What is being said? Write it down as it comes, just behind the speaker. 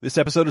This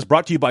episode is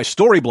brought to you by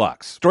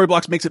Storyblocks.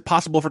 Storyblocks makes it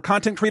possible for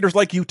content creators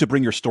like you to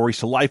bring your stories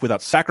to life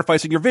without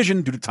sacrificing your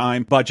vision due to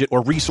time, budget,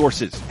 or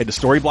resources. Head to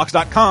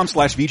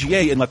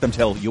storyblocks.com/VGA and let them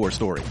tell your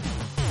story.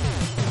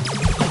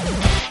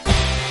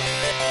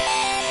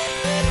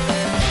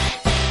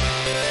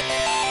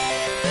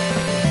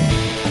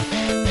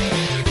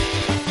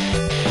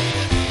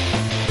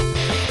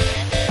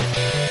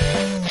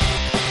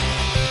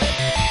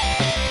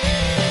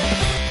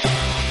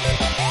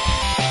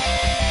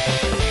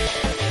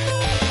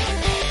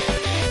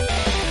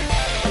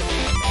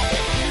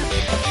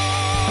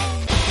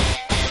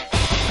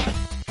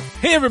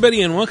 Hey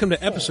everybody, and welcome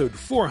to episode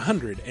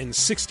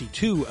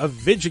 462 of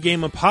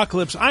Vigigame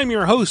Apocalypse. I'm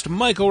your host,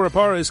 Michael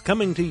Raparez,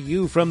 coming to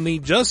you from the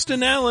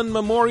Justin Allen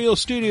Memorial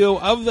Studio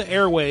of the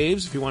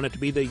Airwaves. If you want it to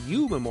be the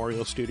U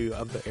Memorial Studio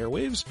of the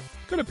Airwaves,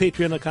 go to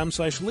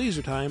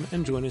patreon.com/lasertime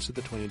and join us at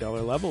the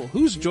 $20 level.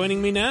 Who's joining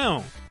me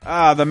now?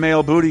 The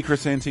male booty,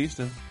 Chris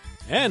Antista.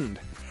 And...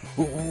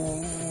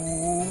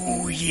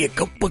 Ooh, yeah,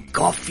 cup of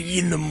coffee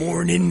in the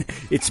morning.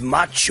 It's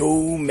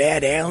Macho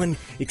Matt Allen,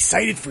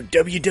 excited for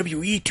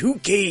WWE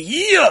 2K,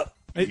 yeah!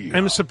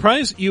 I'm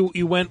surprised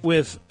you went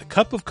with a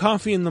cup of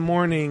coffee in the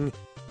morning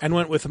and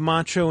went with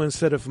macho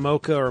instead of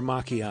mocha or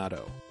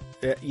macchiato.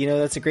 You know,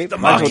 that's a great... The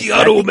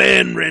macchiato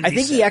man, Randy. I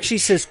think he actually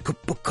says...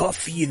 Cup of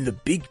coffee in the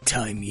big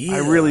time, yeah. I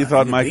really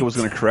thought Michael was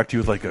going to correct you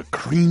with like a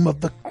cream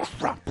of the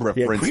crop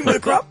reference. Cream of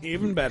the crop?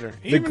 Even better.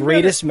 The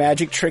greatest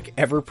magic trick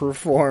ever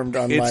performed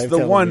on live It's the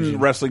television. one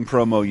wrestling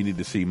promo you need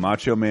to see.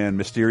 Macho Man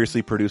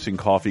mysteriously producing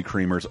coffee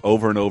creamers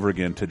over and over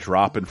again to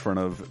drop in front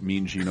of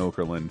Mean Gene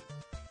Okerlund.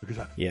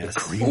 Because Yes. the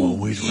cream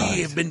always Yeah,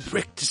 rises. I've been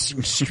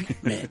practicing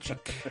street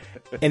magic.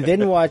 And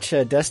then watch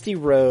Dusty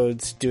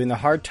Rhodes doing the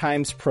Hard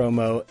Times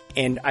promo,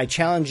 and I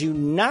challenge you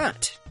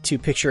not to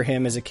picture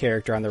him as a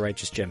character on the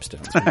Righteous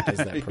Gemstones when he does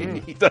that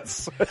promo. He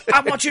does.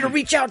 I want you to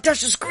reach out,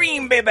 touch the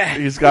screen, baby.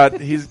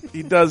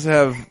 He does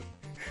have.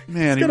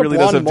 Man, he got a really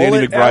does have blonde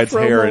Danny mullet, McBride's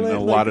afro hair in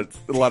mullet,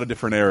 a lot of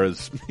different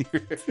eras.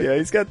 Yeah,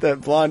 he's got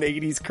that blonde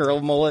 80s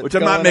curl mullet. Which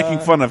I'm not going making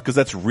on. fun of because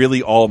that's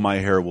really all my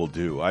hair will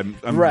do. I'm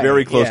Right,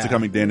 very close yeah. to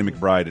coming Danny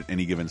McBride at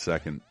any given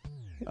second.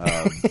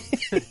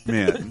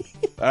 Man,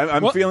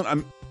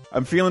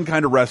 I'm feeling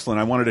kind of wrestling.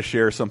 I wanted to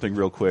share something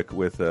real quick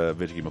with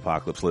Vigigame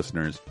Apocalypse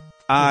listeners.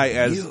 I,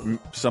 as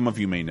some of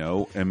you may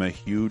know, am a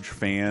huge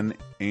fan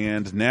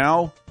and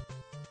now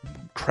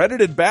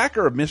credited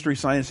backer of Mystery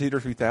Science Theater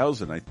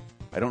 3000.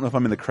 I don't know if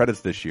I'm in the credits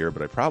this year,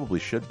 but I probably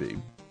should be.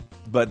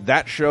 But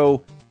that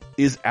show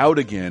is out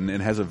again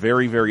and has a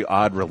very, very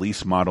odd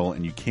release model,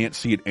 and you can't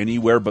see it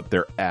anywhere but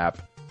their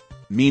app,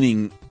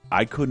 meaning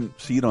I couldn't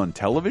see it on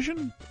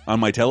television, on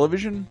my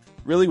television,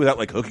 really, without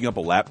like hooking up a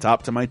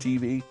laptop to my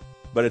TV.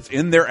 But it's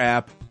in their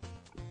app.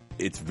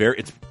 It's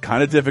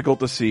kind of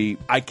difficult to see.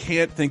 I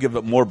can't think of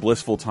a more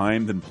blissful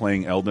time than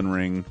playing Elden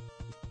Ring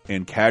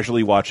and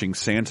casually watching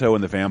Santo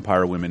and the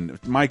Vampire Women.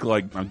 Michael,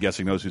 I'm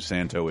guessing, knows who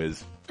Santo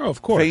is. Oh,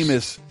 of course.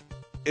 Famous.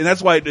 And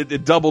that's why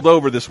it doubled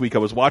over this week. I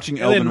was watching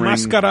Elden Ring.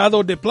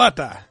 Mascarado de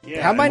Plata.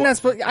 Yeah, How am I not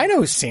supposed... I know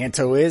who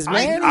Santo is,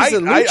 man. He's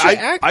a lucha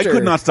actor. I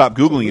could not stop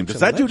Googling him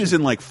because that dude is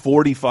in like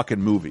 40 fucking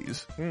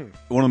movies. One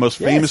of the most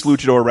famous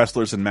luchador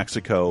wrestlers in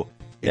Mexico.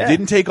 It Yeah.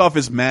 didn't take off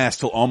his mask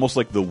till almost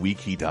like the week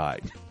he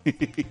died.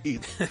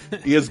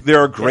 There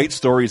are great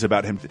stories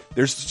about him.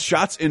 There's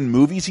shots in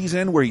movies he's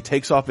in where he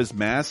takes off his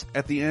mask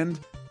at the end,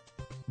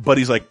 but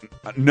he's like,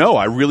 no,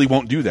 I really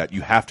won't do that.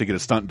 You have to get a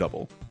stunt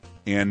double.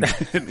 And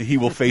he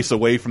will face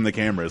away from the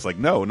camera. It's like,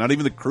 no, not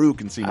even the crew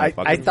can see my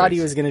fucking I thought face.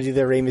 he was going to do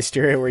the Rey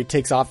Mysterio where he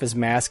takes off his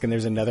mask and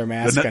there's another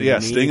mask underneath. Yeah,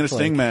 Sting and a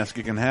Sting mask,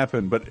 it can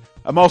happen. But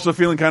I'm also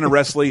feeling kind of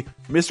wrestly.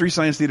 Mystery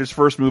Science Theater's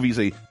first movie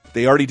is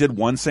they already did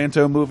one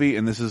Santo movie,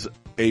 and this is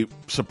a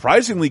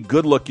surprisingly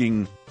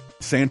good-looking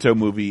Santo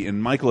movie.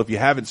 And Michael, if you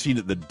haven't seen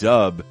it, the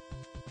dub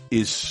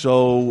is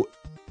so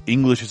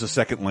English as a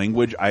second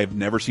language. I have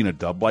never seen a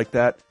dub like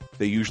that.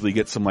 They usually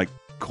get some like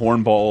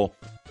cornball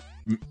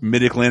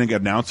mid-Atlantic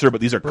announcer,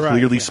 but these are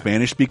clearly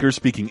Spanish speakers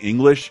speaking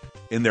English,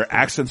 and their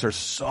accents are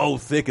so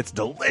thick, it's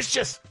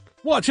delicious.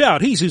 Watch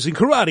out, he's using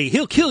karate,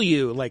 he'll kill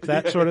you, like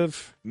that sort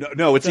of...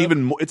 No, it's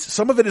even more,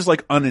 some of it is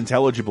like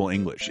unintelligible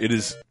English. It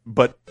is,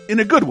 but in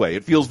a good way.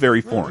 It feels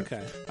very foreign.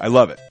 Okay. I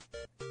love it.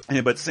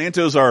 But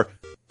Santos are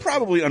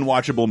probably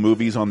unwatchable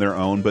movies on their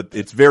own, but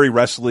it's very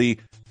wrestly.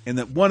 And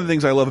that one of the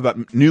things I love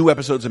about new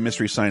episodes of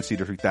Mystery Science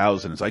Theater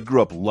 3000 is I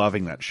grew up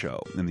loving that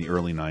show in the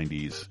early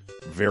 90s.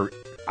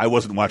 I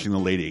wasn't watching the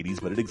late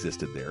 80s, but it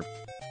existed there.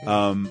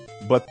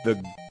 But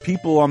the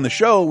people on the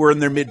show were in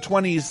their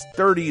mid-20s,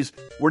 30s,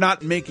 were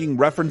not making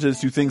references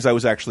to things I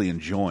was actually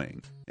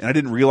enjoying. And I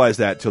didn't realize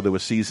that till there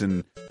was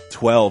season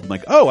 12. I'm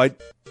like, oh,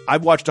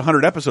 I've watched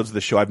 100 episodes of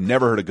this show. I've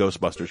never heard a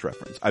Ghostbusters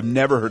reference. I've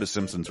never heard a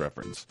Simpsons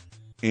reference.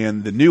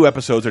 And the new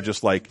episodes are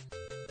just like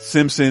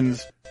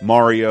Simpsons,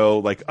 Mario,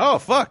 like, oh,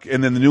 fuck.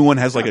 And then the new one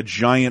has like a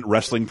giant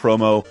wrestling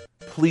promo.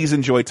 Please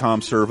enjoy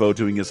Tom Servo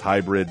doing his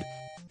hybrid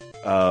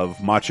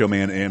of Macho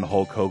Man and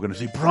Hulk Hogan as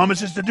he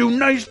promises to do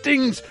nice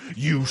things.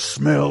 You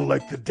smell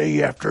like the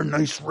day after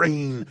nice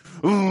rain.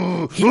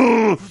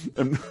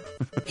 And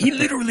He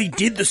literally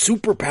did the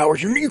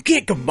superpowers. You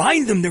can't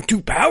combine them. They're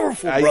too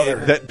powerful,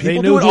 brother.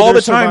 People know do it who all their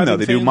the time, though. surviving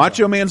They do fans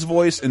Macho are. Man's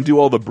voice and do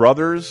all the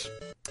brothers.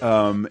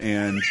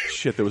 And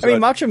shit, there was. I mean,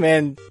 Macho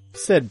Man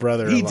said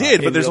brother. He a lot did,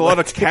 in but there's a real lot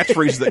life. of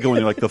catchphrases that go in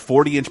there, like the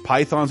 40-inch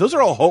pythons. Those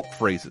are all Hulk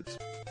phrases,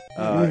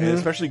 and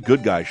especially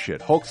good guy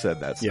shit. Hulk said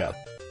that stuff.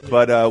 Yeah.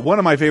 But one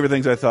of my favorite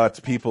things I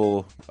thought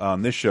people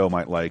on this show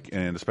might like,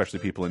 and especially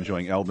people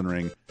enjoying Elden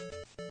Ring,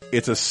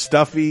 it's a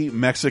stuffy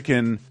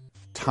Mexican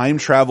time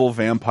travel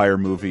vampire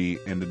movie,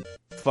 and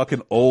a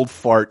fucking old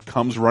fart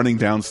comes running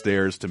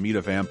downstairs to meet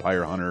a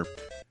vampire hunter,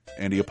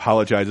 and he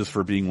apologizes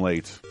for being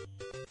late.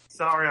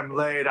 Sorry I'm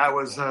late. I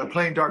was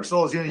playing Dark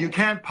Souls. You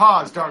can't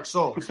pause Dark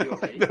Souls.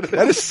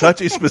 That is such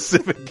a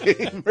specific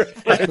game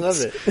reference. I love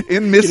it.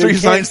 In Mystery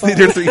You know, you Science can't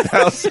Theater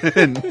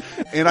 3000.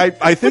 And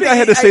I think I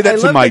had to say that I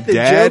to love my the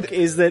dad. joke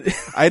is that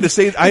I had to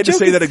say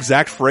joke is- that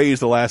exact phrase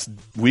the last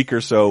week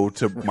or so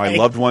to my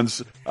loved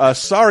ones.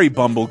 Sorry,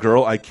 Bumble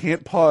Girl, I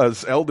can't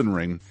pause Elden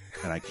Ring,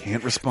 and I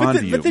can't respond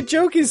to you. But the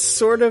joke is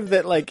sort of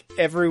that, like,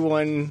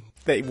 everyone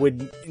that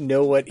would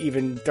know what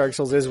even Dark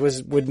Souls is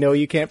would know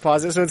you can't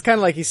pause it. So it's kind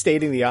of like he's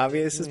stating the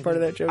obvious as part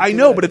of that joke. I too.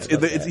 know, but love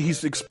that.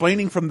 he's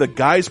explaining from the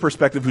guy's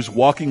perspective who's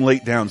walking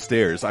late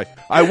downstairs.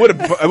 I would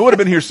have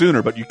been here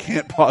sooner, but you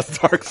can't pause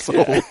Dark Souls.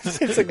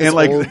 It's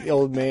like and this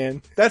old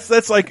man.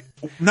 That's like,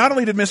 not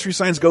only did Mystery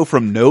Science go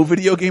from no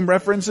video game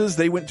references,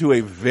 they went to a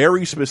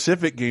very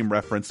specific game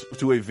reference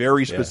to a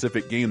very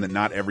specific game that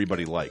not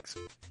everybody likes.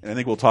 And I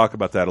think we'll talk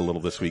about that a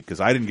little this week, because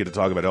I didn't get to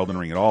talk about Elden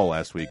Ring at all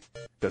last week,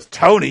 because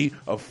Tony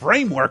of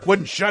Framework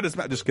wouldn't shut his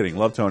mouth. Just kidding.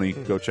 Love Tony.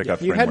 Go check out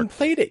You Framework. hadn't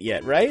played it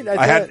yet, right?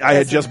 I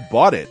had just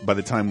bought it by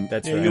the time.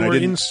 That's Yeah, right. you and I were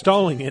didn't-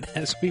 installing it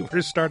as we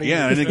were starting.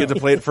 Yeah, the I didn't get show. to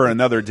play it for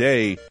another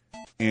day,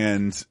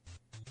 and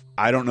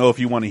I don't know if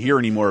you want to hear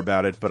any more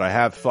about it, but I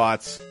have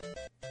thoughts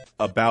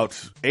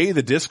about A,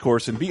 the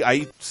discourse, and B,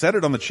 I said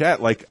it on the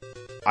chat, like,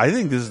 I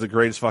think this is the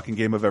greatest fucking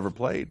game I've ever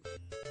played.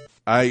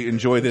 I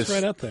enjoy It's this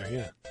right up there.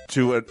 Yeah.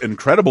 to an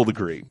incredible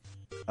degree,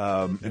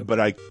 but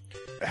I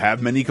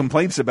have many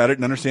complaints about it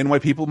and understand why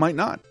people might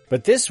not.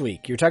 But this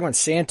week, you're talking about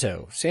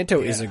Santo.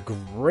 Santo is a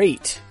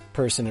great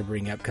person to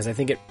bring up because I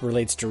think it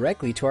relates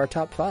directly to our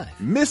top 5.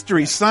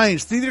 Mystery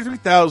Science Theater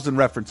 3000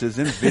 references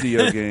in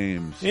video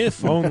games.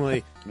 If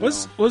only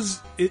is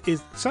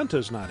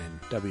Santos not in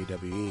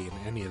WWE in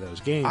any of those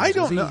games? I is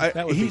don't he? know.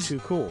 That would be He's- too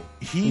cool.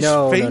 He's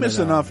No, famous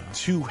no, enough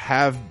to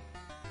have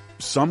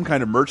some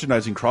kind of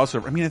merchandising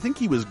crossover. I mean, I think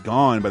he was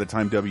gone by the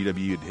time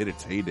WWE had hit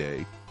its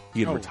heyday.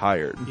 He had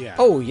retired. Yeah.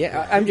 Oh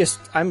yeah,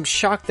 I'm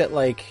shocked that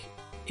like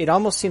it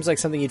almost seems like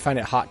something you'd find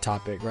at Hot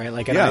Topic, right?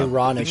 Like an Yeah,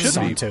 ironic it should be.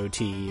 Santo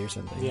tee or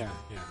something. Yeah,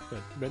 yeah,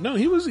 but no,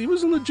 he was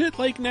a legit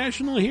like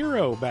national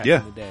hero back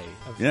Yeah. in the day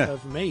of, Yeah.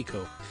 of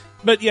Mexico.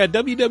 But yeah,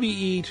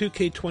 WWE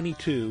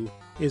 2K22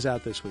 is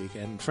out this week,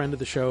 and friend of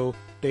the show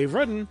Dave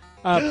Rudden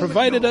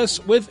provided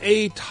us with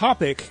a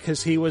topic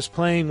because he was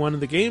playing one of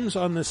the games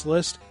on this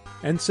list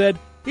and said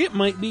it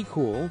might be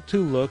cool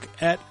to look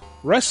at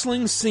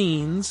wrestling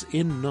scenes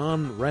in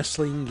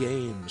non-wrestling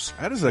games.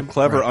 That is a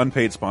clever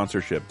unpaid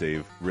sponsorship,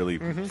 Dave. Really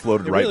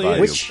floated It right really by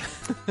is. you.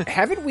 Which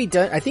haven't we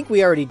done? I think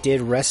we already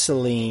did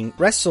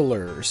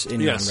wrestlers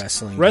in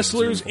non-wrestling.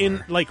 wrestlers games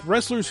before. in like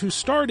wrestlers who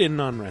starred in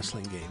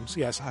non-wrestling games.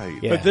 Yes, Right.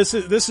 Yeah. but this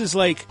is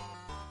like,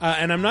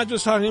 and I'm not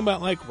just talking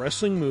about like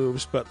wrestling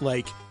moves, but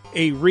like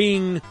a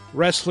ring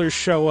wrestlers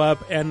show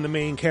up and the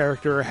main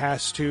character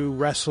has to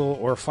wrestle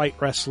or fight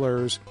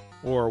wrestlers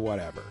or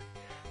whatever.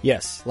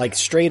 Yes, like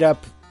straight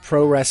up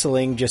pro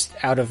wrestling, just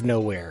out of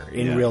nowhere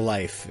in Yeah. real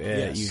life.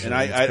 Yes. Usually.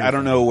 And It's pretty I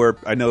don't fun. know where,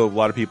 I know a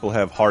lot of people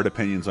have hard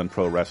opinions on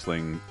pro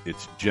wrestling.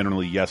 It's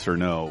generally yes or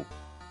no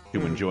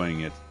to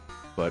enjoying it.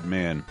 But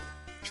man,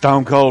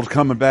 Stone Cold's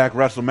coming back,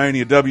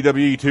 WrestleMania,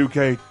 WWE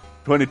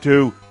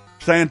 2K22,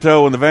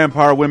 Santo and the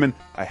Vampire Women.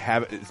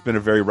 It's been a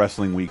very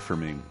wrestling week for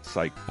me. It's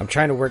like, I'm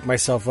trying to work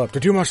myself up To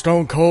do my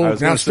Stone Cold. I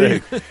was Now, gonna say,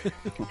 Steve,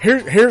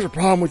 here's a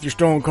problem with your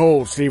Stone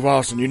Cold, Steve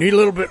Austin. You need a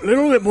little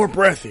bit more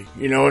breathy.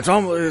 You know, it's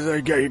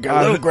almost you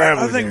got a little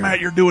gravelly. I think, there. Matt,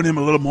 you're doing him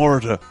a little more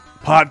as a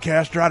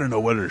podcaster. I don't know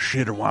whether to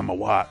shit or why my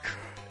watch.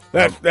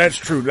 That's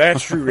true.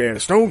 That's true. Yeah,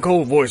 Stone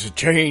Cold voice has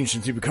changed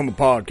since he become a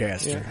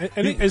podcaster.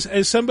 And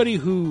as somebody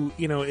who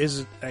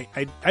is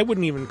I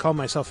wouldn't even call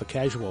myself a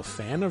casual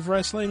fan of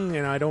wrestling.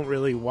 I don't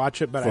really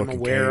watch it, but I'm Fucking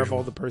aware of casual.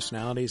 all the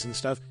personalities and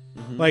stuff.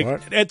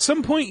 What? At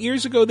some point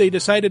years ago, they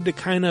decided to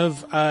kind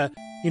of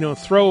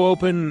throw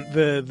open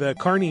the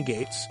Carney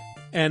gates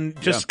and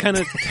just kind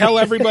of tell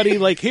everybody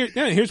like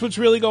here's what's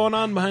really going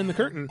on behind the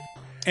curtain.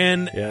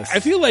 And Yes. I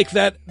feel like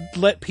that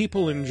let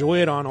people enjoy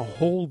it on a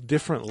whole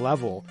different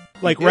level.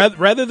 Like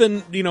rather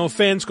than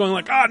fans going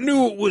like, "I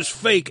knew it was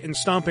fake" and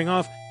stomping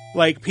off.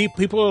 Like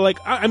people are like,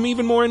 I'm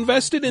even more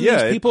invested in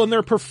these people and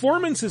their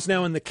performances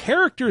now, and the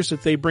characters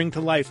that they bring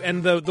to life,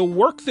 and the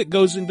work that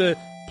goes into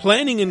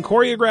planning and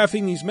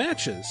choreographing these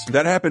matches.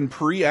 That happened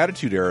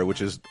pre-Attitude Era,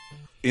 which is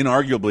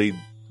inarguably,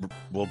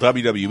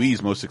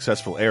 WWE's most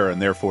successful era,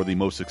 and therefore the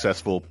most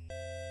successful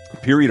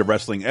period of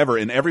wrestling ever,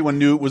 and everyone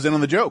knew it was in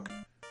on the joke.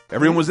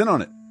 Everyone was in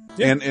on it.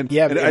 Yeah. And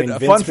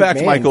Vince fun fact,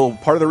 McMahon. Michael,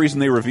 part of the reason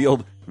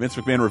Vince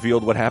McMahon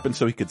revealed what happened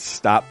so he could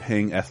stop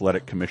paying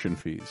athletic commission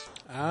fees.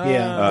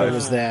 There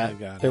was that.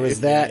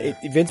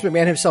 Vince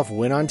McMahon himself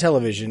went on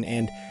television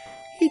and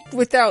he,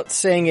 without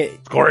saying it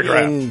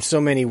in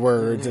so many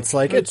words, it's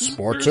like, it's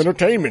sports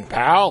entertainment,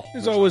 pal.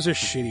 There's always a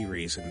shitty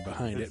reason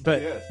behind it.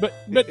 But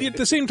at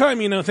the same time,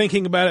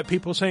 thinking about it,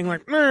 people saying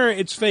like,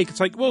 it's fake. It's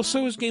like, well,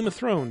 so is Game of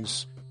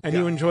Thrones. And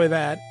you enjoy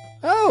that.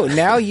 Oh,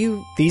 now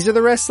these are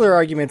the wrestler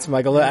arguments,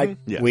 Michael.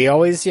 We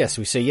always,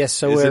 we say yes,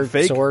 so Is are it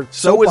fake? so are So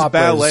soap is operas,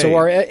 ballet. so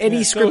are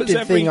any So is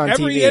scripted thing on TV.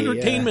 every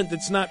entertainment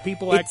that's not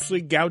people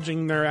actually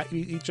gouging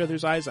each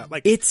other's eyes out.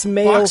 Like It's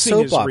male boxing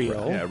soap is opera.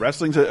 real. Yeah,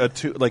 wrestling's a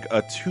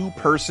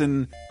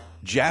two-person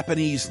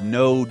Japanese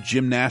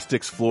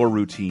gymnastics floor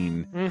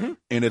routine,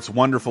 and it's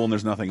wonderful, and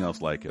there's nothing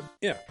else like it.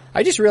 Yeah.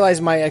 I just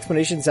realized my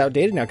explanation's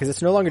outdated now because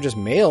it's no longer just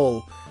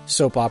male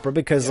soap opera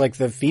because like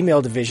the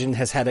female division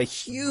has had a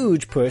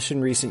huge push in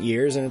recent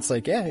years, and it's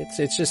like,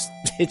 it's just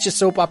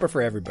soap opera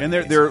for everybody. And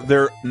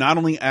they're not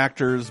only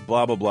actors,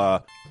 blah blah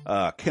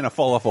blah. Can I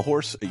fall off a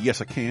horse?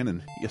 Yes, I can,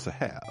 and yes, I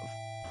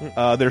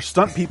have. They're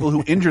stunt people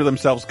who injure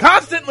themselves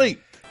constantly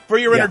for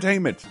your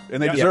entertainment,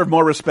 and they deserve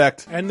more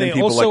respect And than they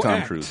people also like Tom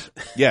act. Cruise.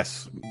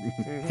 Yes,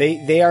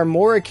 They are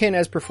more akin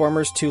as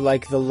performers to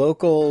like the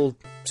local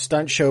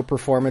stunt show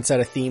performance at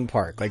a theme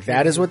park. Like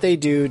that is what they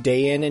do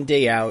day in and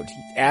day out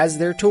as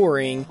they're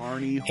touring.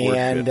 Carney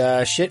And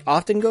horseshit. shit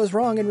often goes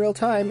wrong in real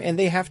time, and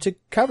they have to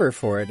cover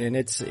for it. And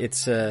it's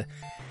a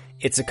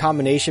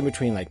combination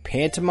between like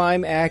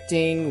pantomime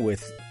acting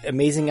with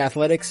amazing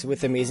athletics,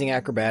 with amazing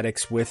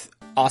acrobatics, with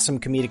awesome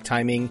comedic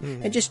timing,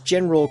 and just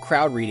general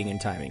crowd reading and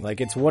timing. Like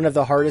it's one of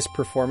the hardest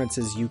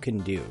performances you can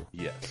do.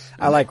 Yes.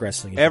 I like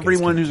wrestling.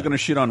 Everyone who's going to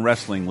shit on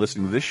wrestling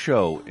listening to this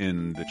show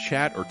in the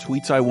chat or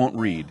tweets I won't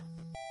read,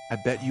 I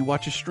bet you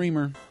watch a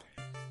streamer.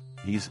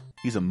 He's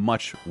a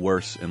much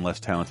worse and less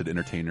talented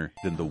entertainer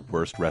than the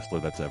worst wrestler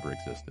that's ever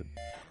existed.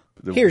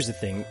 Here's the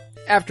thing.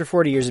 After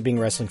 40 years of being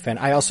a wrestling fan,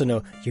 I also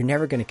know you're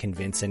never going to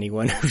convince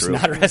anyone who's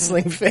not a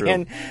wrestling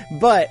fan.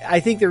 But I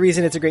think the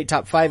reason it's a great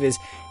top 5 is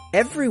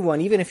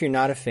everyone, even if you're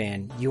not a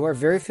fan, you are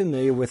very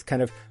familiar with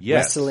kind of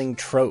wrestling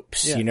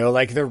tropes. Yeah.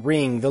 Like the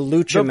ring, the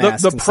lucha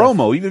mask. The and stuff.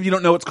 promo, even if you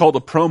don't know it's called a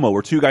promo,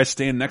 where two guys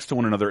stand next to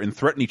one another and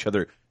threaten each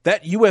other,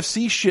 that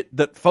UFC shit,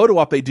 that photo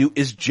op they do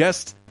is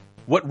just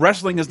what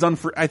wrestling has done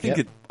for, I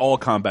think all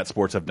combat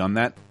sports have done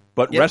that,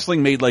 but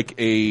wrestling made like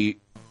a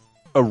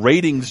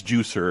ratings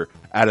juicer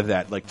out of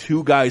that, like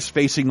two guys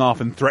facing off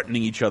and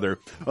threatening each other.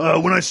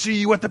 When I see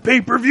you at the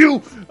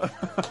pay-per-view.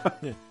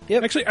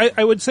 Yep. Actually,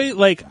 I would say,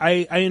 like,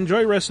 I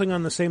enjoy wrestling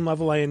on the same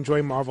level I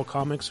enjoy Marvel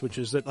Comics, which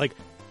is that, like,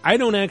 I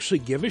don't actually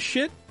give a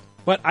shit,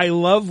 but I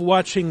love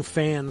watching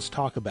fans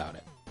talk about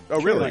it.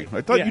 Oh, really? Like,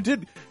 I thought you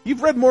did.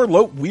 You've read more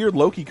weird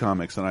Loki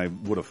comics than I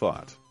would have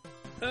thought.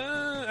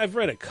 I've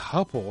read a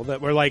couple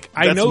that were like,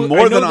 That's I know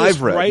more than this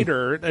I've read.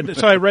 writer, and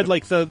so I read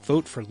like the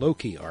Vote for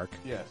Loki arc.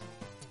 Yes.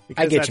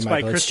 I get that's you, by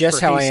Michael. It's Christopher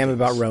just how I am Hastings.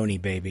 about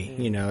Roni, baby.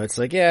 It's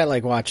like, I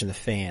like watching the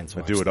fans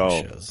watch do it those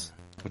all. shows.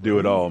 Do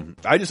it all.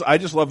 I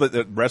just love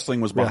that wrestling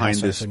was Real behind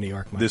Housewives this of New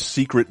York, Mike. this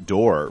secret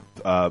door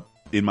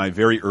in my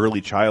very early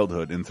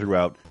childhood and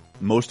throughout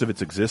most of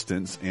its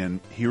existence, and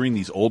hearing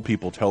these old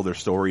people tell their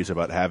stories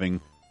about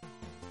having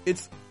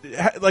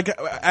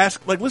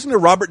listen to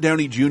Robert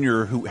Downey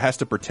Jr., who has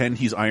to pretend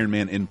he's Iron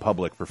Man in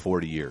public for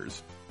 40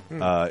 years.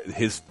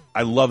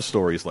 I love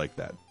stories like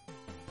that.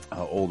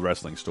 Old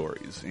wrestling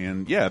stories.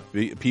 And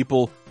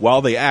people,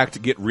 while they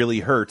act, get really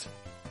hurt.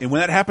 And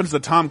when that happens to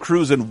Tom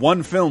Cruise in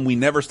one film, we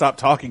never stop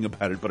talking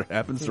about it, but it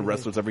happens to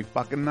wrestlers every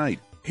fucking night.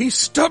 He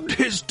stubbed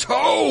his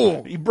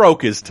toe! He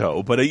broke his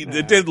toe, but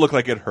it did look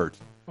like it hurt.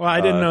 Well,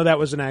 I didn't know that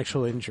was an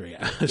actual injury.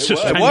 It's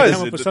just was. trying to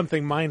come up with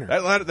something minor.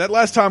 That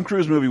last Tom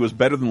Cruise movie was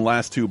better than the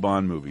last two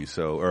Bond movies.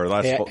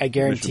 I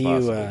guarantee Mission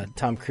you, Impossible.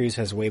 Tom Cruise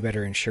has way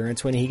better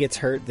insurance when he gets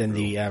hurt than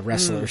the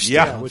wrestlers.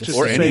 Yeah, Which or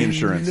is to any say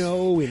insurance.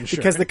 No insurance.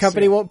 because the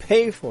company won't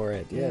pay for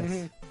it.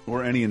 Yes.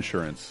 Or any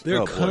insurance.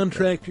 They're Oh, boy.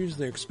 contractors.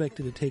 They're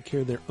expected to take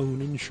care of their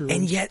own insurance.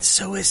 And yet,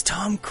 so is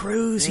Tom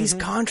Cruise. He's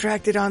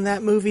contracted on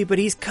that movie, but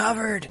he's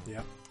covered.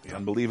 Yeah.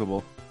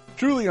 Unbelievable.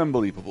 Truly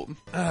unbelievable.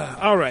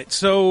 All right,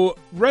 so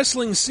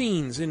wrestling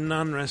scenes in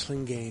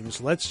non-wrestling games.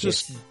 Let's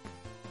just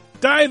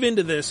dive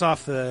into this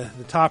off the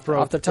top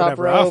rope. Off the top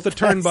whatever, rope. Off the I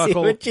see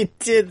turnbuckle. what you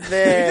did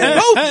there.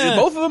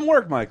 both of them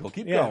work, Michael.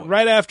 Keep Yeah, going.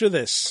 right after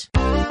this.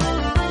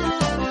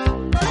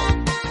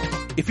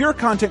 If you're a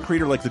content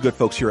creator like the good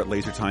folks here at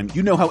LaserTime,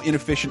 you know how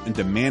inefficient and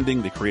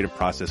demanding the creative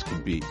process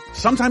can be.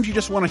 Sometimes you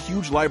just want a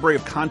huge library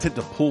of content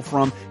to pull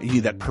from, and you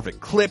need that perfect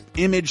clip,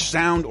 image,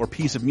 sound, or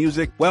piece of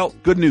music. Well,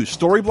 good news.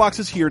 Storyblocks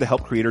is here to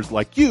help creators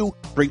like you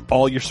bring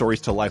all your stories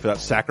to life without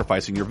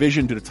sacrificing your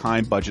vision due to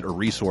time, budget, or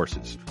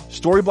resources.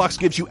 Storyblocks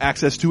gives you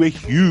access to a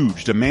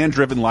huge,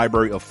 demand-driven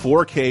library of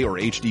 4K or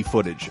HD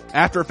footage,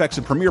 After Effects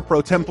and Premiere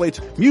Pro templates,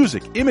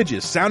 music,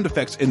 images, sound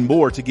effects, and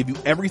more to give you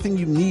everything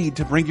you need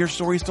to bring your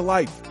stories to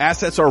life. Ask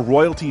assets are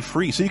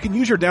royalty-free, so you can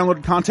use your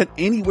downloaded content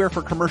anywhere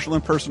for commercial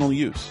and personal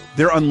use.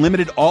 Their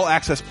unlimited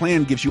all-access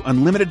plan gives you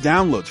unlimited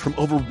downloads from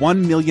over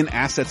 1 million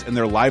assets in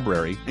their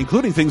library,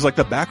 including things like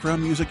the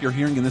background music you're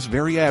hearing in this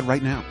very ad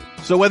right now.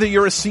 So whether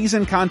you're a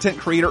seasoned content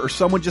creator or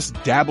someone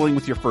just dabbling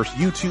with your first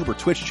YouTube or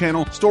Twitch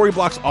channel,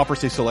 Storyblocks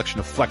offers a selection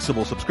of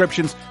flexible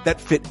subscriptions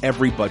that fit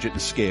every budget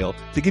and scale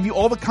to give you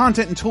all the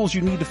content and tools you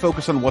need to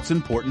focus on what's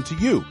important to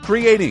you,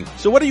 creating.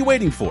 So what are you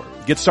waiting for?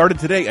 Get started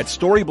today at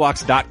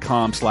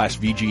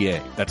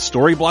storyblocks.com/VGA. That's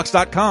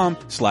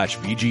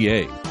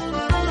storyblocks.com/VGA.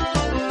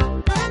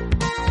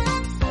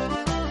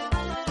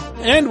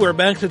 And we're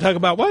back to talk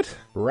about what?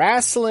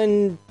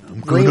 Wrestling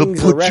I'm gonna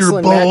rings or put your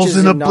wrestling balls matches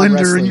in a blender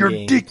non-wrestling and your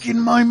games. dick in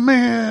my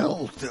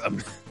mouth.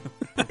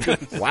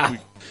 Wow.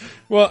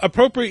 Well,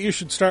 appropriate you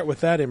should start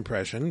with that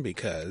impression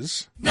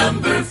because...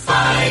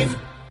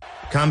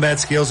 Combat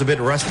skills a bit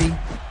rusty?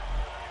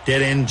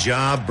 Dead-end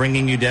job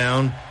bringing you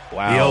down?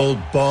 Wow. The old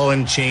ball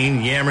and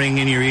chain yammering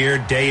in your ear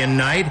day and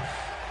night?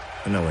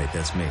 Oh, no, wait,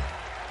 that's me.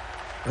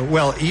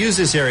 Well, use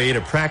this area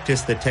to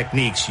practice the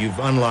techniques you've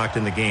unlocked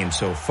in the game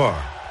so far.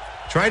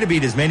 Try to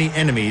beat as many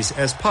enemies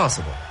as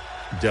possible.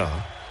 Duh.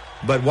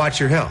 But watch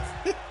your health.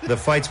 The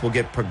fights will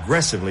get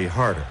progressively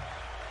harder.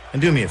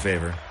 And do me a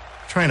favor.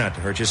 Try not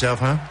to hurt yourself,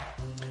 huh?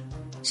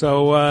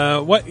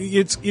 So, what?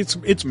 It's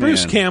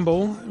Bruce Man.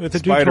 Campbell with the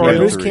Spider-Man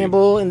tutorial. Bruce 3.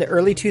 Campbell in the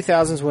early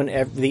 2000s when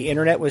the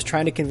internet was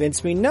trying to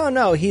convince me,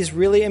 no, he's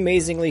really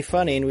amazingly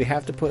funny and we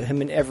have to put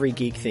him in every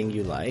geek thing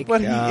you like.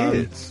 But he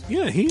is.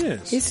 Yeah, he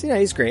is.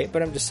 He's great,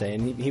 but I'm just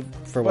saying, he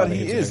for But one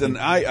he thing, is, and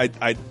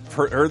I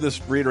heard this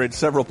reiterated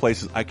several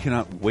places. I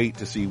cannot wait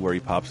to see where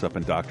he pops up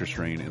in Doctor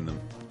Strange in the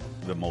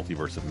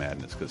Multiverse of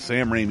Madness, because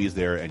Sam Raimi's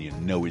there, and you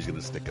know he's going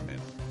to stick him in.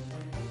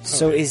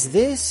 So is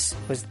this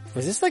was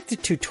this like the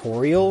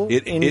tutorial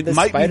in It the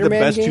might Spider-Man be the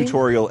best game?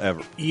 tutorial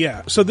ever.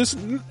 Yeah. So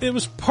it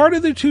was part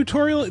of the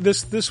tutorial.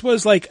 This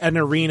was like an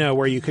arena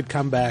where you could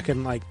come back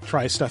and like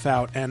try stuff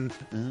out. And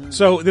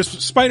so this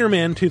was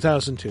Spider-Man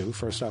 2002.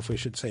 First off, we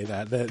should say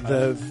that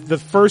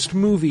the first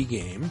movie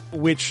game,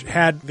 which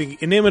had the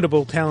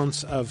inimitable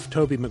talents of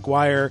Tobey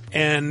Maguire,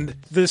 and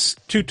this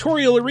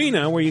tutorial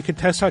arena where you could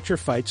test out your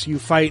fights. You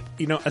fight,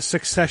 a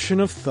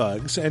succession of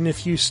thugs, and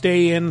if you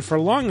stay in for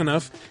long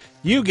enough,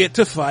 you get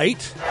to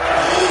fight.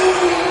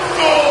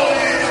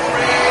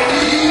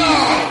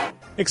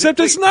 Except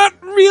it's not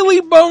really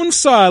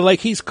Bonesaw.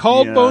 Like, he's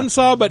called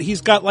Bonesaw, but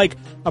he's got like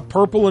a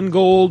purple and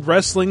gold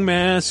wrestling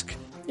mask.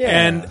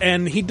 Yeah.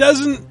 And he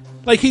doesn't,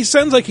 like, he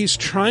sounds like he's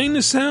trying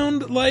to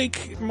sound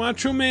like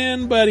Macho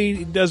Man, but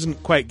he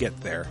doesn't quite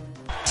get there.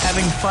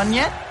 Having fun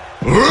yet?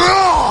 No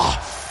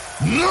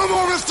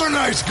more Mr.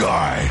 Nice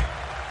Guy.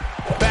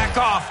 Back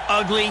off,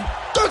 ugly.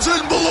 That's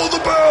in below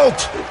the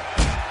belt.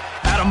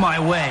 Out of my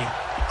way.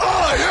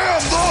 I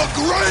am the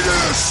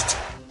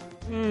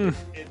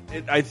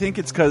greatest. I think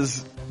it's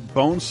because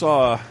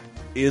Bonesaw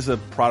is a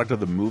product of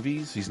the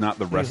movies. He's not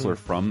the wrestler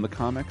from the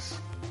comics.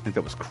 I think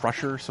that was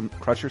Crusher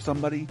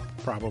somebody.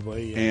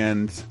 Probably. Yeah.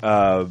 And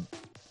I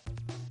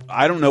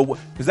don't know,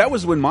 because that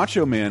was when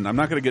Macho Man, I'm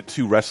not going to get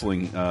too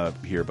wrestling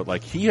here, but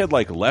like he had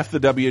like left the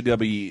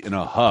WWE in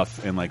a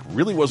huff and like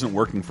really wasn't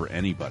working for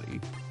anybody.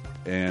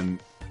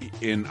 And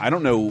I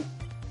don't know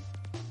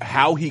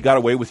how he got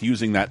away with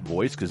using that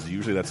voice, because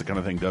usually that's the kind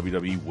of thing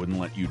WWE wouldn't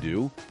let you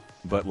do.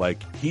 But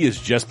like he is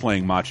just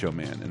playing Macho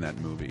Man in that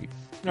movie.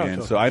 And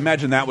totally. so I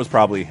imagine that was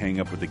probably a hang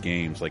up with the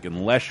games. Like,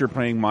 unless you're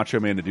playing Macho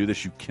Man to do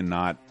this, you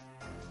cannot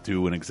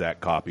do an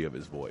exact copy of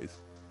his voice.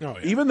 Oh,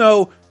 yeah. Even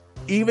though,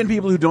 even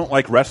people who don't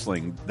like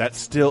wrestling, that's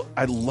still,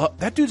 I love,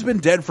 that dude's been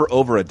dead for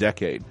over a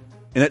decade.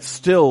 And that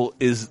still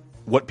is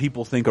what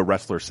people think a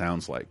wrestler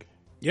sounds like.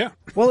 Yeah.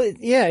 Well,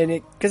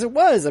 because it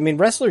was. I mean,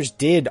 wrestlers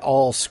did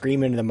all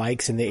scream into the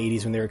mics in the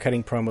 80s when they were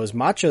cutting promos.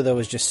 Macho, though,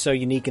 was just so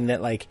unique in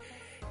that, like,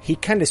 he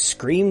kind of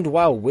screamed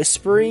while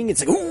whispering.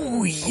 It's like,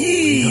 ooh,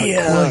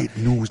 yeah. Quiet.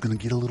 You know it was going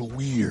to get a little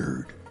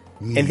weird.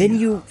 And then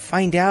you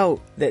find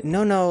out that,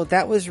 no,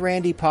 that was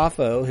Randy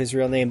Poffo, his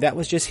real name. That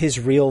was just his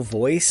real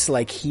voice.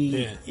 Like,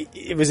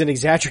 it was an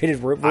exaggerated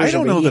version. I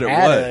don't know but that he it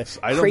had was.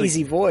 a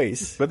crazy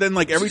voice. But then,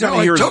 like, every See, time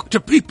now I hear talk to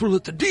people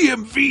at the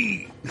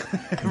DMV.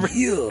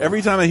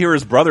 every time I hear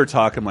his brother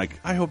talk, I'm like,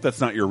 I hope that's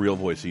not your real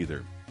voice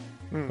either.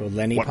 Well,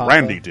 Lenny What Poffo.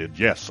 Randy did,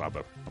 yes, I'm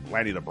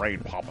Randy the Brain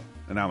Papa.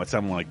 And now it's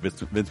sounding like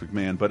Vince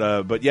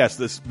McMahon. But yes,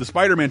 the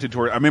Spider-Man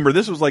tutorial. I remember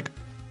this was like,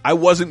 I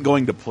wasn't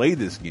going to play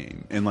this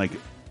game, and like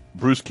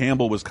Bruce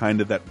Campbell was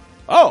kind of that.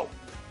 Oh,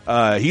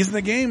 he's in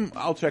the game.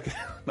 I'll check it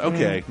out.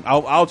 Okay,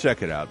 I'll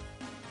check it out.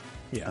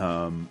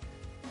 Yeah.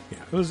 Yeah,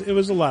 it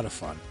was a lot of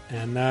fun,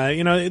 and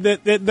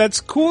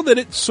that's cool that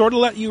it sort of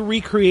let you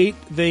recreate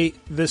the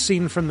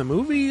scene from the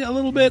movie a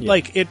little bit. Yeah.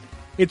 Like it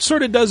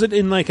sort of does it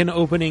in like an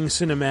opening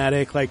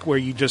cinematic, like where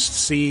you just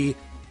see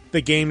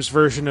the game's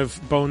version of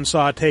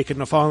Bonesaw taking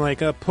the fall,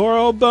 like a poor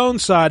old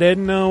Bonesaw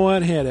didn't know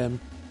what hit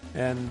him,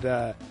 and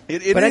But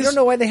I don't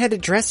know why they had to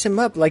dress him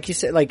up. Like you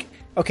said, like,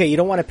 okay, you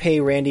don't want to pay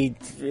Randy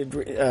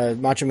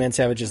Macho Man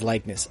Savage's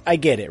likeness. I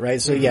get it,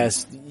 right? So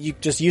yes, you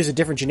just use a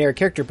different generic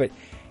character, but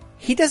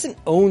he doesn't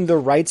own the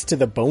rights to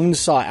the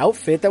Bonesaw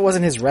outfit. That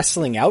wasn't his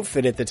wrestling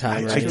outfit at the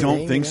time. I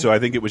don't think so. I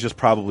think it was just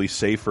probably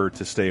safer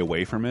to stay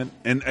away from it.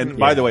 And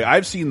by the way,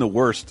 I've seen the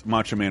worst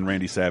Macho Man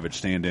Randy Savage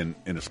stand in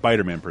a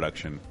Spider-Man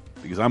production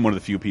because I'm one of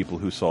the few people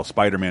who saw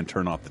Spider-Man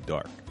Turn Off the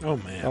Dark. Oh,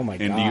 man. Oh, my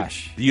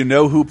gosh. Do you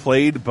know who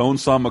played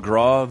Bonesaw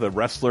McGraw, the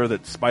wrestler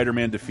that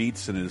Spider-Man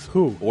defeats in his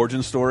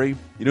origin story?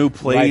 You know who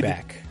played?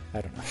 Ryback.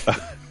 I don't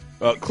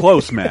know.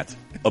 Close, Matt.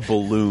 A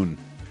balloon.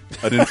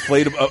 An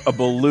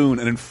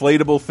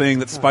inflatable thing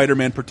that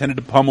Spider-Man pretended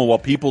to pummel while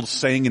people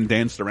sang and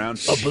danced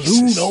around. A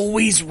balloon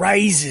always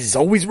rises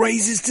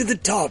to the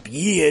top.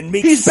 Yeah, it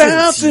makes He's sense.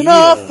 bouncing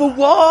off the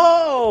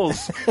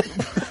walls.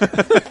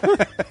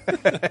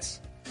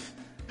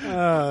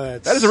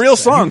 That is a real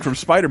song from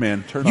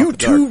Spider-Man. Turn You Off the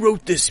Dark. too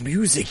wrote this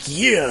music,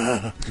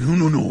 yeah.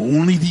 No,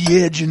 only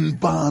the Edge and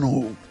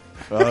Bono.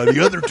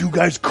 The other two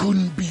guys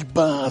couldn't be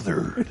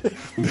bothered.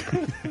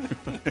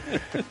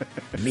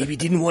 Maybe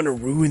didn't want to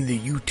ruin the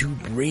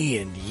YouTube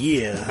brand,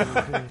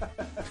 yeah.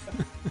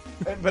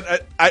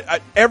 But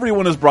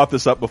everyone has brought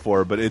this up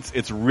before, but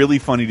it's really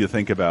funny to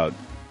think about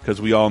because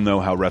we all know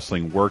how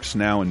wrestling works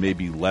now, and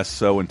maybe less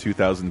so in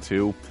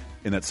 2002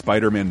 in that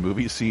Spider-Man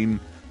movie scene.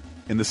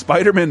 In the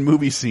Spider-Man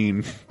movie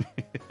scene,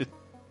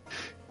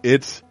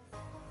 it's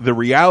the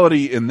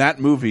reality in that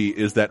movie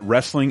is that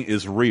wrestling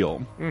is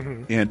real,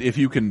 and if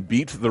you can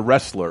beat the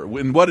wrestler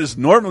in what is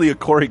normally a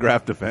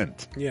choreographed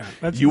event,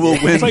 you will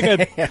win. It's like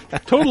a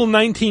total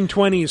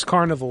 1920s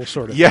carnival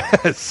sort of.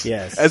 Yes,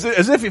 Yes. As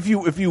if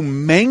if you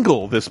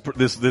mangle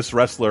this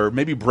wrestler,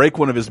 maybe break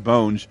one of his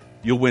bones,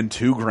 you'll win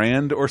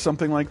 $2,000 or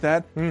something like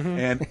that.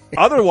 And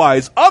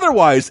otherwise,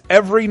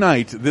 every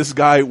night this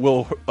guy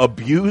will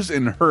abuse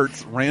and hurt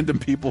random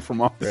people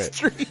from off the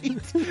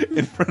street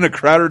in front of a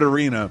crowded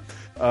arena.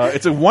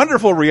 It's a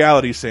wonderful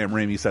reality Sam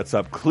Raimi sets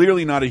up.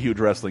 Clearly not a huge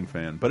wrestling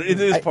fan, but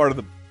it is part of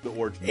the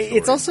origin story.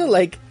 It's also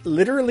like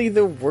literally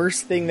the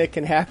worst thing that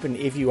can happen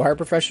if you are a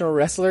professional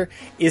wrestler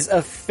is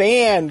a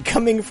fan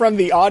coming from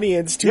the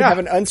audience to have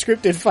an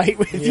unscripted fight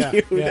with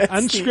you. Yeah.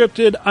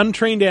 Unscripted,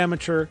 untrained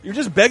amateur. You're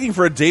just begging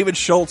for a David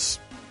Schultz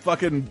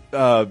fucking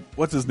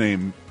what's his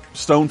name?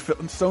 Stone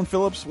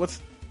Phillips?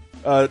 What's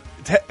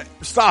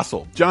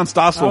Stossel. John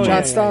Stossel.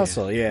 John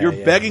Stossel, yeah.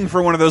 You're begging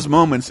for one of those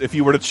moments if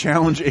you were to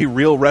challenge a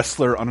real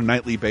wrestler on a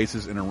nightly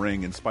basis in a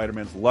ring, and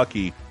Spider-Man's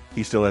lucky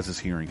he still has his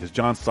hearing because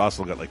John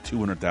Stossel got like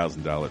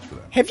 $200,000 for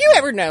that. Have you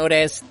ever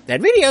noticed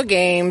that video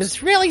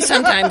games really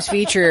sometimes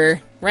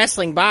feature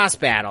wrestling boss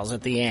battles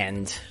at the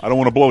end? I don't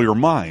want to blow your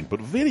mind,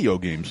 but video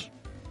games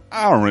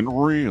aren't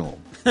real.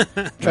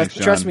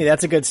 Trust me,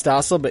 that's a good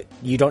Stossel, but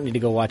you don't need to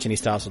go watch any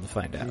Stossel to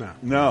find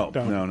out. No.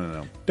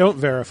 Don't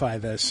verify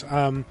this.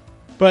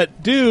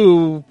 But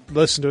do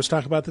listen to us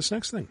talk about this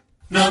next thing.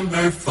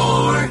 Number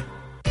 4.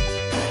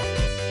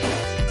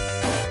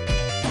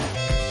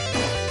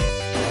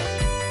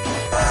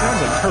 Sounds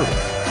like Turtle.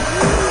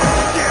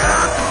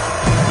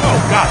 Oh,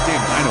 god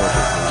damn, I know what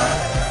this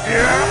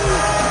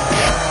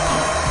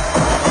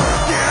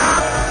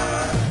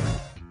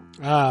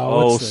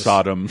is.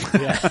 Sodom.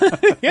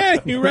 Yeah,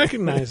 you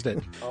recognized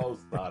it.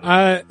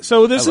 Sodom.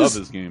 So this I love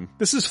this game.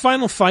 This is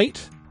Final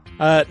Fight,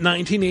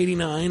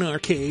 1989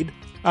 arcade.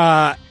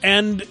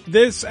 And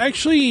this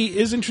actually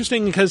is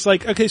interesting because,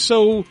 like, okay,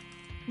 so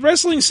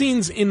wrestling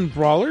scenes in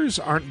brawlers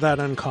aren't that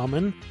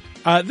uncommon.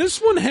 This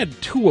one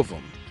had 2 of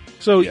them.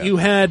 So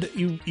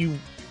you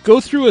go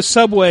through a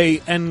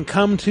subway and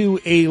come to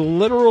a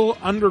literal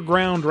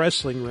underground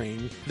wrestling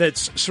ring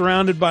that's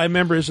surrounded by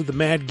members of the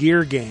Mad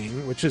Gear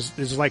Gang, which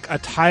is like a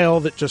tile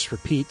that just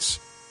repeats.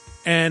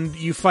 And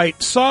you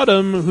fight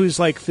Sodom, who's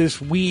like this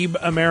weeb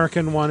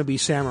American wannabe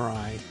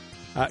samurai.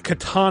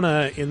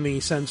 Katana in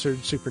the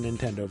censored Super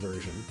Nintendo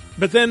version.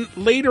 But then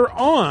later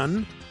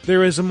on,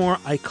 there is a more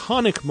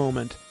iconic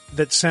moment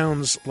that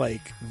sounds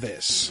like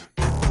this.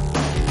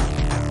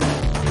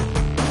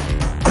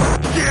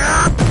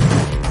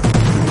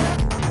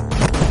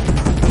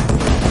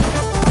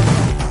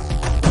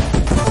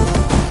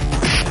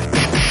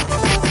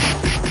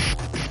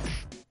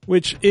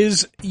 Which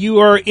is, you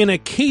are in a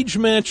cage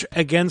match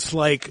against,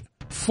 like,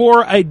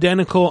 4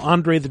 identical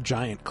Andre the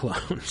Giant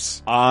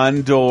clones.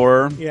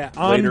 Andor. Yeah,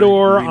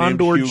 Andor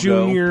Hugo.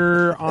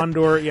 Jr.,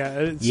 Andor,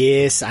 yeah.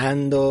 Yes,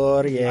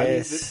 Andor,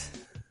 yes.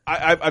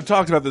 I've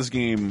talked about this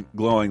game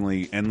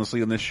glowingly,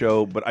 endlessly on this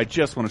show, but I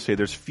just want to say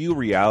there's few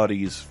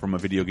realities from a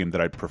video game that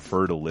I'd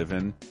prefer to live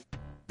in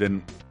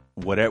than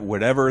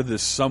whatever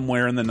this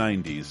somewhere in the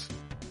 90s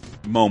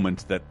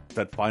moment that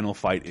Final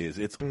Fight is.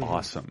 It's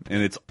awesome.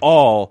 And it's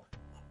all...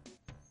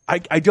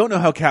 I don't know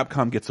how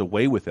Capcom gets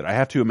away with it. I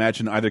have to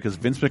imagine either because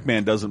Vince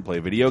McMahon doesn't play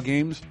video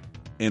games,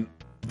 and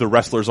the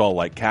wrestlers all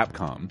like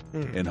Capcom,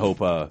 and hope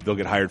they'll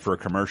get hired for a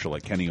commercial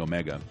like Kenny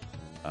Omega,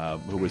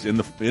 who was in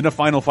a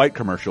Final Fight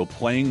commercial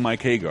playing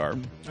Mike Hagar,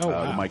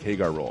 the Mike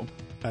Hagar role.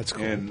 That's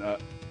cool. And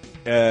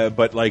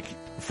but like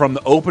from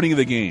the opening of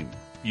the game,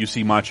 you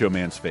see Macho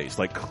Man's face,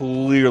 like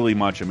clearly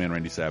Macho Man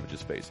Randy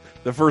Savage's face.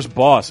 The first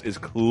boss is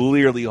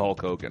clearly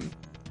Hulk Hogan.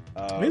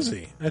 Is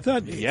he? I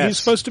thought he was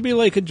supposed to be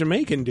like a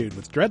Jamaican dude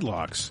with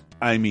dreadlocks.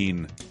 I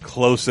mean,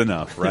 close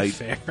enough, right?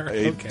 Fair.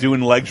 Okay.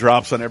 Doing leg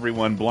drops on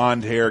everyone,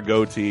 blonde hair,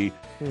 goatee.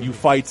 You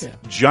fight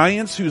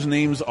giants whose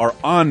names are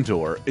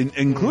Andor,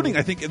 including,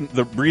 I think, in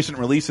the recent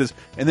releases.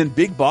 And then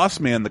Big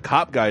Boss Man, the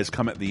cop guys,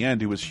 come at the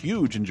end, who was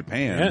huge in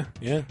Japan.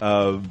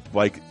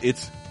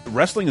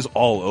 Wrestling is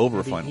all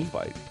over Final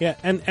Fight. Yeah,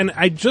 and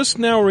I just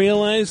now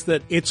realized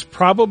that it's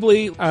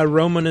probably a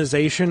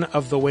romanization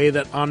of the way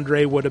that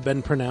Andre would have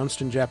been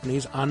pronounced in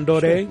Japanese,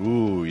 Andore.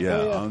 Ooh, yeah,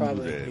 Oh, yeah,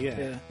 Andre.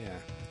 Yeah.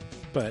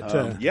 But,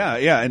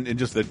 and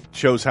just that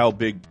shows how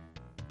big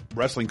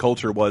wrestling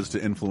culture was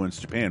to influence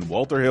Japan.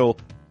 Walter Hill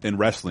in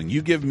wrestling.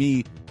 You give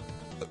me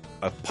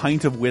a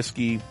pint of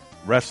whiskey,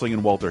 wrestling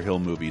and Walter Hill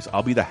movies,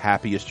 I'll be the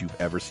happiest you've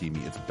ever seen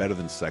me. It's better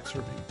than sex for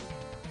me.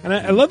 And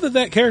I love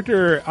that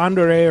character,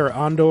 Andore or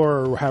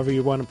Andor, or however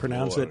you want to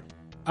pronounce it,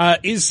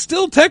 is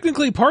still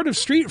technically part of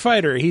Street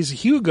Fighter. He's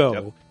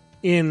Hugo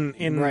in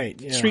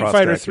Street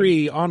Fighter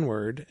 3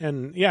 onward.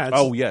 And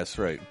yes,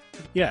 right.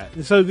 Yeah,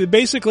 so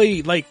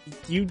basically, like,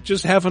 you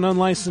just have an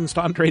unlicensed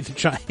Andre the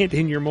Giant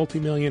in your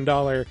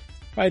multi-million-dollar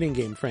fighting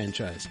game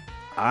franchise.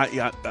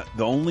 The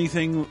only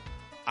thing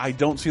I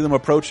don't see them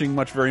approaching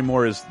much very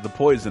more is the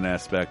poison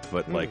aspect,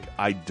 but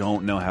I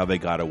don't know how they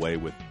got away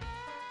with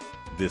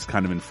this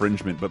kind of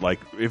infringement. But like,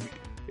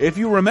 if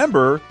you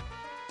remember,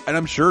 and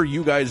I'm sure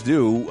you guys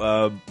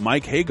do,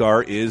 Mike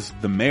Hagar is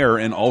the mayor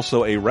and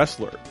also a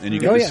wrestler, and you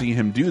get to see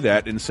him do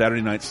that in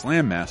Saturday Night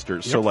Slam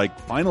Masters. Yep. So like,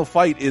 Final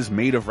Fight is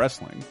made of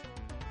wrestling.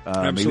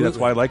 Maybe that's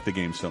why I like the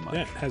game so much.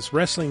 Yeah, it has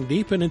wrestling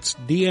deep in its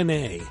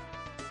DNA.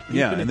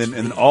 Yeah, and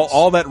then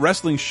all that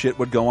wrestling shit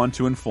would go on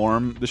to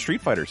inform the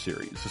Street Fighter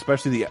series,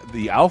 especially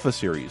the Alpha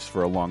series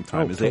for a long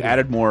time. They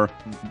added more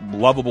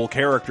lovable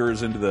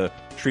characters into the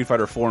Street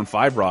Fighter 4 and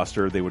 5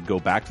 roster, they would go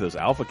back to those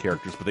Alpha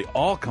characters, but they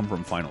all come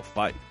from Final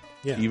Fight.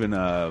 Yeah. Even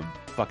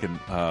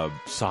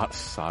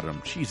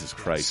Sodom. Jesus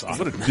Christ.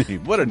 What a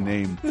name. What a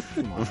name.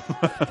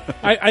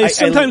 I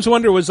sometimes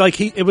wonder, was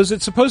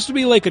it supposed to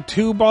be like a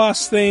two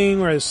boss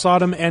thing, or is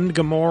Sodom and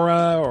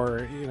Gomorrah,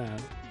 or, you know?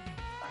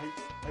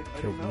 I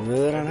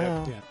really don't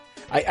know. Yeah.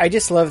 I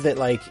just love that,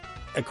 like,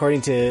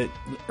 according to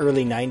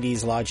early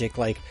 90s logic,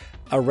 like,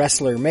 a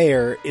wrestler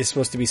mayor is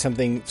supposed to be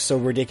something so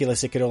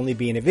ridiculous it could only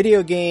be in a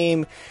video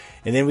game.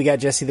 And then we got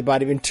Jesse the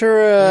Body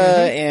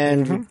Ventura,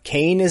 and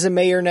Kane is a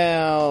mayor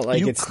now.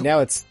 Like,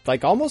 it's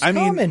like almost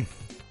common. Mean,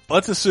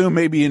 let's assume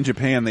maybe in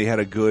Japan they had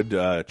a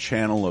good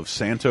channel of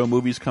Santo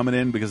movies coming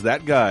in, because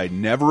that guy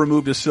never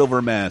removed his silver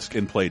mask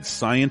and played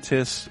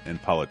scientists and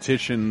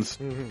politicians.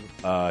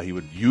 He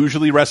would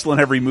usually wrestle in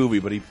every movie,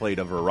 but he played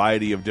a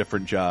variety of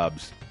different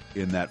jobs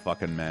in that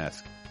fucking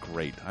mask.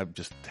 Great. I'm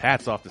just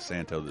hats off to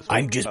Santo this week.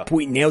 I'm just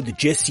pointing out that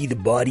Jesse the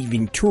Body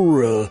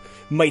Ventura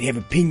might have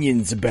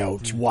opinions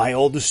about why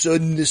all of a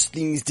sudden this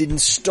things didn't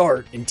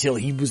start until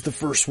he was the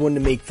first one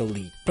to make the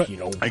leap. But,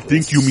 I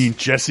think you mean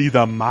Jesse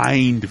the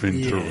Mind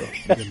Ventura.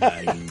 Yeah, the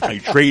mind. I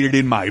traded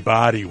in my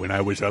body when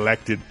I was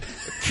elected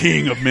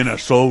king of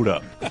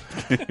Minnesota.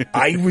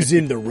 I was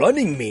in the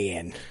Running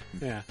Man.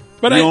 Yeah.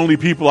 But the only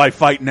people I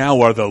fight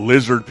now are the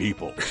lizard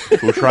people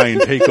who try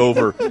and take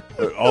over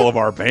all of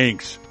our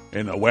banks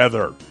and the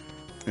weather.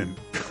 And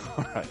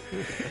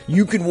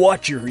you can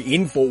watch your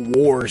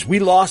InfoWars. We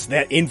lost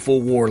that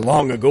InfoWar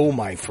long ago,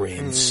 my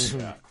friends.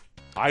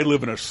 I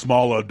live in a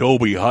small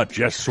adobe hut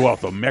just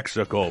south of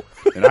Mexico,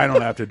 and I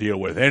don't have to deal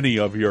with any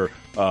of your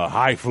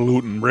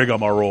highfalutin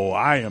rigmarole.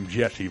 I am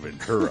Jesse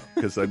Ventura.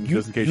 Just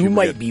in case you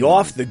might be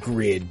off the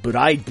grid, but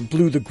I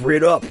blew the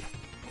grid up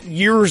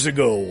years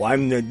ago.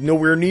 I'm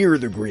nowhere near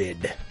the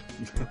grid.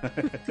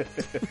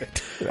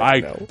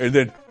 And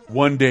then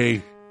one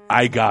day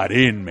I got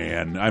in,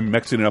 man. I'm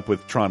mixing it up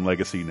with Tron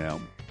Legacy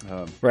now.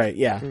 Right,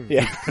 yeah.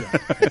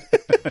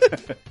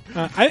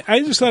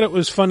 I just thought it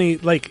was funny,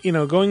 like,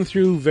 going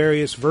through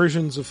various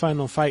versions of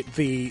Final Fight,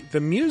 the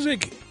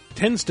music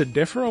tends to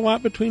differ a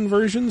lot between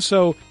versions,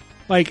 so,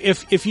 like,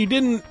 if you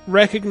didn't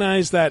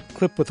recognize that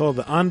clip with all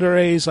the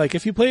Andores, like,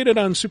 if you played it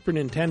on Super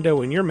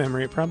Nintendo, in your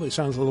memory, it probably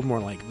sounds a little more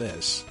like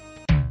this.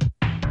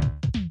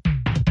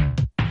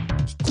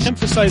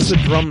 Emphasize the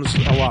drums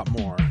a lot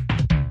more.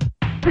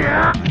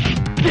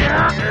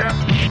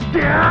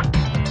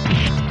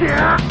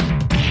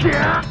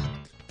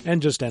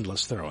 And just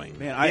endless throwing.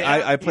 Man,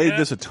 I played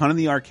this a ton in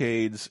the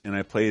arcades, and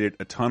I played it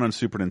a ton on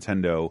Super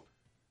Nintendo.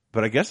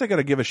 But I guess I got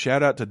to give a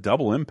shout out to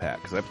Double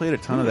Impact, because I played a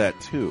ton of that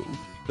too.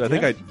 So I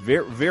think I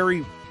very,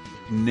 very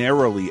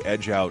narrowly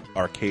edge out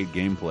arcade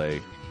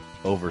gameplay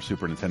over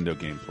Super Nintendo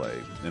gameplay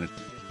in a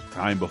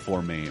time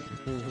before MAME.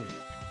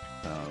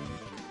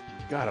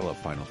 God, I love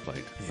Final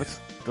Fight. Yeah.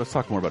 Let's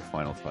talk more about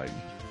Final Fight.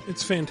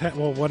 It's fantastic.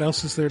 Well, what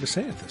else is there to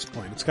say at this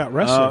point? It's got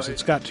wrestlers.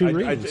 It's got two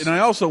rings. And I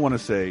also want to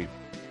say,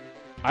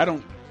 I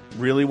don't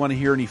really want to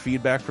hear any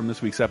feedback from this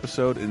week's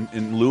episode.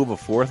 In lieu of a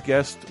fourth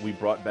guest, we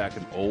brought back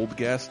an old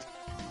guest.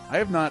 I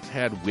have not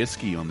had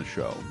whiskey on the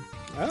show.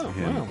 Oh,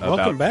 wow.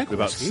 Welcome back,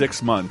 About whiskey.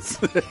 6 months.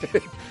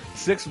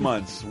 6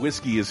 months.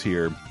 Whiskey is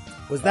here.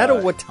 Was that a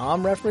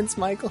Watam reference,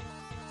 Michael?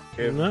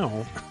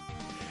 No.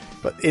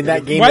 But in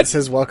that game, it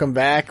says "Welcome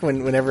back"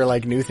 whenever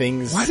like new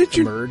things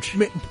emerge.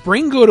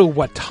 Brain go to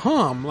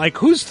Watam? Like,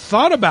 who's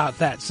thought about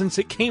that since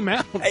it came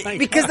out?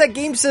 Because that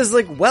game says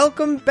like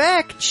 "Welcome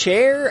back,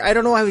 chair." I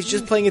don't know. I was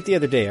just playing it the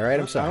other day. All right,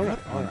 I'm sorry.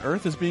 What on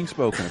earth is being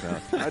spoken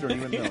about? I don't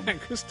even know. Yeah,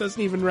 Chris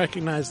doesn't even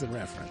recognize the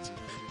reference.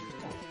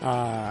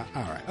 All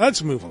right,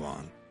 let's move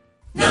along.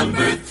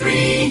 Number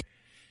 3.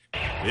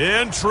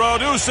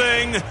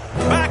 Introducing,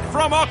 back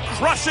from a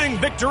crushing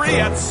victory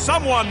at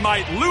someone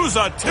might lose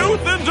a tooth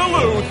in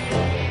Duluth,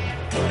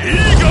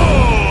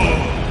 Eagle!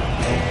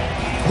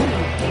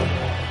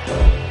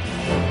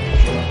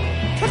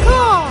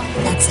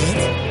 That's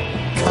it.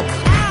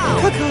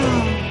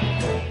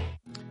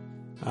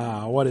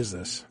 What is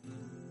this?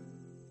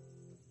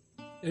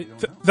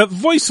 The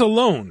voice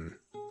alone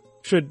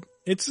should...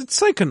 It's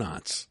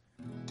Psychonauts.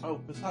 Oh,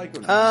 the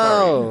Psychonauts.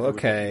 Oh,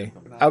 okay.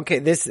 Okay,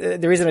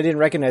 the reason I didn't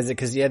recognize it,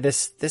 because,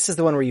 this is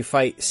the one where you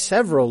fight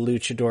several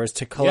luchadors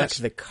to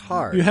collect the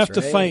cards. You have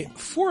to right? fight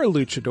 4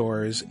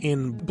 luchadors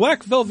in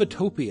Black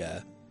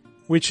Velvetopia,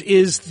 which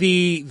is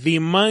the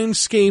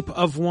mindscape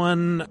of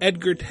one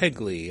Edgar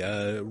Tegley,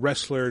 a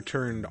wrestler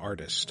turned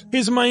artist.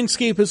 His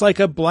mindscape is like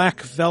a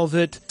black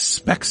velvet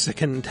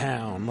Spexican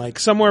town, like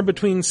somewhere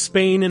between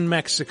Spain and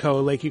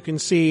Mexico. Like you can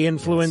see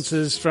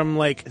influences from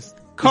like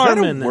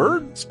Carmen. Is that a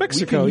word?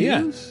 Spexico,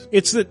 yeah.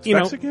 It's that,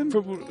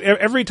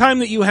 every time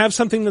that you have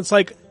something that's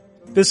like,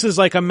 this is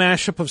like a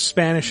mashup of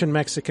Spanish and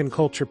Mexican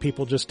culture,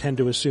 people just tend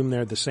to assume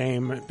they're the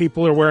same.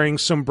 People are wearing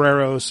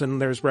sombreros and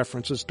there's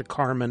references to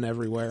Carmen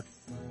everywhere.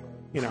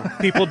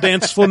 People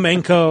dance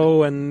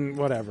flamenco and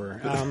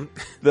whatever.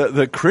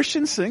 The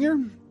Christian singer,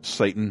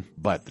 Satan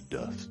bite the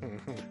dust.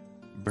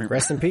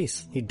 Rest in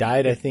peace. He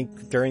died, I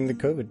think, during the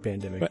COVID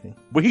pandemic.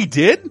 Well, he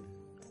did?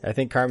 I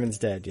think Carmen's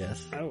dead,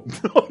 yes. Oh,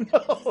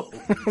 no.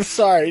 I'm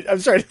sorry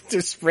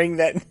to spring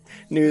that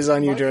news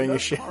on you during the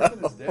show.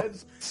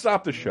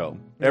 Stop the show.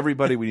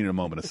 Everybody, we need a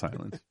moment of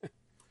silence.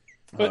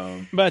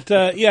 But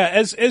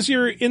as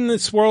you're in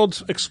this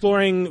world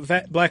exploring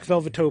Black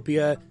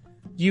Velvetopia,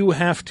 you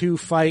have to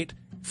fight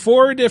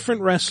 4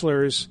 different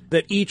wrestlers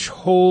that each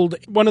hold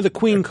one of the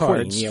queen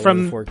cards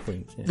from 4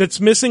 queens, that's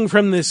missing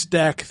from this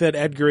deck that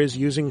Edgar is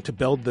using to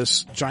build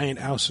this giant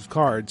house of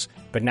cards.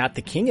 But not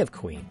the king of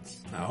queens.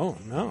 Oh,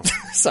 no.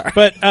 Sorry.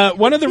 But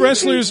one of the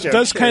wrestlers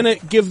does kind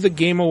of give the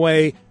game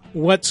away.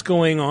 What's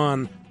going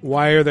on?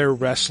 Why are there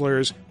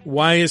wrestlers?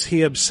 Why is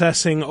he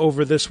obsessing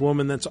over this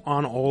woman that's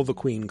on all the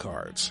queen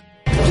cards?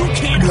 You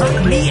can't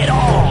hurt me at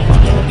all,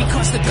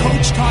 because the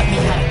coach taught me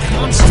how to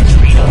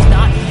concentrate on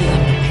not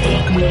feeling the pain.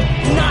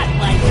 Not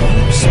like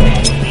you,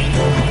 Smash-Me.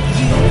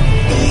 You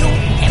feel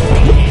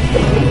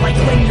everything. Like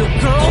when your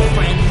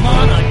girlfriend,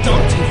 Lana,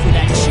 dumped you for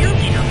that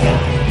cheerleader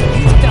guy.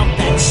 You felt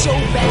that so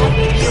bad,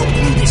 you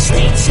blew the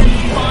state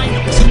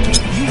semifinals.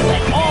 You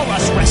let all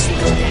us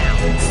wrestlers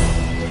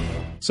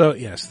down. So,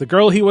 yes, the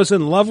girl he was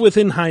in love with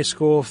in high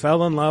school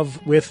fell in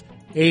love with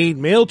a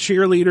male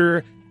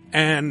cheerleader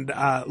and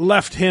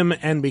left him,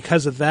 and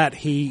because of that,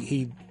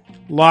 he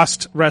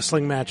lost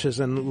wrestling matches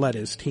and let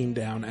his team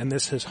down, and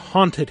this has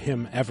haunted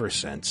him ever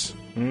since.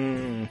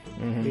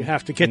 Mm-hmm. You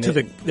have to get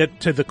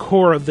to the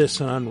core of this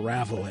and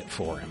unravel it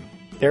for him.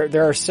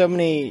 There are so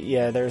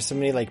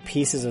many like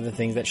pieces of the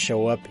things that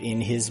show up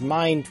in his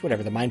mind,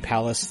 whatever, the mind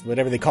palace,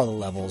 whatever they call the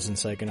levels in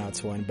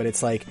Psychonauts 1, but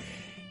it's like,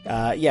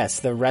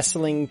 yes, the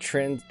wrestling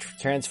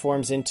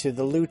transforms into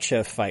the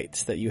lucha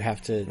fights that you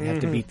have to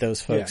beat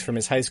those folks from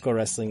his high school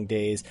wrestling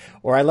days.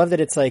 Or I love that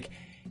it's like,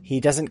 he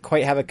doesn't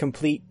quite have a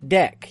complete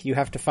deck. You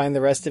have to find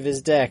the rest of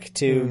his deck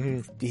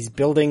he's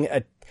building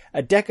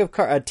a deck of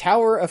a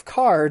tower of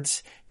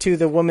cards to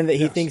the woman that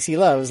he thinks he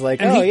loves.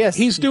 Like, and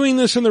he's doing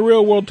this in the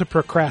real world to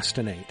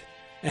procrastinate.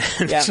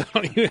 And so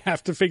you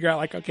have to figure out,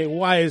 like, okay,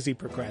 why is he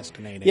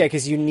procrastinating? Yeah,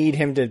 because you need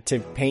him to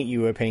paint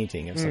you a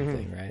painting of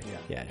something, right?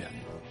 Yeah.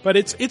 But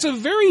it's a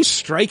very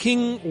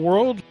striking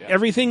world.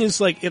 Everything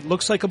is like, it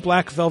looks like a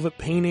black velvet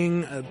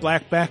painting,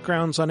 black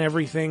backgrounds on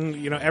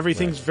everything.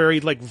 Everything's very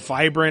like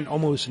vibrant,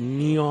 almost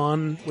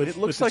neon. It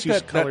looks like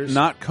that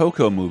Not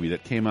Coco movie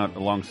that came out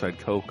alongside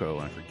Coco.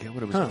 I forget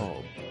what it was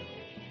called.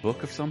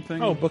 Book of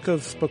something? Oh, Book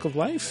of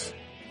Life?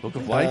 Book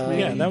of Life,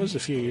 maybe? Yeah, that was a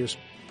few years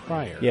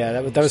prior.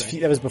 Yeah,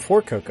 that was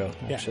before Coco,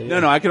 actually.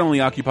 No, I can only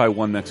occupy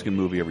one Mexican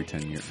movie every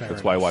 10 years.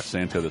 That's why I watched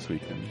Santo this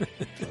weekend.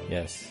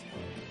 Yes.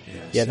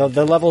 Yeah,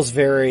 the level's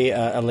very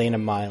Elena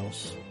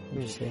Miles.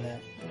 Would you say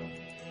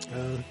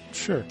that?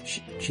 Sure.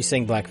 She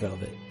sang Black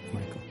Velvet,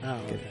 Michael. Oh,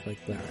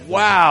 okay.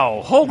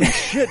 Wow. Holy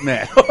shit,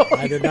 man.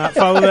 I did not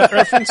follow that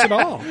reference at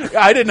all.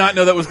 I did not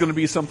know that was going to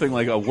be something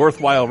like a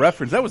worthwhile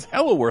reference. That was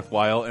hella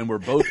worthwhile, and we're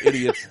both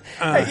idiots.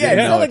 It's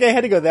not like I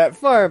had to go that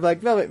far, Black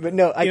Velvet, but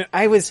no,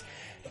 I was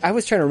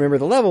trying to remember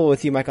the level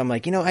with you, Mike. I'm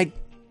like,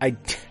 I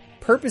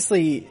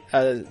purposely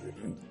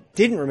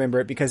didn't remember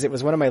it because it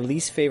was one of my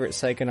least favorite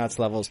Psychonauts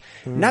levels.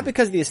 Not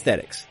because of the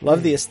aesthetics.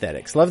 Love the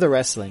aesthetics. Love the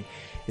wrestling.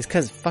 It's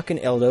because fucking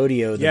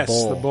Eldodio,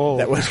 the bull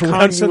that was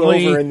constantly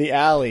running you over in the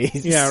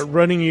alleys. Yeah,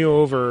 running you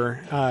over.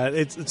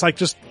 It's like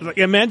just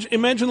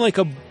imagine like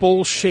a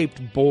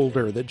bowl-shaped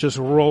boulder that just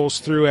rolls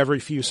through every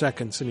few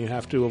seconds and you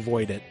have to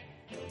avoid it.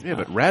 Yeah,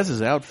 but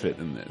Raz's outfit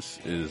in this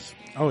is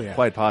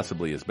quite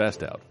possibly his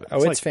best outfit.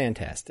 Oh, it's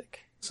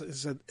fantastic.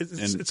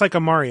 It's like a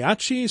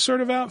mariachi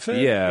sort of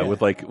outfit. Yeah,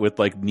 with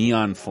like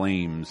neon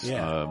flames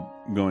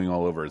going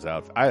all over his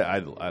outfit. I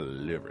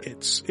live it.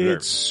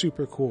 It's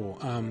super cool.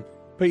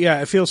 But yeah,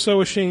 I feel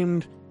so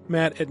ashamed,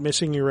 Matt, at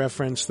missing your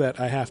reference that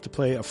I have to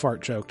play a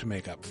fart joke to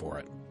make up for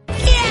it. Ew!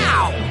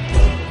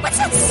 What's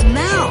that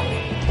smell?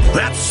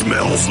 That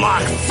smells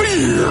like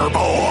fear,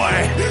 boy.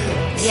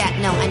 Yeah,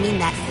 no, I mean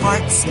that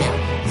fart smell.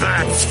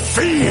 That's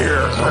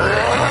fear.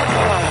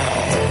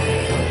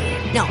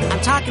 No,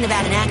 I'm talking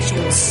about an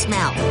actual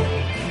smell.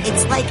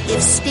 It's like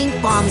if stink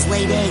bombs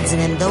laid eggs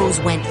and then those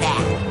went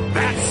bad.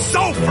 That's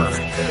sulfur.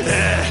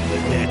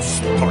 It's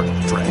part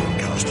of the dragon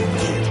costume,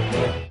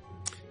 kid.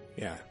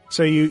 Yeah.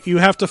 So you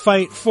have to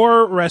fight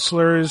 4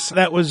 wrestlers.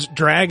 That was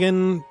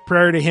Dragon.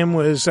 Prior to him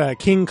was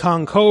King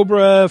Kong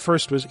Cobra.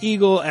 First was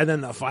Eagle, and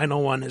then the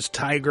final one is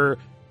Tiger,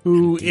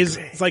 who is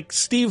like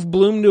Steve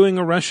Bloom doing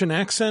a Russian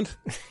accent.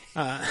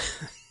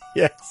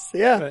 Yes,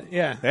 yeah. But,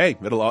 yeah. Hey,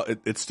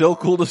 it's still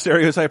cool to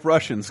stereotype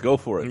Russians. Go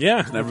for it.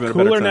 Yeah, it's never been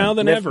cooler a better time. now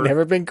than ever.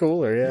 Never been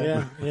cooler,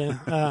 yeah.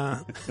 Yeah.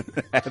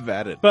 Have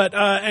at it. But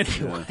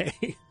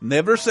anyway.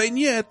 Never saying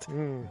yet.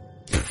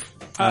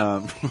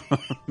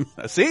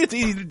 See, it's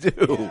easy to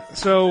do.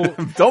 So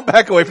don't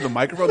back away from the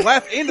microphone.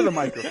 Laugh into the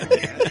microphone.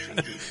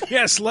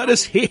 Yes, let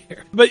us hear.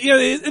 But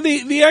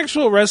the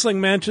actual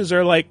wrestling matches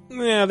are like,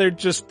 they're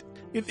just.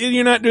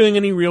 You're not doing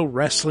any real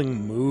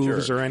wrestling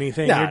moves or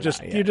anything.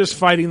 You're just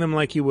fighting them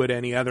like you would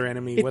any other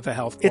enemy with a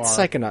health bar. It's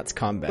Psychonauts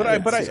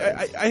combat. But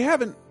I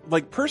haven't,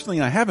 like,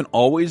 personally, I haven't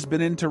always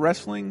been into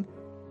wrestling.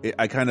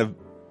 I kind of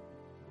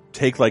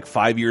take like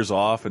 5 years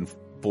off and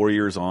 4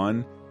 years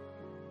on.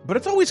 But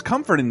it's always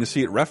comforting to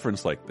see it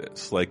referenced like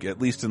this, like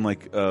at least in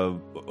like a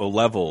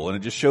level, and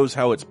it just shows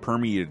how it's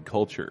permeated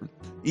culture.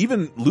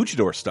 Even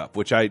luchador stuff,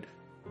 which I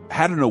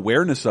had an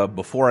awareness of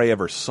before I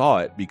ever saw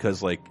it,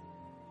 because like,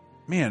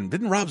 man,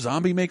 didn't Rob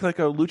Zombie make like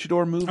a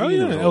luchador movie? Oh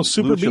yeah, El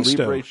Super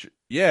Bisto.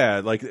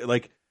 Yeah,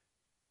 like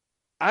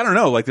I don't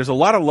know, like there's a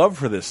lot of love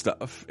for this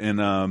stuff,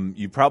 and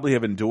you probably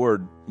have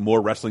endured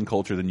more wrestling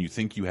culture than you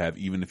think you have,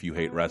 even if you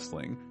hate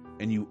wrestling,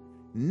 and you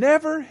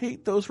never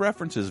hate those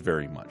references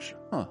very much.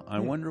 Huh, I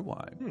wonder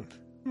why.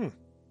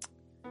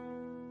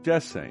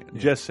 Just saying.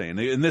 Just saying.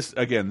 And this,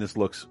 again, this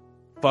looks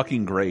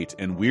fucking great,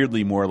 and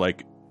weirdly more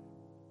like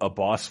a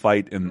boss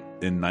fight in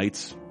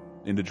Nights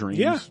into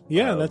Dreams.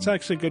 Yeah, that's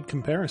actually a good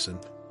comparison.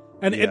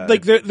 And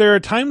there are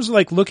times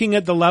like looking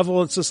at the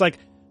level, it's just like,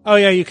 oh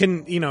yeah, you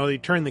can, you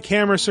turn the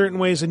camera certain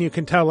ways and you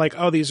can tell like,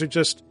 oh,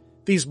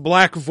 these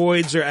black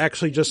voids are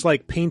actually just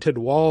like painted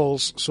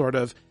walls, sort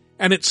of.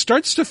 And it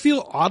starts to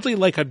feel oddly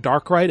like a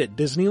dark ride at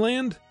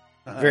Disneyland.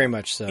 Very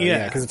much so,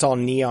 yeah, because it's all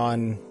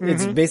neon.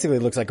 It basically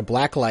looks like a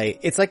black light.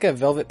 It's like a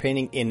velvet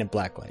painting in a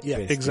black light. Yeah,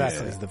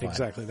 exactly.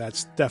 Exactly.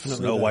 That's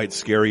definitely Snow White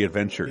Scary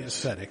Adventures.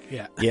 Aesthetic,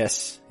 yeah.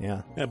 Yes,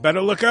 yeah.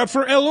 Better look out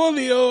for El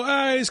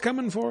Odio. He's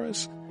coming for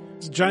us.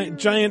 It's a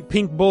giant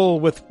pink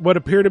bull with what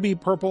appear to be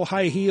purple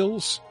high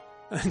heels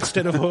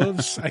instead of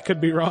hooves. I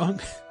could be wrong.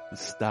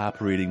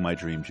 Stop reading my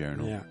dream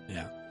journal.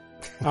 Yeah.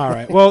 All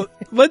right. Well,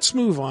 let's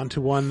move on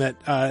to one that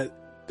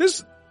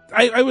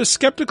I was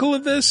skeptical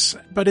of this,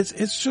 but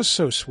it's just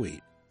so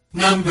sweet.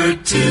 Number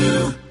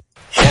 2.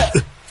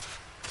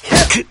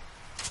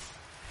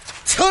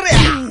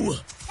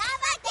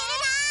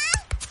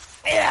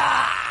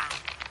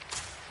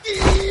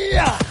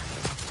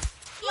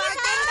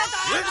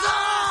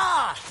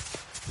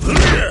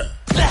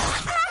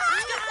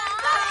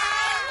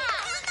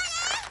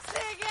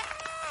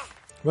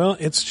 Well,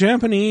 it's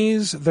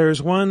Japanese. There's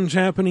one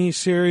Japanese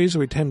series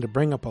we tend to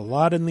bring up a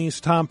lot in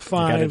these top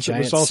 5. Got a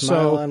giant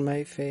smile on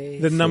my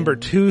face. The number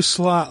 2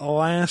 slot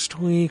last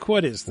week.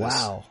 What is this?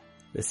 Wow.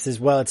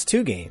 It's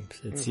 2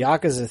 games. It's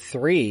Yakuza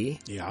 3.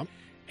 Yeah.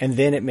 And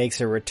then it makes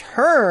a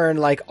return,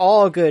 like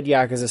all good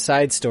Yakuza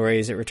side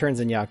stories. It returns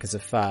in Yakuza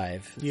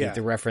 5. Yeah.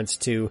 The reference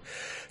to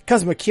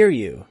Kazuma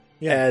Kiryu.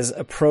 Yeah. As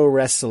a pro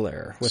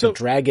wrestler with a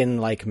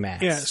dragon-like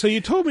mask. Yeah, so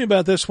you told me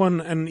about this one,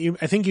 and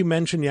I think you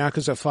mentioned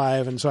Yakuza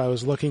 5, and so I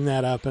was looking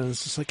that up, and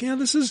it's just like, yeah,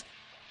 this is,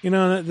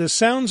 the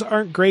sounds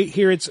aren't great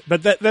here.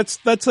 But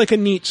that's like a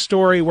neat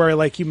story where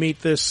like you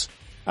meet this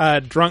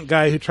drunk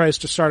guy who tries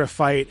to start a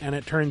fight, and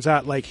it turns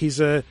out like he's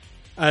a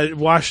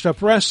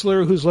washed-up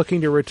wrestler who's looking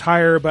to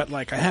retire, but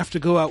like I have to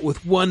go out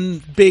with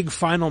one big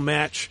final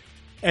match.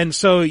 And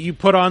so you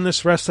put on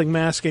this wrestling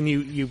mask and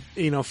you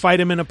fight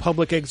him in a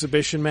public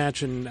exhibition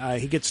match, and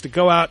he gets to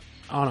go out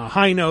on a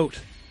high note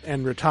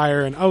and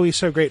retire, and he's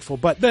so grateful.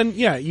 But then,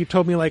 you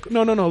told me like,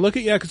 no, look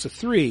at Yakuza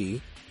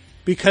 3,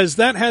 because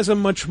that has a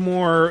much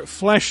more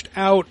fleshed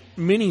out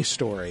mini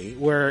story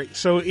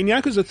so in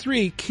Yakuza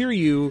 3,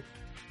 Kiryu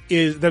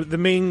is the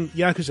main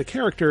Yakuza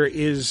character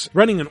is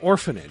running an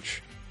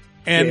orphanage.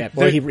 And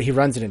he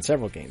runs it in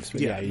several games.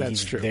 But that's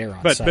he's true. There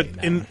on but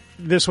site in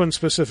this one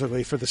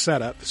specifically for the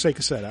sake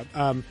of setup,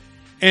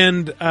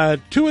 and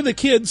 2 of the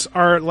kids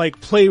are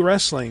like play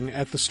wrestling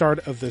at the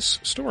start of this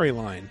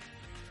storyline,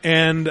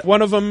 and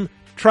one of them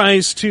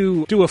tries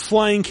to do a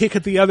flying kick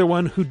at the other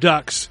one who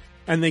ducks,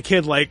 and the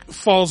kid like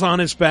falls on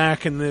his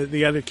back, and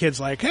the other kid's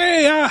like,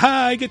 "Hey,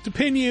 aha! I get to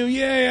pin you!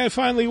 Yay! I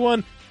finally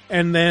won!"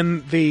 And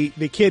then the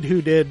kid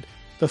who did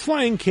the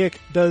flying kick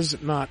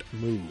does not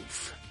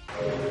move.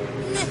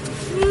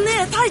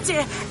 네, 타이치.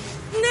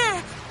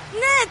 네,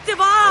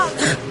 대박.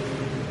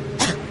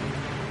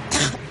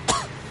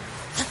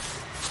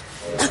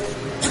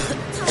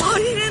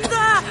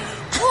 저리는다.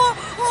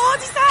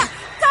 어디서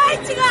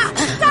타이치가.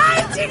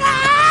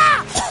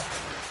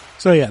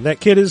 So yeah, that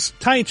kid is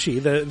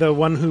Taichi, the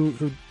one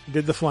who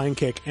did the flying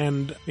kick,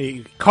 and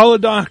you call a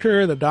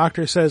doctor. The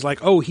doctor says like,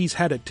 "Oh, he's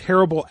had a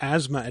terrible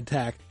asthma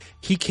attack.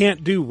 He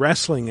can't do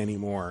wrestling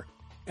anymore."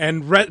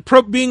 And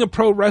being a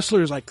pro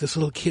wrestler is like this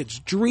little kid's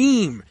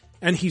dream,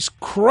 and he's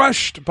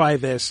crushed by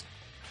this.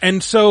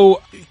 And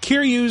so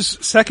Kiryu's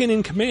second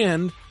in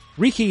command,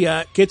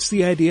 Rikiya, gets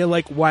the idea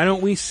like, why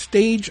don't we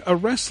stage a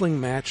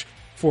wrestling match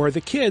for the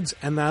kids,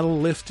 and that'll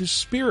lift his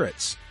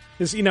spirits.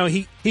 Because,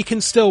 he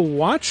can still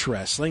watch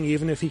wrestling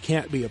even if he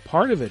can't be a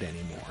part of it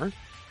anymore.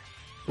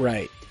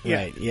 Right.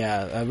 Yeah.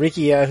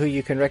 Rikiya, who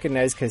you can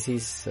recognize because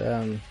he's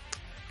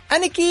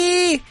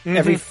Aniki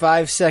every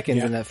 5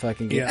 seconds in that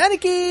fucking game. Yeah.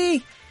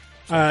 Aniki!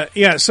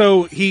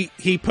 So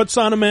he puts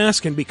on a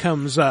mask and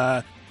becomes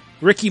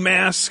Ricky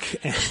Mask,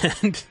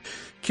 and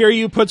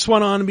Kiryu puts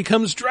one on and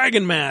becomes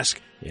Dragon Mask.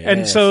 Yes.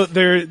 And so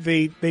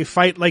they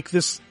fight like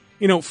this,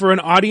 for an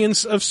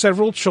audience of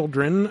several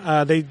children.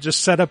 They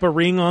just set up a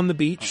ring on the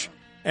beach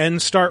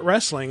and start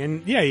wrestling.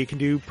 And yeah, you can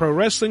do pro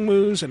wrestling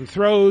moves and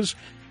throws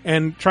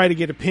and try to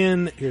get a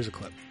pin. Here's a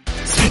clip.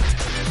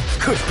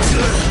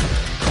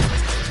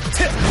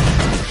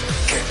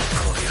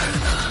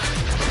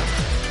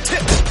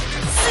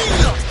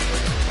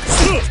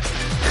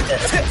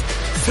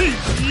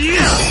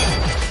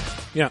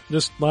 Yeah,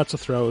 just lots of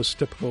throws,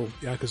 typical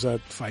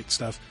Yakuza fight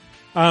stuff.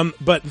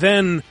 But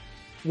then,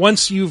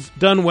 once you've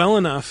done well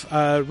enough,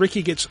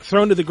 Ricky gets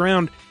thrown to the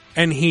ground,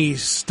 and he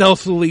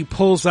stealthily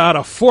pulls out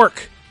a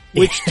fork,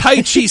 which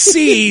Taichi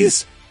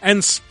sees,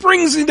 and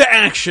springs into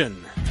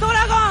action.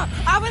 도라고!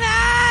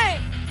 아브나이!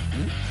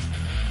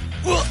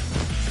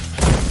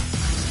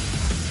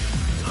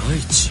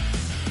 Taichi.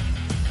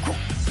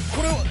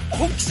 これは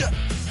本気じゃ.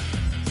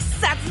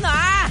 사쿠나!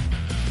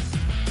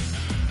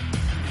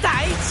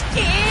 다이치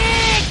킥!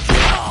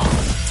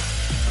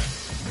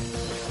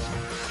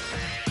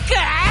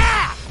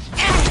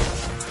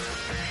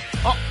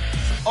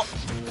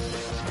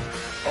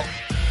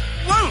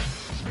 원!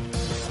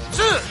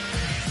 투!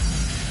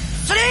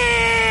 쓰리!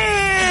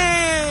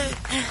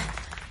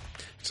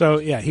 So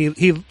yeah,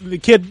 the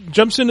kid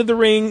jumps into the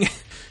ring,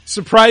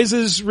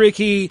 surprises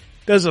Ricky,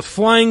 does a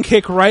flying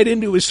kick right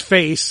into his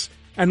face,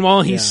 and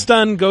while he's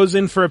stunned, goes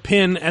in for a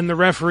pin, and the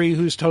referee,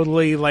 who's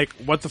totally like,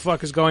 what the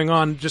fuck is going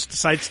on, just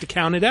decides to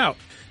count it out.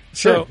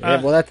 Sure.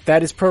 So, well,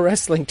 that is pro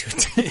wrestling to a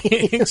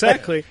T.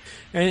 Exactly.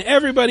 And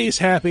everybody's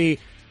happy,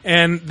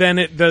 and then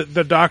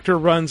the doctor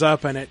runs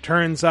up, and it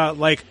turns out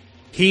like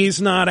he's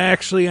not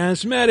actually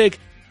asthmatic.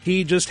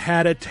 He just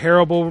had a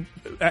terrible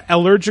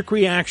allergic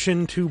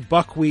reaction to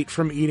buckwheat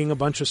from eating a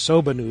bunch of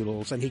soba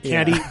noodles, and he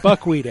can't eat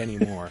buckwheat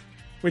anymore.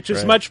 Which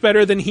is much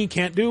better than he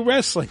can't do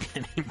wrestling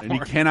anymore. And he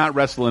cannot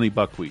wrestle any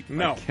buckwheat.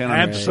 No, I cannot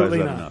absolutely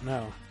emphasize not. that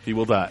enough. No. He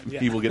will die. Yeah.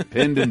 He will get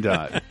pinned and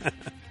die.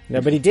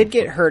 No, but he did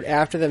get hurt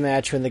after the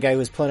match when the guy who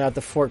was pulling out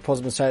the fork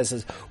pulls him aside and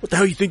says, "What the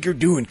hell you think you're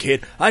doing,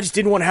 kid? I just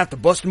didn't want to have to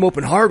bust him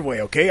open hard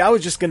way, okay? I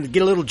was just going to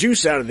get a little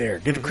juice out of there.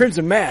 Get a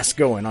Crimson Mask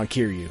going on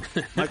Kiryu."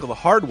 Michael, the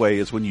hard way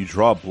is when you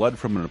draw blood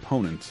from an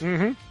opponent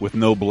with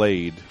no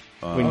blade.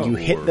 When you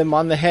hit them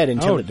on the head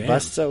until it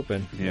busts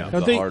open. Yeah,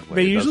 Don't the hard way.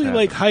 They It does usually happen.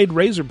 like hide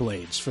razor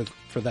blades for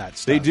that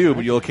stuff. They do, right?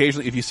 but you'll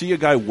occasionally, if you see a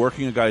guy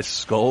working a guy's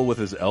skull with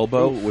his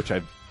elbow, which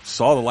I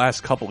saw the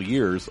last couple of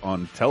years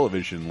on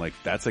television, like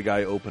that's a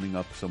guy opening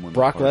up someone.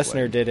 Brock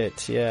Lesnar did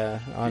it,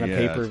 on a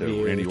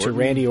pay-per-view to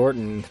Randy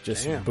Orton.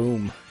 Just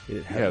boom.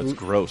 It's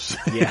gross.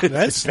 Yeah,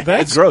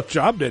 that's gross.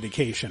 Job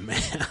dedication,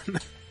 man.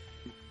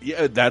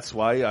 Yeah, that's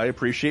why I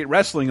appreciate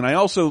wrestling, and I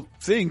also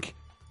think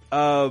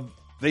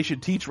they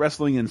should teach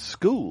wrestling in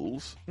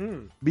schools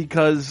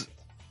because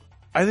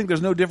I think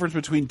there's no difference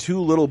between two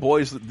little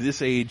boys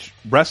this age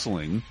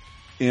wrestling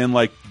and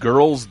like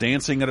girls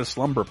dancing at a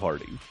slumber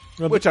party,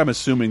 which I'm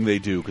assuming they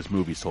do because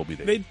movies told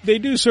me They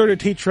do sort of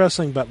teach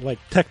wrestling, but like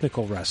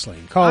technical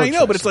wrestling. College I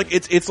know, but wrestling.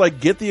 it's like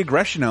get the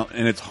aggression out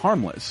and it's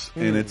harmless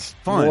and it's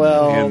fun.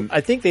 Well, and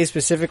I think they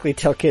specifically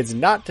tell kids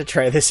not to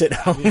try this at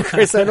home,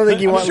 Chris. I don't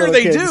think you want I'm sure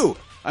little they kids. do.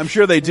 I'm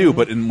sure they do,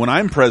 but when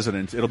I'm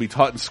president, it'll be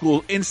taught in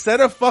school instead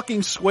of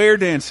fucking square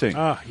dancing.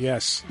 Ah,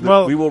 yes.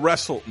 Well, we will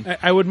wrestle.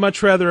 I would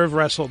much rather have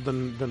wrestled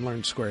than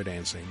learned square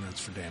dancing. That's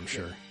for damn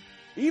sure.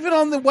 Even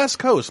on the West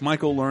Coast,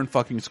 Michael learned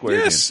fucking square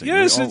dancing.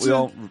 Yes,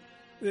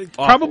 it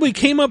probably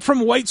came up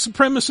from white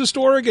supremacist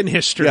Oregon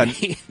history.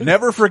 Yeah,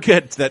 never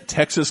forget that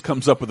Texas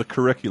comes up with a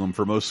curriculum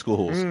for most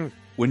schools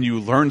when you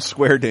learn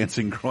square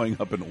dancing growing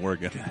up in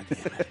Oregon.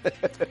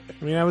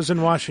 I mean, I was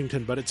in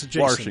Washington, but it's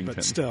adjacent,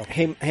 but still.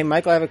 Hey,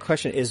 Michael, I have a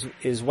question.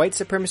 Is white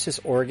supremacist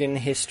Oregon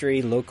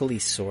history locally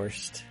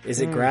sourced? Is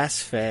it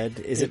grass-fed?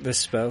 Is it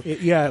bespoke?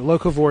 Yeah,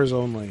 locavores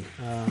only.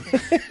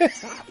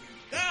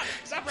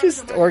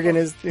 Just Oregon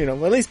is,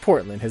 well, at least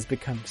Portland has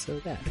become so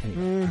that.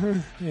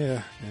 Anyway.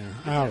 Yeah.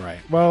 All right.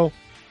 Well,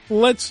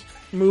 let's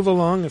move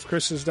along if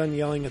Chris is done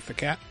yelling at the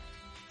cat.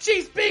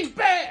 She's being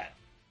bad!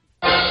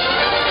 Number 1.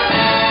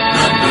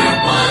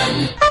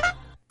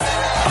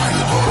 I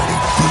am already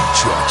Big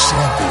Jack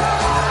champion.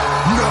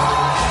 Now,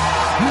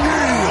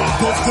 kneel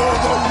before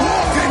the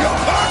walking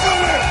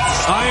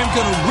apocalypse! I am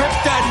gonna rip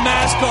that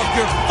mask off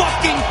your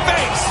fucking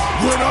face!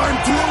 When I'm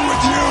through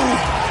with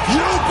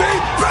you'll be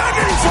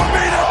begging for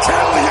me to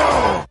kill you!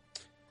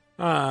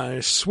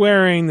 There's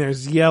swearing,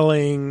 there's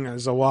yelling,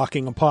 there's a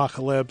walking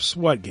apocalypse.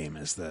 What game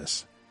is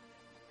this?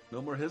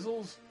 No more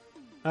Hizzles?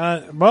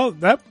 Well,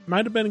 that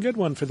might have been a good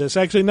one for this.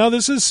 Actually, no,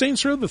 this is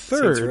Saints Row the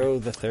Third. Saints Row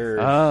the Third.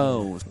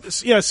 Oh.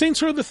 Yeah,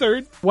 Saints Row the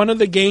Third. One of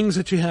the gangs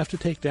that you have to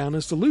take down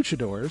is the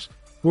Luchadors,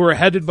 who are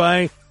headed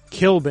by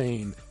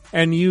Killbane.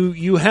 And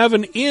you have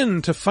an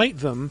in to fight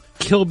them,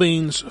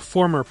 Killbane's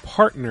former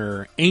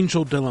partner,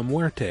 Angel de la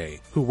Muerte,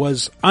 who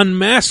was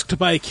unmasked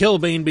by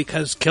Killbane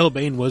because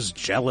Killbane was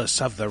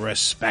jealous of the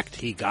respect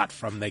he got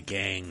from the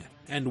gang.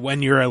 And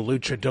when you're a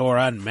luchador,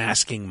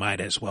 unmasking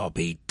might as well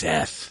be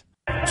death.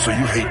 So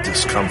you hate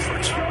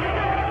discomfort.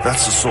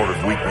 That's the sort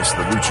of weakness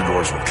the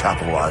luchadors will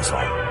capitalize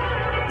on.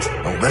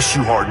 Unless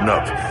you harden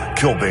up,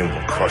 Killbane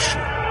will crush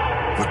you.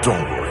 But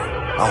don't worry,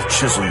 I'll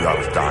chisel you out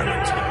of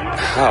diamond.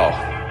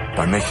 How?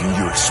 By making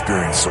you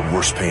experience the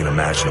worst pain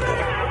imaginable.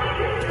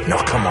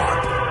 Now come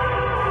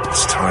on.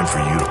 It's time for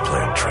you to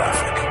play in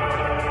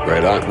traffic.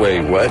 Right on.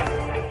 Wait, what?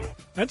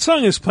 That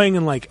song is playing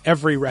in like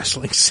every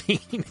wrestling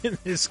scene in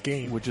this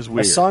game. Which is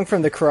weird. A song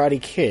from the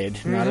Karate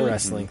Kid, not a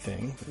wrestling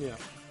thing. Yeah.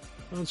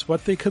 Well, it's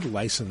what they could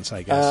license,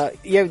 I guess.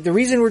 The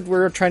reason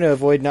we're trying to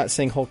avoid not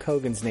saying Hulk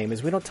Hogan's name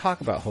is we don't talk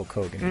about Hulk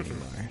Hogan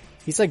anymore.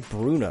 He's like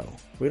Bruno.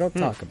 We don't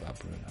talk about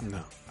Bruno.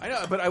 No. I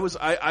know, but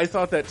I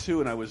thought that too,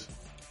 and I was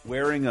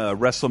wearing a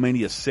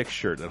WrestleMania 6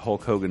 shirt that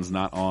Hulk Hogan's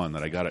not on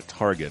that I got at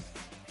Target.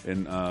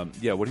 And, what do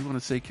you want to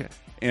say, Kat?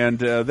 And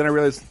then I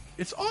realized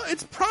it's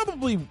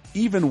probably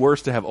even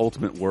worse to have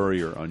Ultimate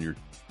Warrior on your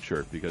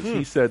shirt because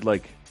he said,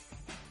 like,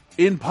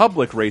 in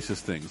public racist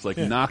things, like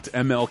knocked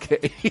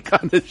MLK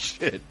kind of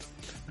shit.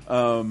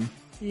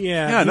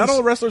 Not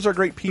all wrestlers are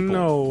great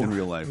people in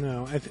real life.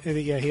 No,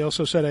 he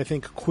also said, I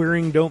think,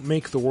 queering don't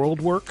make the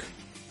world work.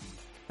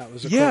 That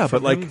was a quote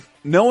from but him.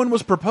 no one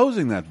was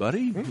proposing that,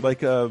 buddy.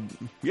 Like, I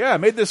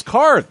made this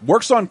car.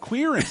 Works on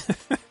queering.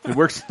 It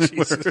works.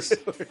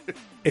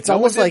 It's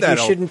almost like you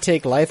shouldn't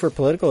take life or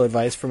political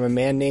advice from a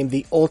man named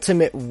the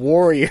Ultimate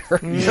Warrior.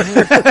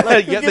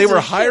 They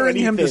were hiring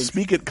him to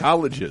speak at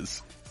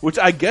colleges, which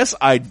I guess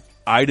I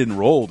didn't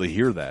roll to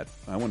hear that.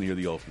 I want to hear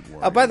the Ultimate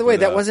Warrior. By the way,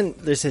 that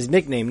wasn't just his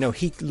nickname. No,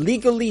 he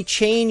legally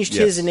changed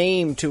his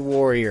name to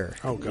Warrior.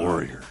 Oh, God.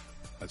 Warrior.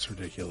 That's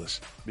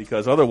ridiculous.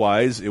 Because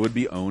otherwise, it would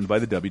be owned by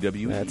the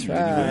WWE. That's right.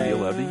 You wouldn't be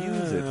allowed to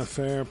use it.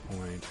 Fair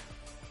point.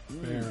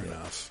 Fair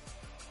enough.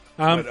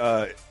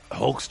 But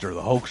Hulkster,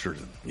 the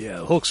Hulkster's in. Yeah,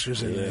 the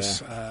Hulkster's in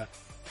this.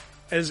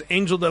 As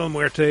Angel de la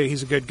Muerte,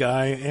 he's a good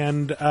guy.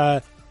 And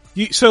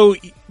so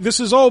this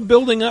is all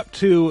building up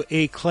to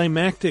a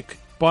climactic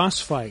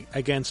boss fight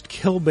against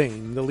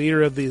Killbane, the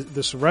leader of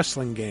this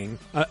wrestling gang.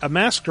 A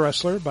masked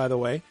wrestler, by the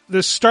way.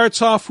 This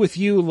starts off with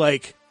you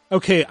like,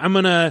 okay, I'm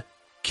going to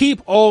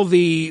keep all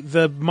the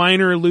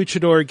minor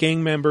luchador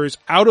gang members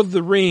out of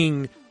the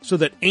ring so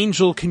that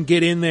Angel can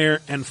get in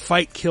there and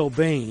fight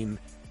Killbane.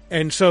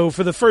 And so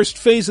for the first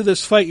phase of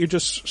this fight, you're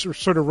just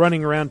sort of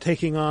running around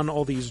taking on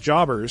all these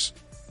jobbers.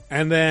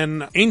 And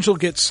then Angel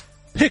gets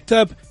picked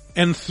up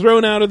and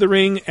thrown out of the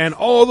ring, and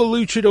all the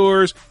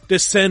luchadors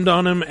descend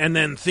on him, and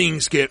then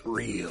things get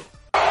real.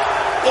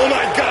 Oh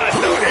my God,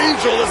 no,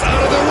 Angel is out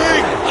of the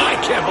ring! I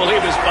can't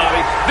believe this, Bobby.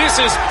 This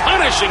is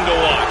punishing to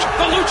watch.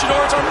 The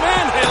luchadors are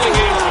manhandling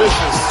Angel. This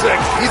is sick.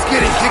 He's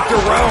getting kicked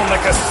around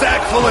like a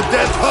sack full of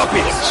dead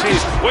puppies. Jeez,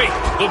 wait,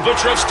 the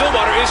Butcher of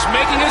Stillwater is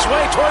making his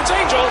way towards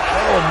Angel.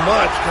 How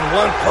much can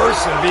one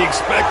person be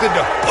expected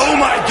to... Oh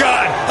my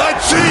God, a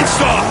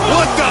chainsaw!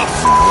 What the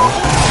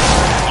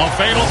A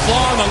fatal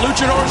flaw in the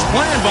luchadors'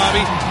 plan,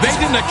 Bobby. They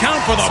didn't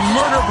account for the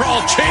murder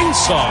brawl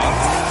chainsaw.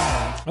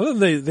 Other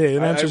than the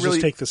announcers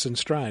just take this in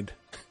stride.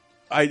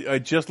 I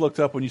just looked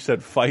up when you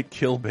said fight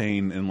kill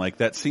Bane, and like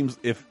that seems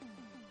if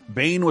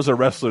Bane was a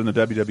wrestler in the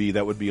WWE,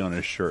 that would be on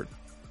his shirt.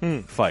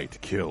 Fight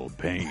kill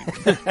Bane.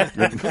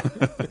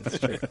 That's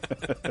true.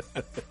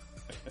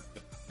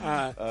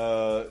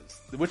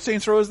 Which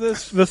Saints Row is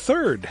this? The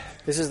third.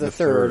 This is the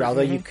third.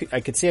 Although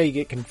I could see how you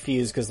get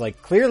confused because,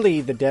 like,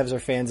 clearly the devs are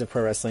fans of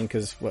pro wrestling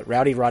because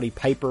Roddy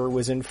Piper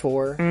was in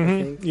 4. I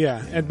think.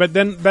 Yeah, but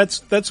then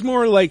that's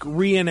more like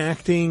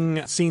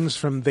reenacting scenes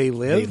from They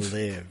Live.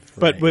 They Live,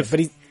 but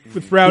right.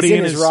 with Rowdy he's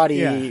in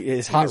and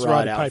his hot rod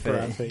Roddy outfit. Piper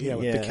outfit,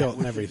 with the kilt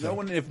and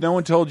everything. If no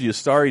one told you,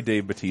 sorry,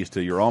 Dave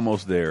Bautista, you're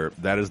almost there.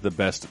 That is the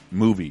best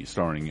movie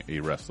starring a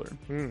wrestler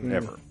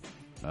ever.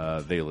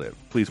 They Live.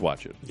 Please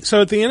watch it.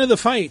 So at the end of the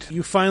fight,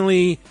 you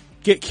finally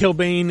get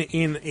Killbane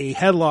in a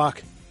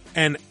headlock,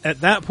 and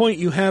at that point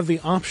you have the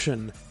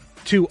option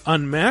to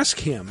unmask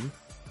him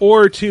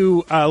or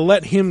to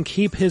let him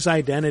keep his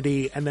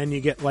identity, and then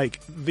you get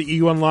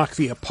you unlock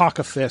the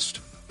Apocalypse,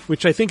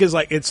 which I think is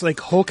it's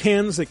like Hulk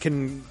hands that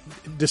can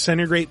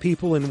disintegrate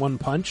people in one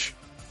punch.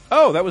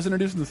 Oh, that was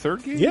introduced in the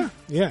third game?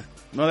 Yeah.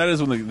 No, that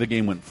is when the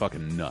game went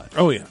fucking nuts.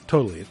 Oh yeah,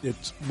 totally.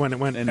 It's when it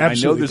went. And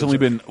absolutely I know there's only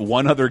berserk. been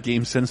one other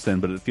game since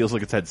then, but it feels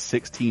like it's had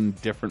 16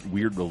 different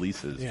weird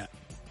releases. Yeah.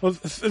 Well,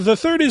 the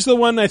third is the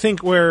one I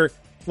think where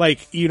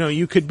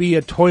you could be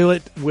a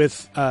toilet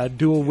with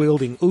dual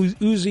wielding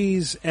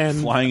Uzis and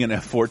flying an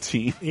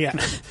F-14. Yeah,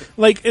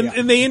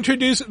 and they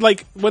introduced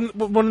when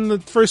one of the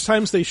first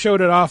times they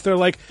showed it off, they're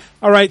like,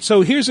 all right,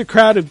 so here's a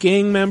crowd of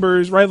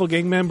rival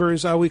gang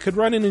members. We could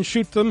run in and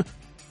shoot them.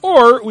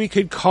 Or we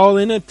could call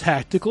in a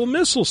tactical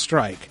missile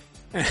strike.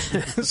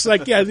 It's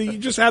you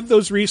just have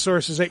those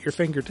resources at your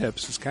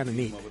fingertips. It's kind of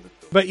neat.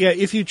 But yeah,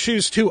 if you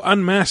choose to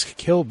unmask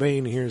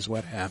Killbane, here's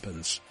what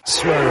happens.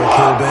 Swear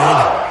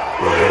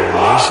Killbane, we're going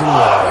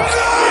nationwide.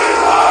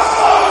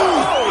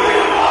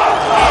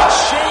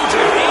 Exchange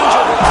of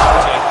angel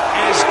reality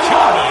as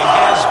Killbane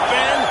has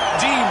been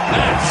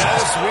demasked.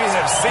 Yes, we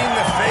have seen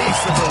the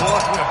face of the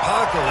walking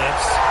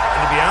apocalypse.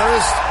 And to be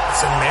honest,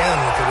 it's a man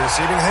with a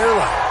receding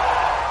hairline.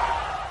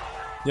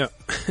 Yeah,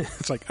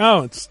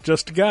 it's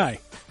just a guy.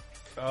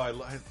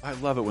 Oh, I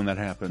love it when that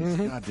happens.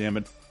 Mm-hmm. God damn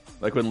it!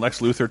 Like when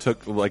Lex Luthor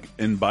took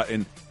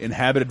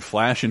inhabited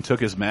Flash and took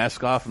his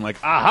mask off, and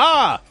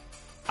aha!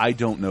 I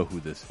don't know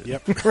who this is.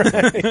 Yep,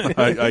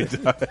 right.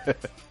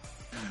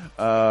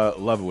 I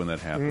love it when that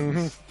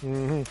happens.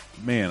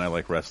 Mm-hmm. Man, I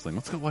like wrestling.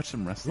 Let's go watch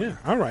some wrestling. Yeah,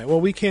 all right.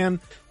 Well, we can,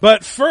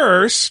 but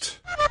first.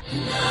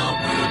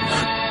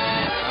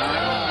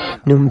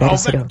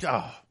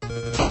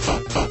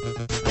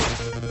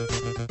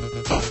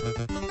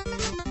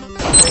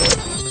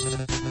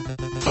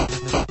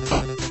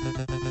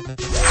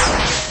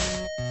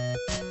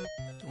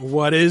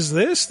 What is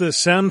this? The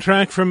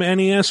soundtrack from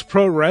NES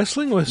Pro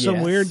Wrestling with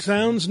some weird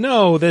sounds?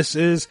 No, this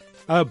is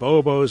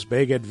Bobo's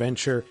Big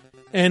Adventure.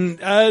 And,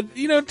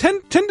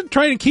 tend to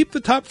try to keep the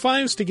top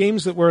fives to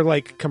games that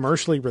were,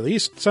 commercially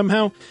released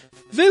somehow.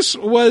 This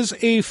was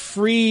a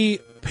free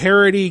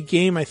parody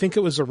game. I think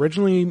it was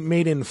originally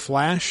made in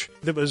Flash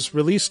that was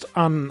released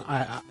on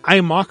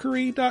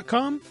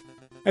imockery.com,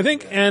 I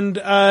think. And,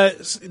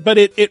 but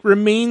it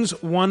remains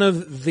one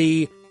of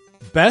the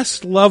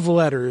best love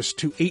letters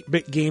to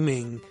 8-bit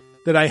gaming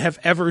that I have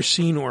ever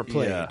seen or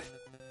played. Yeah.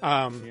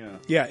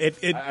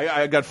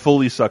 I got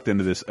fully sucked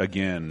into this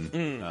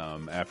again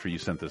after you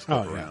sent this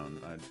clip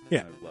around. I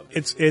loved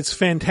it. It's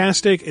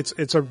fantastic.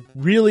 It's a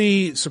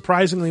really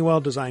surprisingly well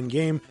designed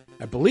game.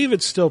 I believe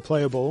it's still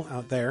playable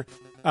out there.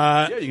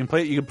 You can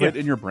play it. You can play it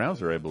in your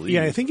browser, I believe.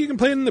 Yeah, I think you can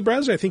play it in the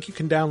browser. I think you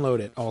can download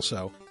it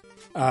also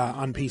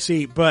on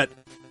PC. But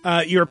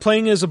you're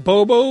playing as a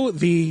Bobo,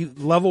 the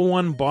level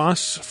 1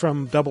 boss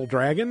from Double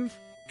Dragon,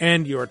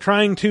 and you're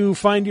trying to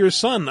find your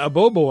son, a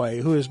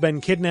Boboy, who has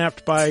been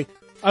kidnapped by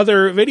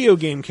other video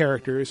game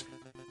characters,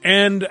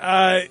 and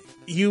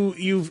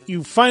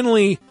you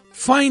finally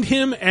find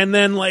him, and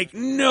then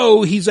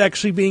no, he's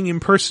actually being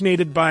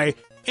impersonated by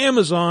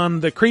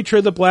Amazon, the Creature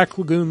of the Black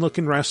Lagoon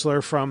looking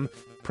wrestler from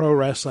Pro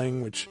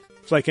Wrestling, which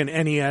is like an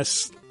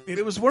NES.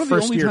 It was one of the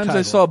only times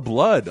I saw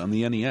blood on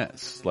the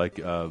NES.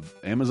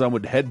 Amazon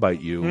would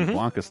headbutt you,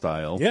 Blanca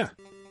style. Yeah.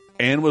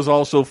 And was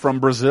also from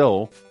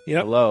Brazil.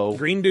 Yep. Hello.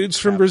 Green dudes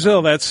from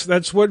Brazil.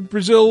 That's what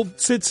Brazil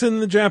sits in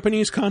the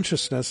Japanese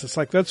consciousness. It's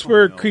that's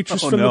where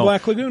creatures from the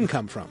Black Lagoon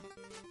come from.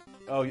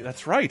 Oh,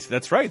 that's right.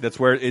 That's right. That's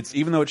where it's,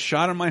 even though it's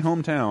shot in my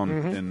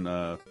hometown in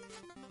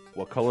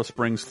Wakulla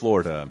Springs,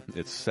 Florida,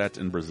 it's set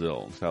in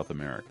Brazil, South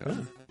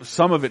America.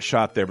 Some of it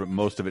shot there, but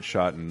most of it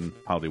shot in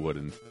Hollywood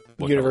and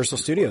Universal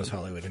Studios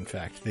Hollywood, in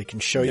fact. They can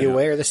show you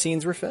where the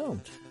scenes were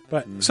filmed.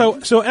 But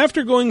so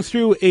after going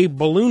through a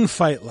balloon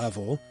fight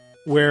level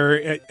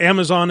where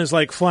Amazon is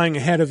flying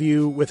ahead of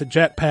you with a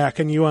jetpack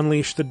and you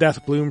unleash the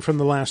Death Bloom from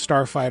the Last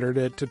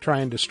Starfighter to try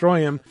and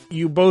destroy him,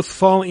 you both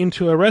fall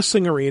into a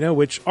wrestling arena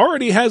which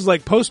already has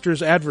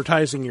posters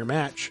advertising your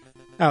match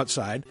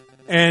outside,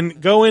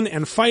 and go in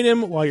and fight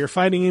him. While you're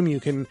fighting him, you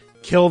can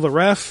kill the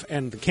ref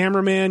and the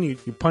cameraman. You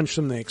punch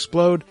them, they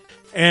explode.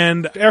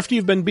 And after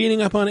you've been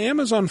beating up on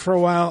Amazon for a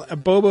while,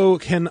 Bobo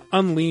can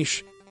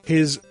unleash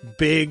his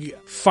big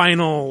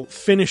final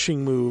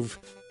finishing move,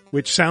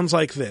 which sounds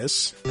like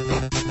this.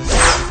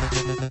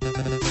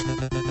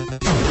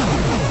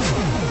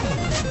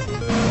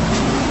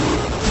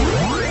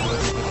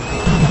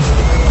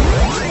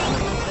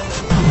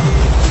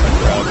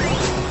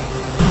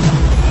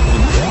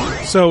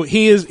 So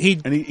he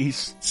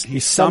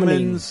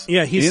summons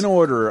in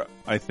order,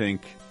 I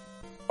think,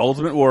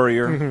 Ultimate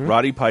Warrior,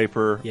 Roddy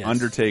Piper,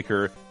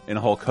 Undertaker, and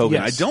Hulk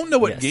Hogan. Yes. I don't know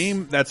what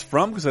game that's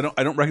from because I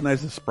don't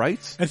recognize the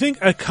sprites. I think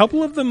a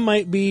couple of them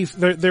might be.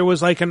 There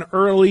was an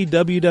early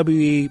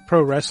WWE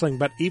Pro Wrestling,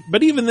 but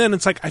even then,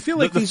 it's I feel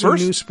these are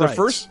new sprites. The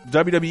first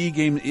WWE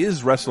game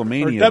is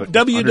WrestleMania, or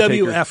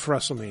WWF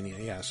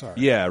WrestleMania. Yeah, sorry.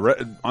 Yeah,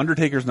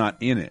 Undertaker's not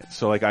in it,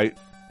 so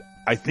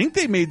I think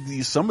they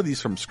made some of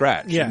these from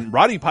scratch. Yeah. And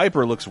Roddy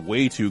Piper looks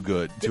way too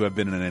good to have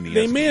been in an NES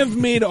They may game. have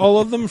made all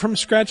of them from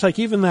scratch. Like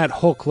even that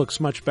Hulk looks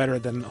much better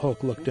than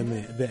Hulk looked in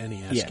the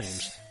NES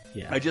games.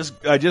 Yeah. I just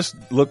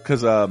looked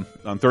because on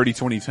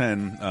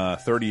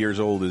 30/20/10, 30 years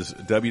old is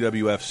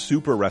WWF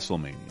Super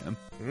WrestleMania.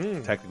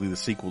 Technically the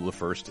sequel to the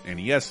first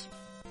NES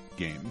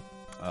game,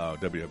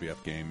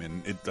 WWF game,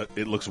 and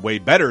it looks way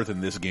better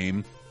than this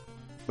game.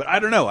 But I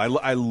don't know.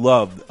 I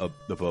love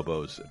the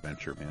Bobo's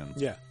adventure, man.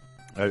 Yeah.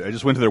 I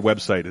just went to their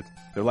website.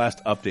 Their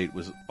last update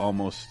was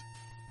almost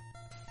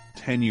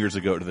 10 years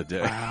ago to the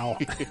day. Wow.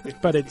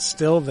 But it's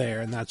still there,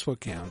 and that's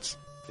what counts.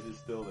 It is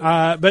still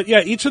there. But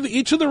yeah, each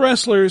of the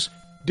wrestlers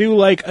do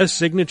like a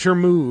signature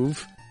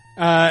move.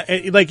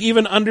 Like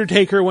even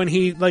Undertaker, when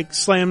he like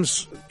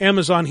slams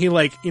Amazon, he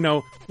like,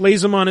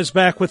 lays him on his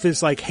back with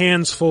his like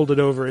hands folded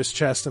over his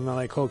chest, and then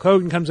like Hulk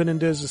Hogan comes in and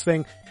does his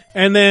thing.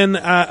 And then,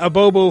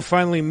 Abobo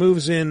finally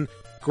moves in,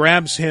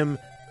 grabs him,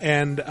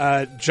 and,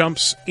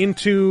 jumps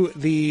into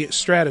the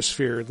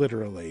stratosphere,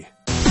 literally.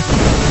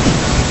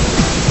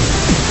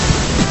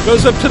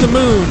 Goes up to the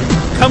moon,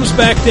 comes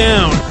back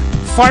down,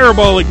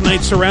 fireball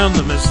ignites around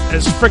them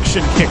as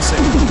friction kicks in.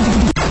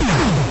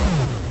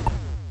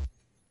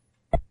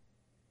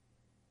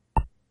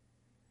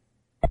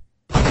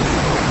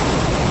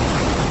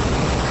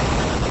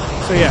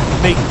 So yeah,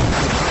 they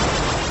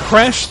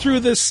crash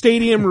through the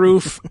stadium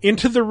roof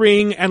into the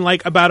ring, and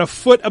like about a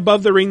foot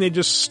above the ring, they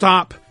just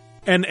stop,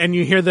 and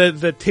you hear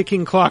the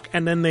ticking clock,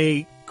 and then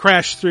they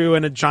crash through,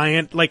 and a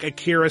giant, like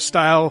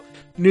Akira-style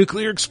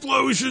nuclear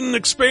explosion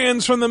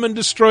expands from them and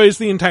destroys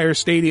the entire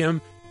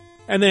stadium.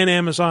 And then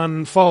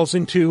Amazon falls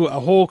into a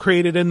hole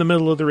created in the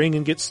middle of the ring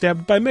and gets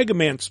stabbed by Mega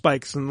Man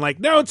spikes, and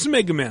like, now it's a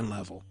Mega Man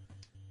level.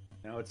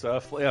 Now it's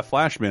a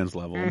Flashman's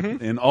level.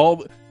 And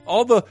all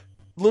the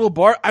little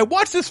bar. I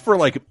watched this for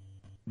like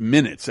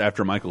minutes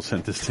after Michael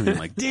sent this to me. I'm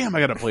like, damn,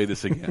 I got to play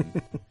this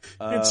again.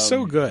 It's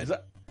so good.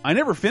 I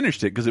never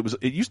finished it because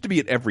it used to be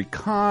at every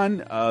con.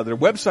 Their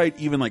website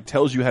even like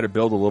tells you how to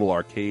build a little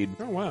arcade,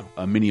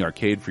 a mini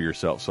arcade for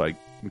yourself. So I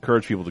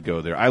encourage people to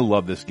go there. I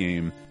love this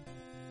game.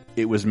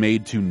 It was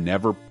made to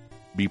never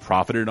be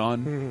profited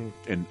on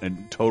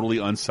and totally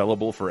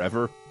unsellable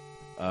forever.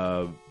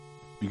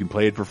 You can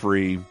play it for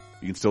free.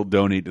 You can still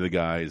donate to the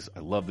guys. I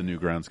love the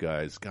Newgrounds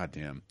guys.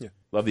 Goddamn. Yeah.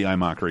 Love the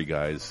iMockery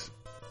guys.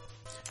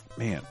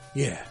 Man.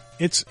 Yeah.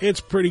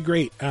 It's pretty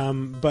great.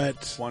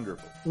 But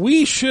wonderful.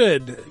 We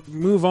should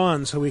move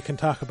on so we can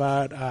talk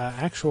about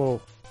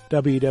actual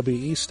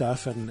WWE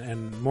stuff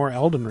and more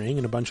Elden Ring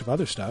and a bunch of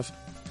other stuff.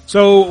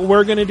 So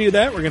we're going to do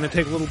that. We're going to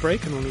take a little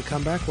break, and when we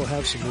come back, we'll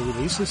have some new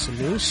releases, some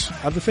news,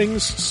 other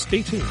things.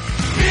 Stay tuned.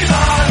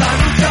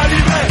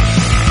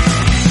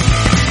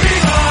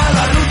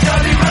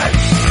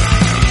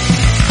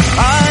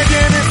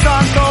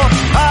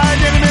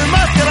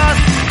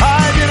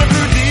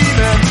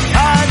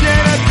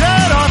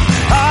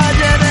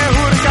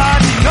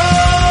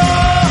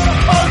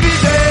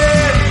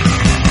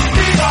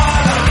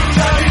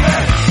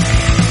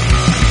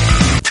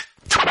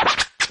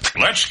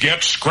 Let's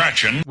get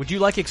scratching. Would you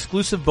like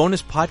exclusive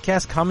bonus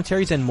podcast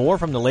commentaries and more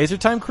from the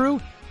LaserTime crew?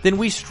 Then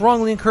we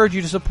strongly encourage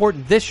you to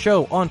support this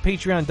show on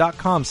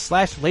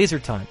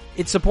patreon.com/LaserTime.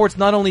 It supports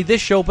not only this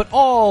show, but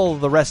all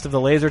the rest of the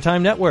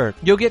LaserTime network.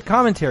 You'll get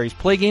commentaries,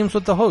 play games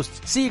with the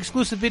hosts, see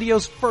exclusive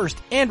videos first,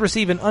 and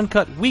receive an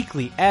uncut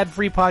weekly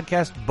ad-free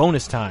podcast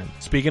bonus time.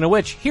 Speaking of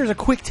which, here's a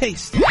quick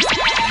taste.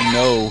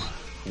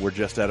 We're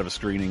just out of a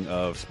screening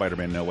of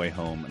Spider-Man No Way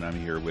Home, and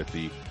I'm here with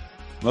the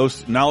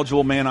most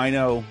knowledgeable man I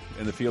know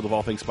in the field of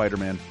all things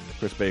Spider-Man,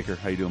 Chris Baker.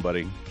 How you doing,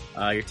 buddy?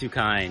 You're too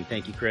kind.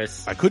 Thank you,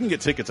 Chris. I couldn't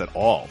get tickets at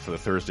all for the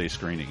Thursday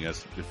screening.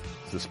 As if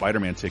the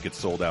Spider-Man tickets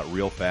sold out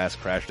real fast,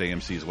 crashed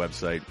AMC's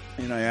website.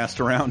 And I asked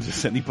around,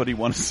 does anybody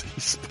want to see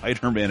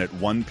Spider-Man at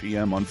 1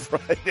 p.m. on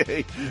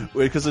Friday?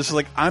 Because it's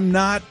like, I'm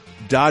not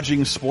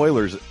dodging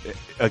spoilers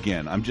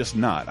again. I'm just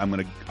not.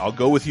 I'll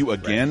go with you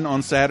again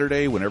on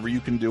Saturday whenever you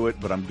can do it,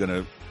 but I'm going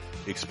to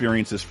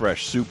experience this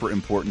fresh. Super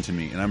important to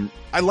me. And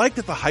I like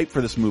that the hype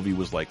for this movie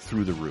was like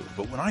through the roof.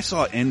 But when I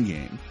saw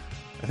Endgame,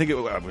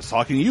 I was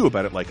talking to you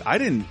about it. Like,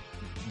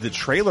 the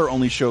trailer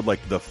only showed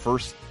like the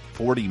first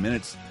 40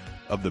 minutes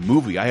of the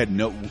movie. I had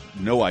no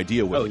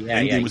idea what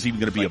Endgame was even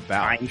going to be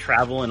about. Time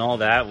travel and all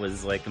that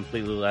was like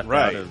completely left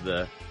out of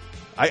the.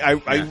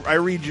 I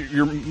read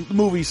your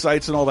movie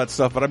sites and all that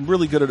stuff, but I'm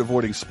really good at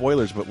avoiding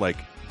spoilers. But like,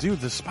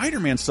 dude, the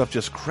Spider-Man stuff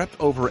just crept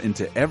over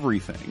into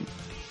everything.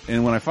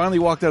 And when I finally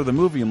walked out of the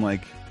movie, I'm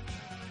like,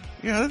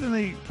 yeah, other than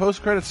the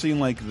post-credit scene,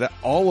 like that,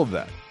 all of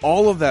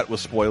that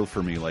was spoiled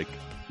for me. Like,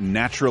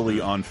 naturally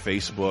on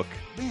Facebook.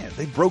 Man,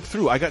 they broke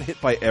through. I got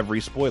hit by every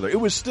spoiler. It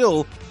was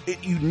still,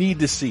 you need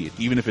to see it,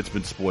 even if it's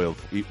been spoiled.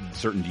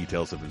 Certain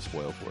details have been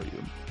spoiled for you.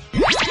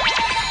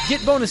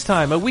 Get Bonus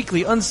Time, a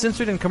weekly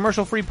uncensored and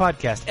commercial-free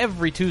podcast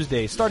every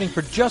Tuesday, starting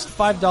for just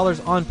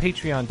 $5 on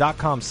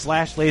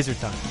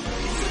patreon.com/lasertime.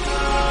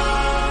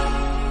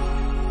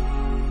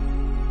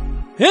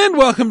 And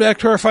welcome back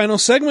to our final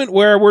segment,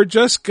 where we're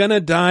just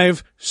gonna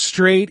dive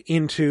straight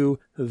into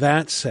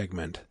that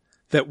segment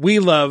that we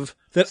love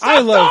that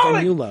I love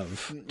and you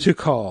love to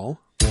call...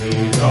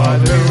 These are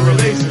the new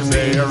releases,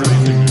 they are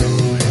releasing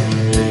new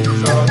releases.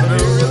 These are the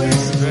new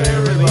releases,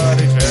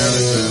 everybody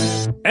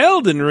cherish them.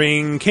 Elden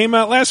Ring came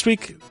out last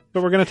week,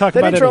 but we're going to talk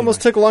about it. That intro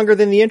almost took longer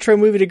than the intro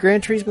movie to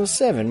Gran Turismo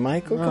 7,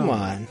 Michael. Come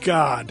on.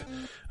 God.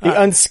 The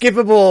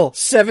unskippable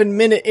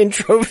 7-minute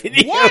intro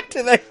video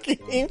to that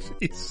game.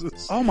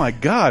 Jesus. Oh my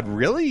God,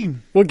 really?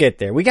 We'll get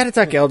there. We got to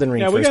talk Elden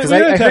Ring first, because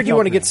I heard you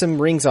want to get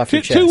some rings off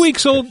your chest.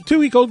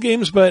 2-week-old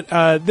games, but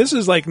this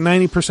is like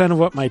 90% of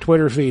what my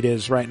Twitter feed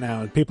is right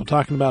now. People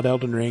talking about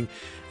Elden Ring,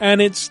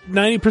 and it's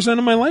 90%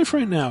 of my life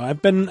right now.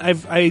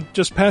 I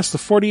just passed the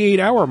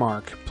 48-hour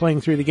mark playing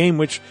through the game,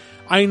 which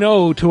I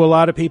know to a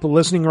lot of people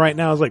listening right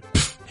now is like,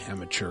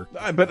 amateur.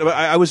 But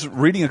I was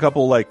reading a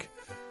couple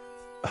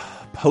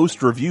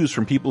post reviews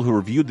from people who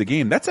reviewed the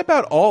game. That's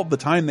about all the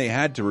time they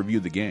had to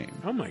review the game.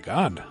 Oh my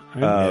God.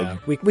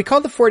 We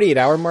called the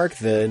 48-hour mark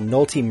the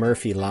Nolte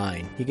Murphy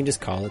line. You can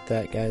just call it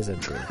that, guys.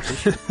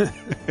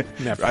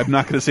 Never. I'm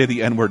not going to say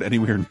the N-word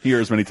anywhere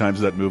near as many times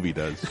as that movie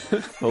does.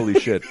 Holy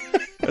shit.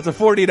 That's a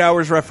 48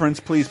 hours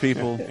reference, please,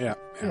 people. Yeah,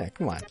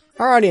 come on.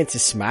 Our audience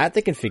is smart.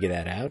 They can figure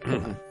that out.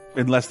 Come on.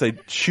 Unless they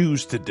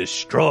choose to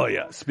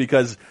destroy us.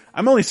 Because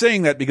I'm only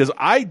saying that because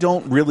I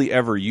don't really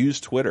ever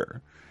use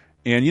Twitter.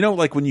 And you know,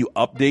 like when you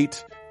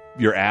update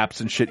your apps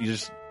and shit, you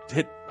just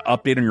hit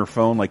update on your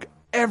phone. Like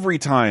every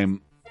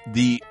time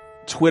the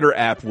Twitter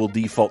app will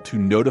default to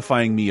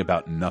notifying me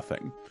about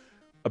nothing.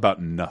 About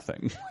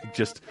nothing.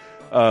 Just,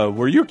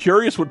 were you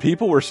curious what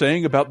people were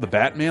saying about the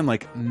Batman?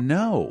 Like,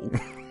 no.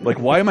 Like,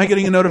 why am I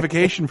getting a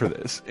notification for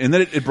this? And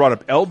then it brought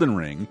up Elden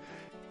Ring.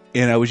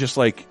 And I was just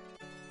like,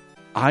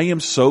 I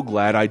am so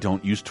glad I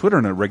don't use Twitter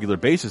on a regular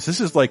basis.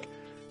 This is like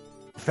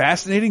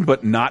fascinating,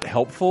 but not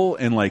helpful.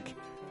 And like,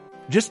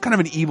 just kind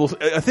of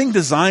a thing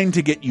designed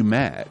to get you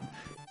mad.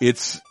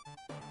 It's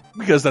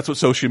because that's what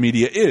social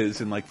media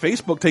is. And like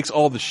Facebook takes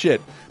all the shit,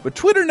 but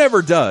Twitter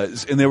never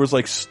does. And there was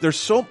like,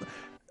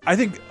 I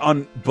think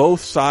on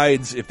both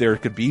sides, if there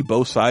could be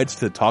both sides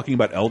to talking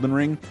about Elden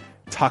Ring,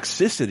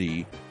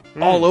 toxicity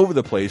all over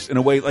the place in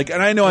a way like,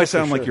 and I know I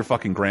sound like your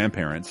fucking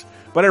grandparents,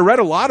 but I read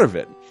a lot of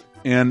it.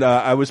 And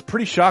I was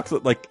pretty shocked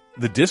that like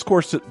the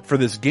discourse for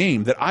this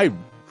game that I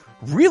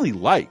really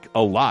like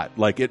a lot.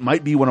 Like it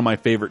might be one of my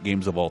favorite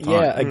games of all time.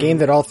 Yeah, a game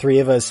that all three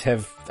of us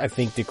have, I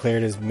think,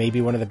 declared as maybe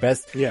one of the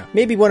best. Yeah,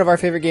 maybe one of our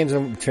favorite games.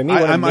 To me,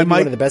 I might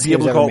one of the best be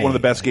able games to call ever it one of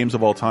the made. best games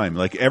of all time.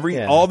 Like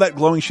all that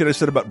glowing shit I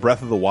said about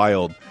Breath of the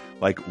Wild.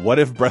 Like, what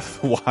if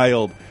Breath of the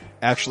Wild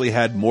actually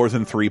had more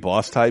than 3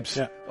 boss types?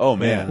 Yeah. Oh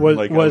man,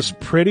 was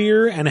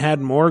prettier and had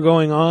more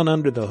going on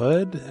under the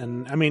hood.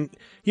 And I mean,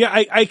 yeah,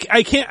 I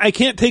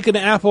can't take an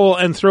apple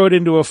and throw it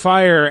into a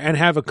fire and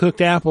have a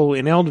cooked apple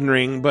in Elden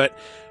Ring, but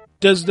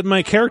does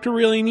my character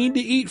really need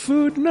to eat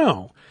food?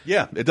 No.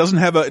 Yeah, it doesn't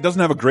have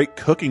a great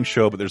cooking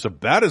show, but there's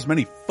about as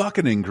many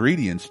fucking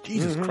ingredients.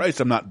 Jesus Christ,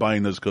 I'm not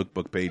buying those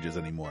cookbook pages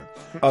anymore.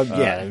 Oh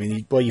yeah, I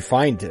mean, you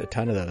find a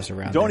ton of those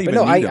around. Don't there. even.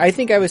 But need I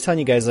think I was telling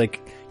you guys like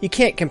you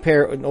can't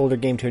compare an older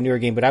game to a newer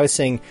game, but I was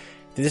saying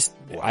this.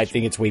 I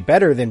think it's way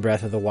better than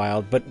Breath of the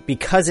Wild, but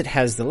because it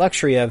has the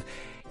luxury of.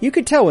 You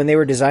could tell when they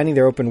were designing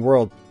their open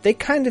world, they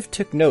kind of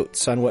took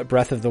notes on what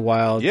Breath of the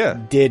Wild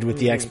did with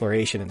the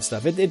exploration and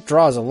stuff. It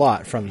draws a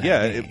lot from that.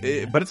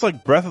 Yeah, but it's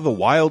like Breath of the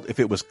Wild if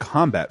it was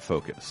combat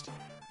focused.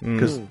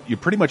 Because you're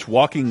pretty much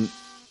walking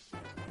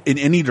in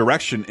any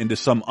direction into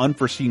some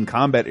unforeseen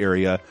combat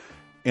area,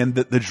 and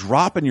the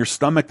drop in your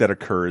stomach that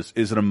occurs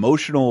is an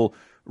emotional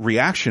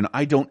reaction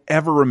I don't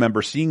ever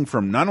remember seeing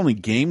from not only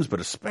games, but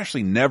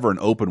especially never an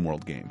open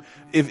world game.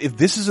 If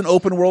this is an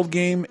open world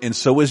game and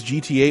so is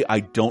GTA,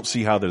 I don't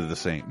see how they're the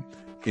same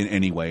in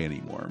any way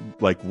anymore.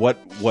 Like what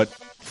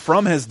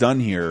From has done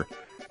here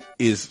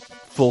is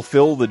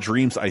fulfill the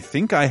dreams I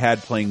think I had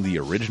playing the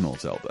original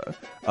Zelda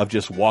of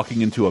just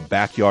walking into a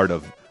backyard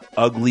of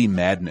ugly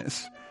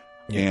madness.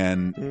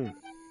 And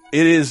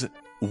it is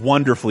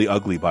wonderfully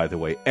ugly, by the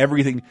way.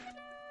 Everything.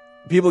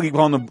 People keep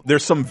calling them,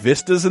 there's some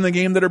vistas in the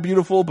game that are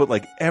beautiful, but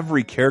like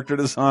every character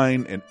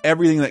design and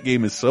everything in that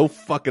game is so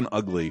fucking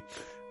ugly.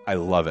 I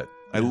love it.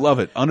 I love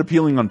it.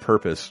 Unappealing on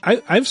purpose.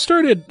 I've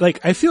started, like,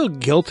 I feel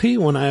guilty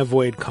when I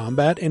avoid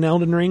combat in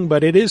Elden Ring,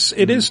 but it is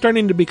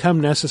starting to become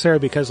necessary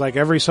because, like,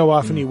 every so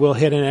often you will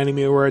hit an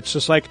enemy where it's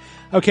just like,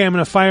 okay, I'm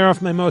gonna fire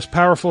off my most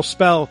powerful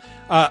spell.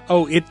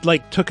 It,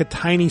 like, took a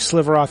tiny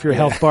sliver off your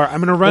health bar. I'm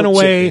gonna run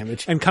away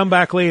and come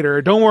back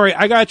later. Don't worry,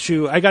 I got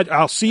you.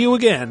 I'll see you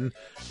again,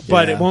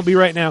 but it won't be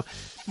right now.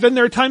 Then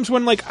there are times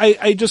when, like,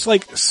 I just,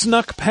 like,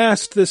 snuck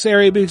past this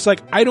area because,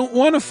 like, I don't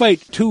want to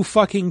fight 2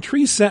 fucking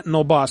tree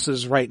sentinel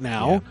bosses right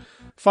now. Yeah.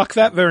 Fuck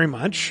that very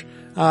much.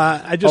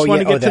 I just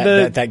want to get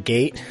to that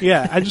gate.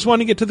 Yeah, I just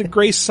want to get to the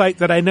grace site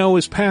that I know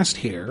is past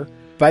here.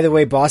 By the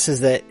way,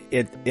 bosses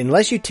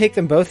unless you take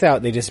them both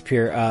out, they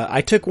disappear.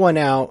 I took one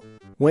out,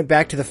 went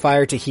back to the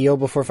fire to heal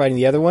before fighting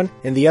the other one,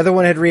 and the other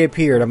one had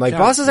reappeared. I'm like,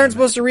 bosses aren't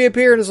supposed to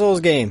reappear in a Souls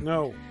game.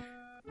 No.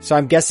 So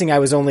I'm guessing I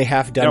was only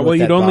half done with that boss well,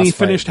 you'd only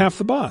fight. finished half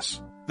the boss.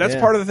 That's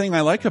part of the thing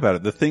I like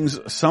about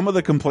it. Some of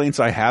the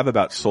complaints I have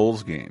about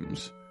Souls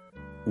games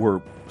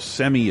were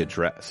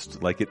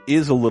semi-addressed. Like, it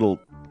is a little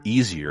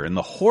easier, and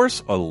the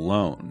horse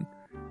alone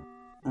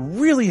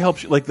really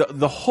helps you. Like,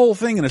 the whole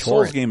thing in a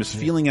Souls game is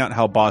feeling out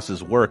how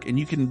bosses work, and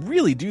you can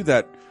really do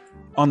that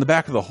on the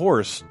back of the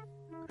horse.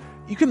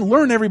 You can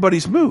learn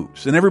everybody's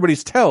moves and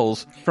everybody's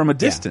tells from a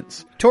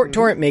distance.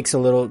 Torrent makes a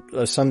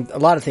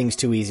lot of things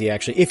too easy,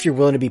 actually, if you're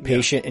willing to be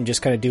patient and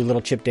just kind of do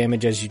little chip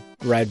damage as you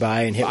ride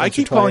by and hit. I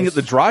keep calling it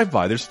the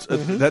drive-by. There's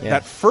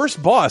that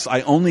first boss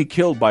I only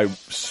killed by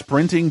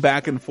sprinting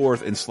back and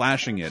forth and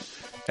slashing it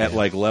at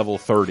like level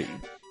 30.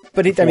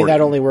 But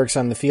that only works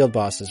on the field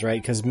bosses,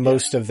 right? Because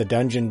most of the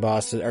dungeon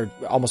bosses, or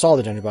almost all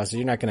the dungeon bosses,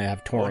 you're not going to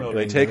have Torrent. Well, no,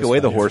 they take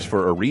away the horse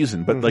for a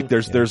reason. But like,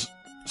 there's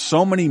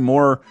so many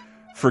more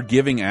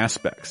forgiving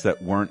aspects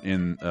that weren't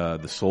in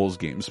the Souls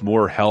games.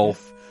 More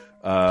health,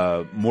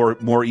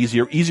 more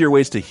easier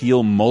ways to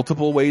heal,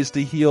 multiple ways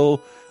to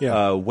heal.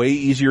 Way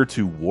easier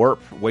to warp,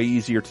 way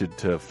easier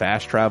to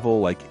fast travel.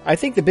 Like, I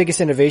think the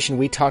biggest innovation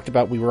we talked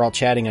about, we were all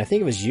chatting, I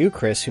think it was you,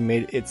 Chris, who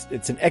made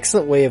it's an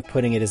excellent way of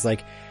putting it, is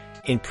like,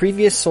 in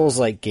previous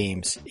Souls-like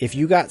games, if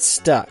you got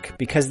stuck,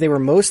 because they were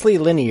mostly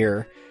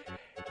linear,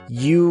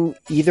 you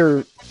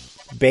either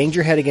banged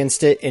your head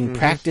against it and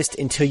practiced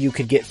until you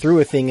could get through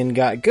a thing and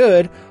got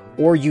good,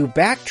 or you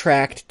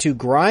backtracked to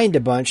grind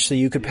a bunch so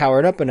you could power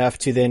it up enough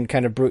to then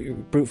kind of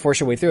brute force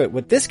your way through it.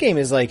 What this game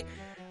is like,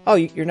 oh,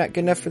 you're not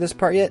good enough for this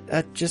part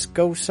yet? Just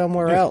go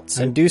somewhere else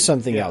and do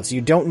something else. You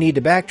don't need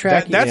to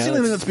backtrack. That's the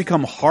only thing that's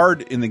become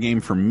hard in the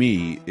game for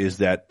me, is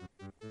that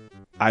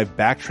I've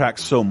backtracked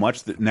so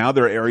much that now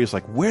there are areas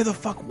like, where the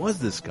fuck was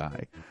this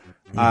guy?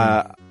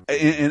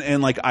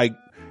 And like,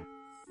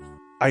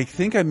 I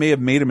think I may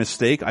have made a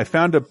mistake. I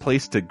found a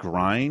place to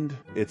grind.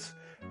 It's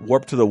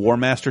warp to the War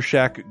Master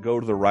Shack, go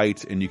to the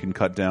right, and you can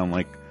cut down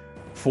like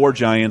 4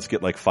 giants,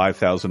 get like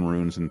 5,000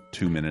 runes in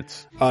 2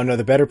 minutes. Oh no,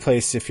 the better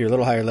place, if you're a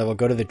little higher level,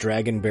 go to the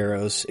Dragon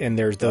Barrows, and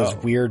there's those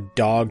weird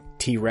dog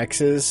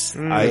T-Rexes.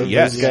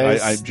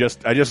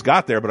 I just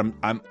got there, but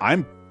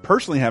I'm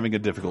personally having a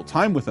difficult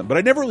time with them. But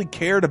I never really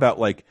cared about,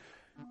 like,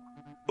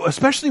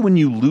 especially when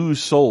you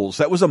lose souls.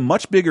 That was a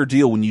much bigger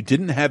deal when you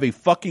didn't have a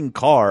fucking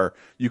car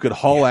you could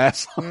haul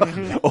ass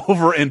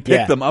over and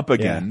pick them up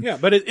again. Yeah,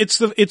 but it's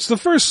the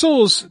first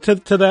Souls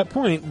to that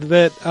point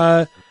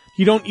that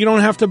you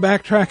don't have to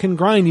backtrack and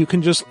grind. You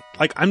can just,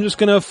 like, I'm just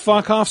gonna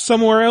fuck off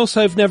somewhere else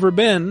I've never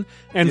been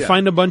and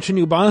find a bunch of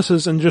new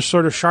bosses and just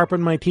sort of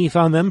sharpen my teeth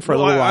on them for a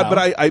little while.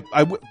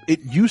 But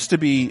it used to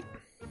be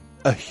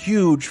a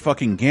huge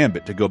fucking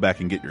gambit to go back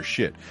and get your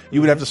shit.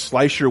 You would have to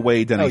slice your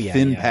way down a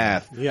thin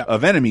path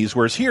of enemies,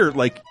 whereas here,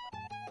 like,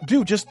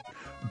 dude, just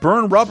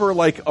burn rubber,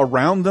 like,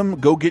 around them,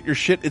 go get your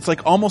shit. It's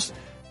like almost,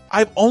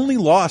 I've only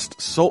lost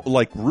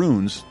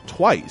runes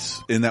twice,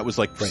 and that was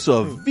like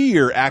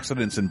severe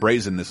accidents and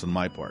brazenness on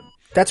my part.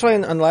 That's why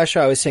on last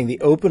show I was saying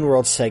the open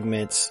world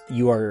segments,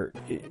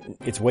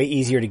 it's way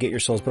easier to get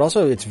your souls, but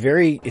also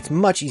it's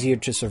much easier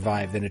to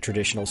survive than a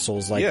traditional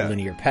Souls-like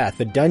linear path.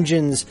 The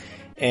dungeons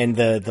and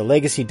the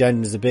legacy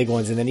dungeons, the big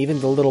ones, and then even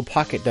the little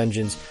pocket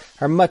dungeons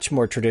are much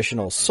more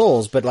traditional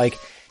Souls. But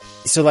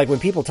so when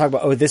people talk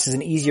about, oh, this is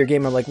an easier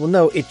game, I'm like, well,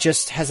 no, it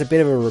just has a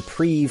bit of a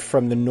reprieve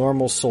from the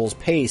normal Souls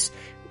pace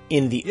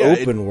in the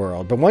open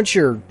world. But once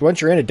you're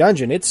in a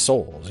dungeon, it's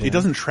Souls. It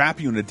doesn't trap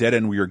you in a dead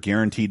end where you're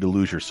guaranteed to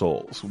lose your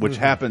souls, which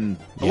happened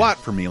a lot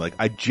for me. Like,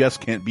 I just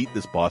can't beat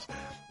this boss.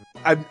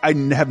 I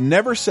have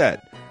never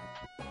said,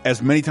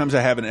 as many times as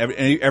I have in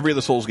every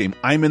other Souls game,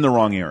 I'm in the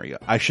wrong area.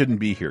 I shouldn't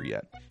be here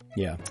yet.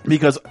 Yeah.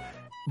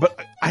 But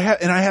I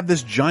have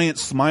this giant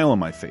smile on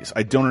my face.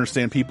 I don't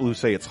understand people who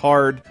say it's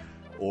hard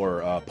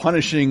or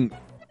punishing.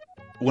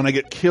 When I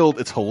get killed,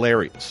 it's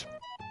hilarious.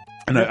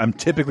 And I'm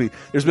typically,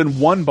 there's been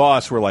one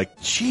boss where,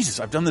 like, Jesus,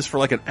 I've done this for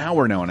like an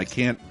hour now and I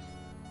can't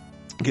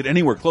get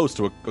anywhere close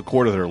to a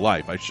quarter of their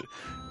life.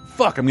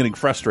 I'm getting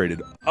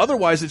frustrated.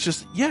 Otherwise, it's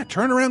just,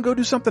 turn around, go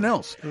do something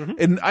else.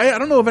 And I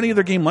don't know of any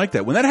other game like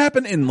that. When that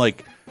happened in,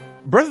 like,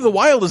 Breath of the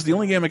Wild is the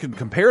only game I can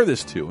compare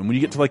this to. And when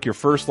you get to, like, your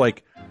first,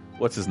 like,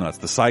 what's his nuts,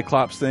 the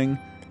Cyclops thing,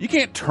 you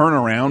can't turn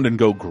around and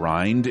go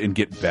grind and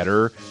get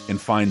better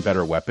and find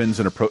better weapons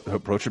and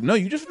approach them. No,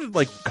 you just,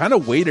 like, kind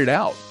of wait it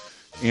out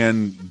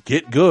and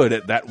get good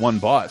at that one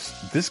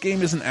boss. This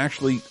game isn't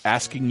actually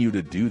asking you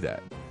to do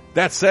that.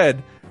 That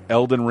said,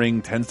 Elden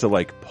Ring tends to,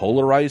 like,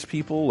 polarize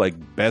people,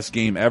 like, best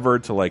game ever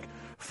to, like,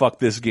 fuck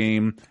this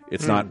game.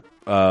 It's not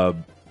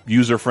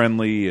user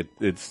friendly.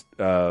 It's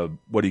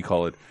what do you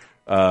call it?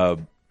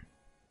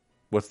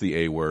 What's the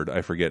A word?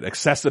 I forget.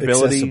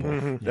 Accessibility.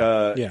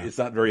 It's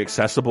not very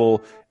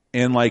accessible.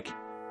 And, like,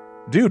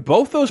 dude,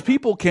 both those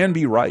people can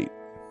be right.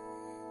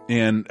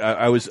 And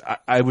I was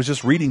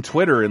just reading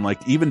Twitter, and,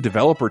 like, even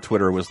developer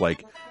Twitter was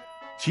like,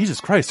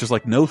 Jesus Christ, there's,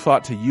 like, no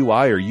thought to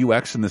UI or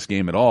UX in this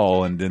game at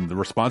all. And then the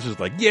response is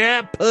like,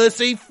 yeah,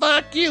 pussy,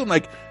 fuck you. And,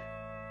 like,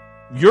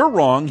 you're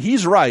wrong,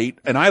 he's right,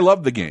 and I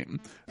love the game.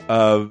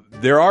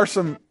 There's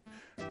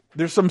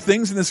some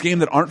things in this game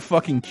that aren't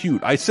fucking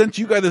cute. I sent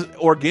you guys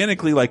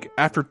organically, like,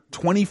 after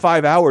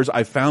 25 hours,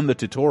 I found the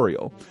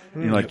tutorial.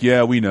 And you're like,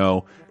 yeah, we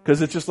know.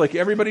 Because it's just like,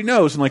 everybody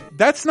knows. And, like,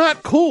 that's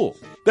not cool.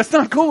 That's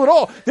not cool at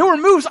all. There were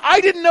moves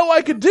I didn't know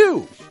I could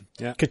do.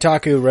 Yeah.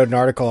 Kotaku wrote an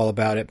article all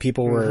about it.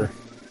 People were,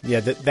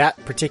 that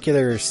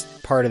particular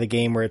part of the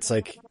game where it's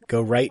like,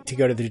 go right to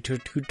go to the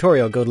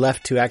tutorial, go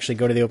left to actually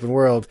go to the open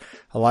world.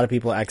 A lot of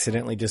people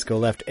accidentally just go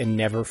left and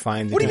never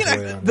find the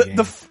tutorial.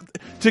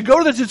 To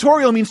go to the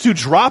tutorial means to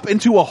drop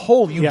into a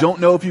hole you don't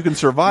know if you can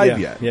survive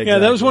yet. Yeah, exactly.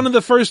 That was one of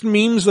the first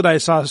memes that I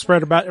saw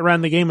spread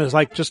around the game, is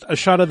like just a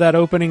shot of that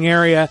opening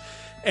area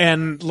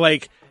and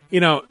like,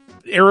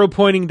 arrow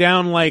pointing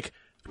down like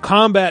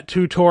combat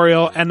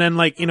tutorial, and then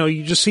like,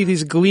 you just see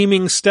these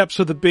gleaming steps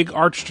with a big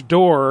arched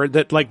door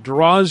that like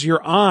draws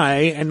your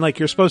eye, and like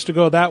you're supposed to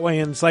go that way,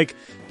 and it's like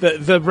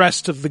the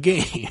rest of the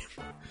game.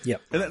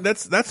 Yep. And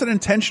that's an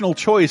intentional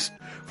choice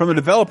from the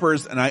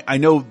developers, and I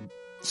know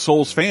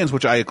Souls fans,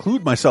 which I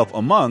include myself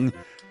among,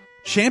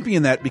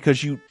 champion that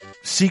because you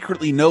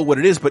secretly know what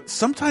it is, but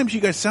sometimes you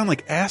guys sound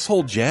like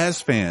asshole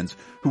jazz fans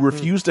who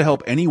refuse to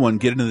help anyone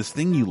get into this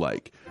thing you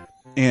like.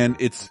 And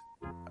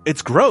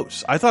it's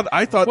gross. I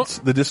thought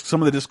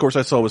some of the discourse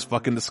I saw was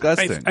fucking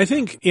disgusting. I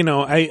think,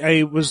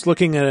 I was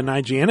looking at an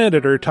IGN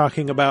editor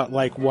talking about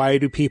like, why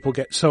do people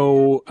get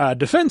so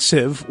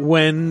defensive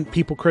when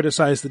people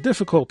criticize the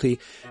difficulty?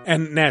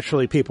 And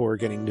naturally people were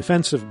getting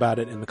defensive about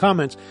it in the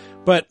comments.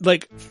 But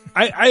like,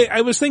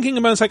 I was thinking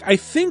about, it's like, I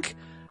think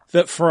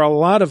that for a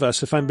lot of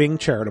us, if I'm being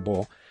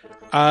charitable,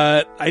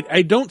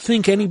 I don't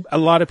think a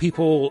lot of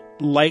people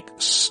like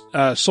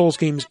Souls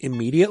games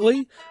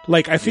immediately.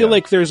 Like, I feel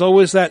like there's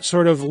always that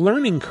sort of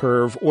learning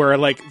curve where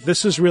like,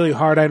 this is really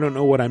hard, I don't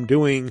know what I'm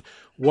doing.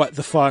 What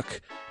the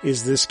fuck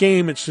is this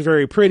game? It's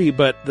very pretty,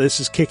 but this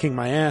is kicking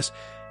my ass.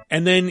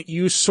 And then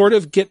you sort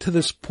of get to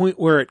this point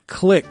where it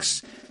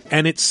clicks,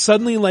 and it's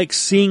suddenly like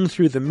seeing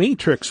through the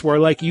Matrix, where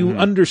like you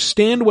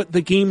understand what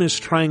the game is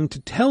trying to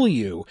tell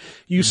you.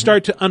 You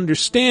start to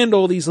understand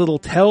all these little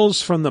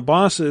tells from the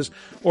bosses,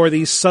 or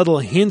these subtle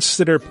hints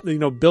that are,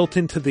 built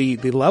into the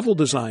level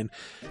design.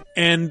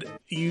 And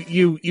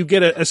you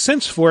get a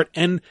sense for it.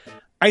 And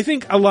I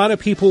think a lot of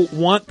people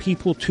want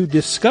people to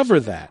discover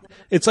that.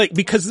 It's like,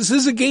 because this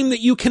is a game that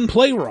you can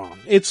play wrong.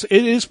 It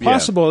is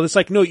possible. Yeah. It's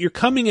like, no, you're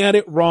coming at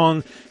it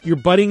wrong. You're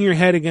butting your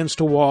head against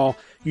a wall.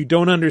 You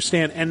don't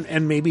understand.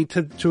 And maybe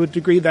to a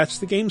degree, that's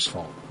the game's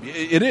fault.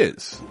 It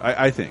is,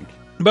 I think.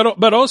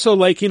 But also,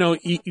 like,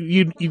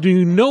 you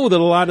do know that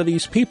a lot of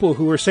these people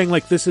who are saying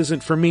like, this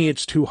isn't for me,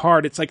 it's too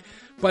hard. It's like,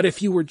 but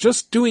if you were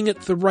just doing it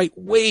the right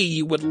way,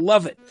 you would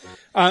love it.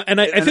 And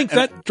I think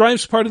that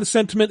drives part of the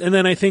sentiment. And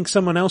then I think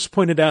someone else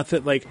pointed out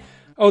that like,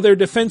 oh, they're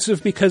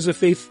defensive because if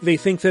they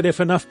think that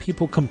if enough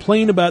people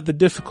complain about the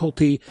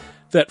difficulty,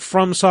 that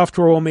From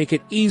Software will make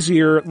it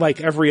easier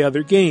like every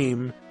other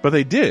game. But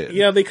they did.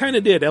 Yeah, they kind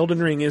of did. Elden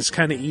Ring is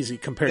kind of easy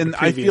compared to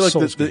previous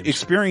Souls games. The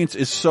experience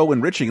is so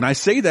enriching. And I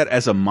say that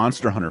as a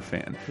Monster Hunter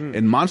fan.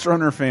 And Monster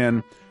Hunter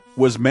fan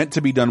was meant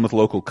to be done with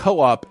local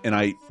co-op, and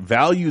I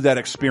value that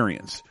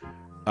experience.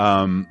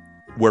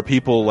 Where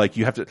people, like,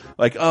 you have to,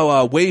 like,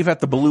 wave at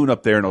the balloon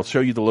up there and it'll show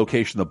you the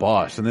location of the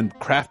boss, and then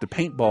craft a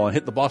paintball and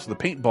hit the boss with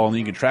a paintball, and then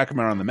you can track him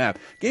around the map.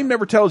 Game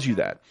never tells you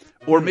that.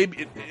 Or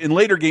maybe in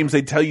later games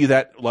they tell you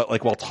that,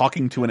 like, while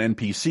talking to an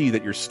NPC,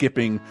 that you're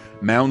skipping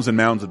mounds and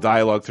mounds of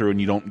dialogue through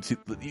and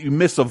you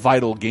miss a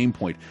vital game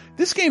point.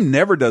 This game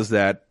never does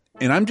that,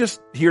 and I'm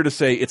just here to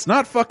say it's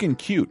not fucking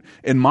cute.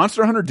 And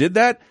Monster Hunter did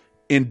that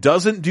and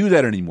doesn't do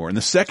that anymore. And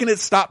the second it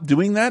stopped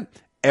doing that,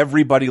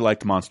 everybody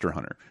liked Monster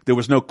Hunter. There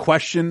was no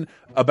question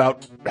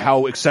about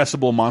how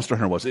accessible Monster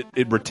Hunter was.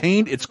 It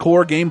retained its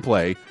core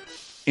gameplay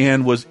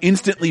and was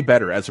instantly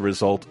better as a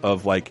result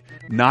of like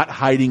not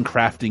hiding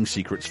crafting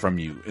secrets from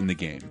you in the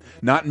game,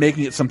 not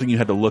making it something you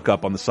had to look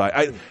up on the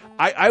side.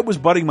 I was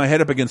butting my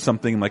head up against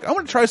something like, I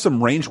want to try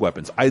some ranged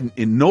weapons.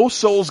 In no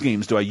Souls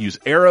games do I use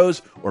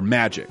arrows or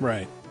magic.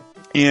 Right.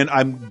 And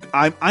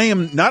I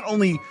am not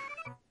only,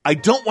 I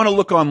don't want to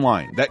look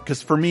online, that,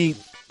 because for me,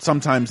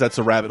 sometimes that's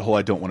a rabbit hole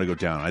I don't want to go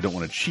down. I don't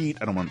want to cheat.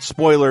 I don't want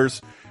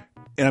spoilers.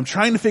 And I'm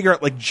trying to figure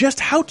out like just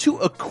how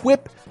to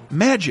equip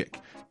magic.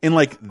 And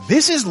like,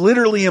 this is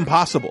literally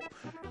impossible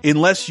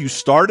unless you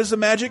start as a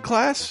magic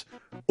class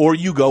or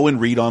you go and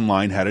read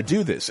online how to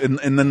do this. And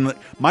then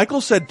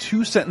Michael said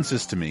 2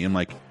 sentences to me. And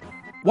like,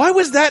 why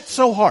was that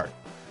so hard?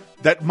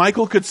 That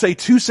Michael could say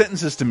 2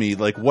 sentences to me,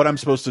 like what I'm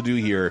supposed to do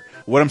here,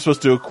 what I'm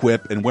supposed to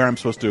equip, and where I'm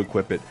supposed to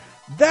equip it.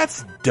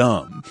 That's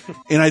dumb.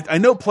 And I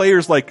know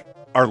players like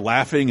are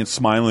laughing and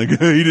smiling. He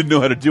didn't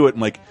know how to do it.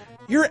 And like,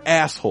 you're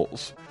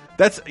assholes.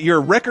 You're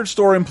record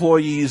store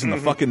employees in the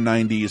fucking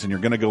 90s, and you're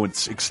going to go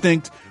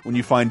extinct when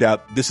you find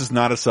out this is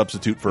not a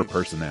substitute for a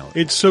personality.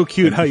 It's so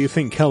cute how you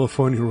think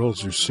California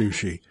rolls are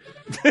sushi.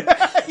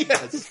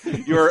 Yes.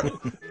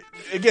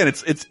 Again,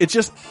 it's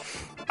just,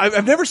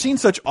 I've never seen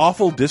such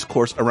awful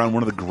discourse around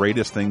one of the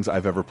greatest things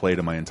I've ever played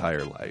in my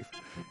entire life.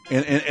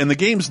 And the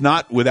game's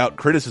not without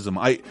criticism.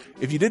 I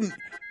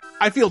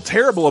feel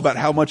terrible about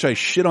how much I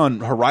shit on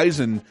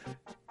Horizon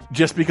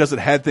just because it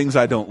had things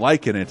I don't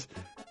like in it,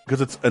 because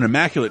it's an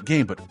immaculate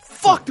game, but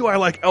fuck do I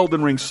like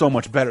Elden Ring so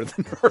much better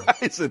than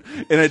Horizon.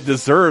 And it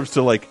deserves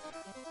to like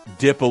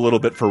dip a little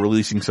bit for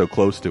releasing so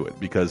close to it,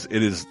 because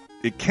it is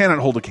it cannot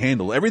hold a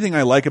candle. Everything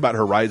I like about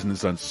Horizon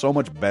is done so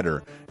much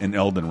better in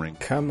Elden Ring.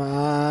 Come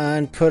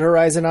on, put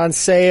Horizon on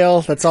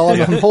sale. That's all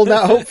I'm holding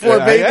out hope for,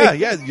 baby.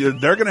 Yeah,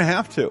 they're going to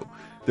have to.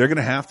 They're going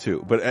to have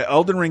to. But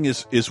Elden Ring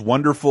is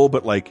wonderful,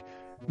 but like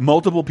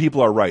multiple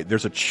people are right.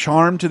 There's a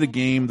charm to the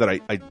game that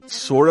I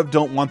sort of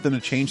don't want them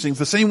to change things.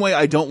 The same way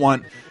I don't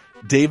want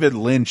David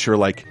Lynch or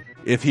like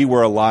if he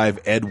were alive,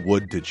 Ed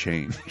Wood to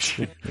change.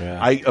 Yeah.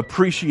 I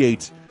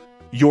appreciate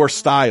your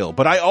style,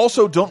 but I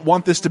also don't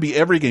want this to be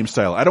every game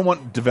style. I don't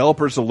want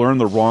developers to learn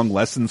the wrong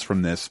lessons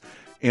from this.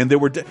 And there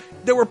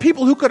were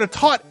people who could have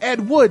taught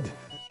Ed Wood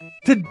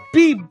to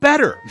be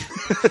better,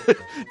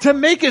 to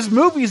make his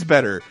movies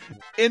better,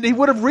 and he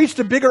would have reached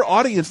a bigger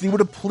audience. And he would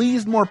have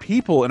pleased more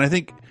people. And I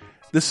think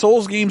the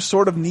Souls games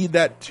sort of need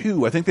that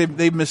too. I think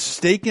they've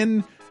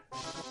mistaken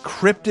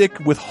cryptic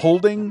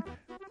withholding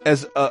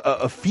as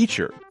a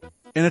feature,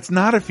 and it's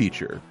not a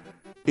feature.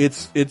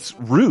 It's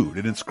rude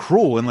and it's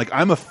cruel, and like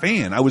I'm a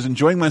fan. I was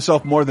enjoying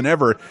myself more than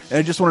ever, and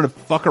I just wanted to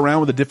fuck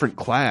around with a different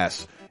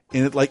class.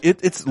 And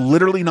it's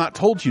literally not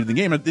told to you in the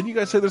game. Didn't you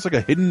guys say there's like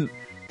a hidden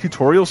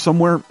tutorial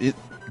somewhere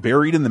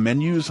buried in the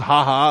menus?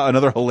 Haha,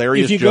 another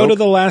hilarious joke. If you go to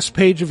the last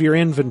page of your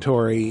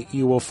inventory,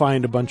 you will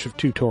find a bunch of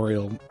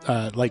tutorial,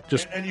 and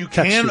you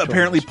can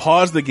apparently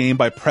pause the game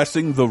by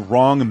pressing the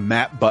wrong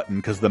map button,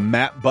 because the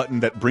map button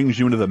that brings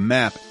you into the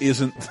map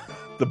isn't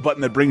the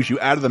button that brings you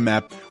out of the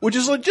map, which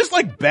is just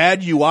like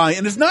bad UI,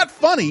 and it's not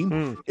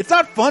funny. It's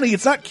not funny.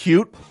 It's not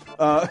cute.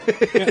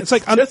 It's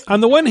like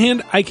on the one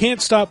hand, I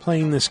can't stop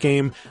playing this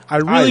game. I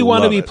really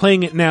want to be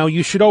playing it now.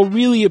 You should all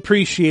really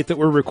appreciate that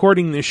we're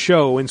recording this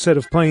show instead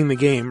of playing the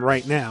game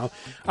right now.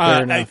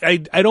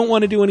 I don't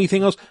want to do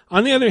anything else.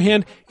 On the other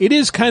hand, it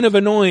is kind of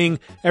annoying.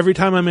 Every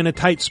time I'm in a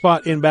tight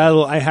spot in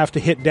battle, I have to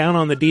hit down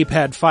on the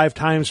D-pad 5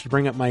 times to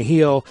bring up my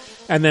heal,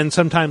 and then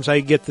sometimes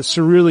I get the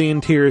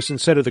cerulean tears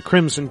instead of the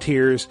crimson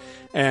tears,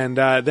 and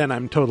then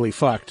I'm totally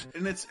fucked.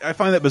 And I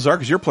find that bizarre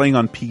because you're playing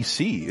on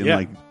PC, and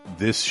like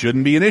this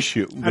shouldn't be an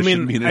issue. I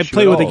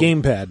play with a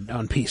gamepad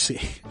on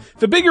PC.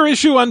 The bigger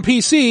issue on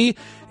PC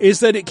is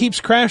that it keeps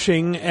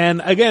crashing,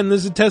 and again,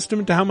 this is a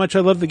testament to how much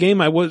I love the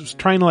game. I was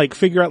trying to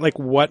figure out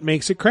what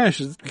makes it crash,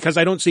 because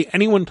I don't see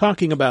anyone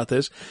talking about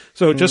this,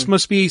 so it just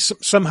must be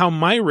somehow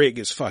my rig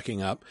is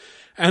fucking up.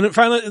 And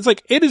finally,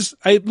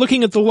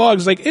 looking at the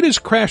logs, it has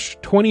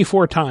crashed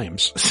 24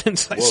 times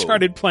since I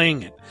started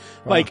playing it.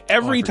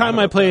 Every time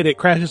I play it, it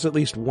crashes at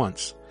least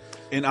once.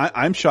 And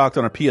I'm shocked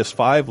on a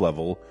PS5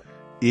 level,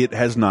 it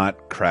has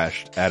not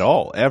crashed at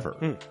all,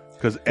 ever.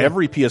 Because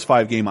every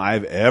PS5 game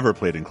I've ever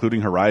played, including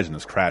Horizon,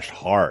 has crashed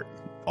hard,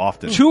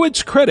 often. To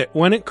its credit,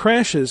 when it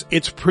crashes,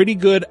 it's pretty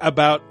good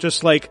about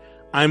just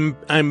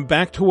I'm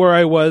back to where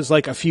I was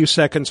a few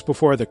seconds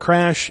before the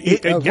crash.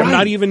 I'm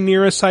not even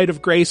near a site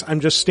of grace. I'm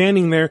just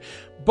standing there.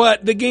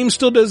 But the game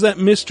still does that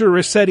Mr.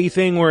 Rossetti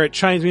thing where it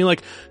chimes me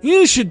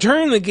you should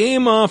turn the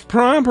game off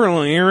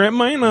properly or it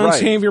might not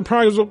save your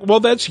progress.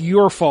 Well, that's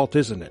your fault,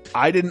 isn't it?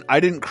 I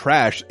didn't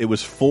crash. It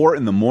was 4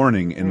 a.m.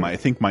 and I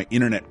think my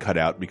internet cut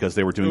out because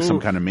they were doing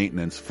some kind of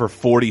maintenance for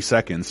 40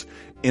 seconds,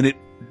 and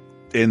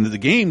the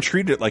game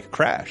treated it like a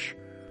crash.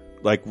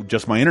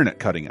 Just my internet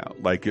cutting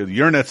out. The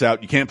internet's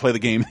out, you can't play the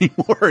game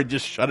anymore, and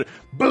just shut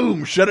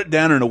it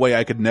down in a way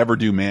I could never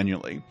do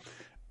manually.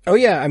 Oh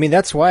yeah, I mean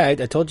that's why I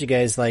told you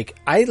guys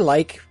I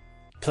like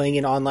playing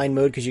in online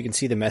mode because you can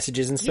see the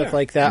messages and stuff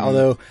like that.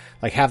 Although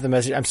half the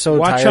message, I'm so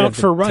tired of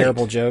the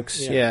terrible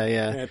jokes.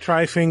 Yeah.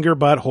 Try finger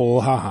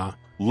butthole, haha.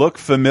 Look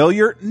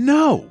familiar?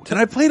 No. And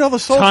I played all the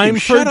Souls Time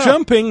games. for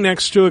jumping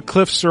next to a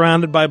cliff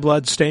surrounded by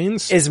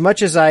bloodstains. As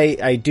much as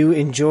I do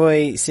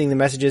enjoy seeing the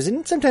messages,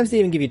 and sometimes they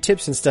even give you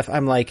tips and stuff,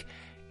 I'm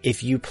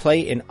if you play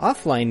in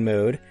offline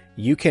mode,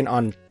 you can,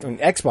 on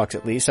Xbox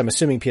at least, I'm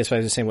assuming PS5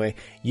 is the same way,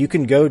 you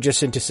can go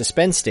just into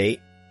suspend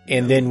state,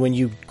 and then when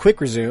you quick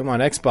resume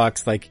on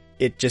Xbox,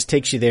 it just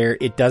takes you there.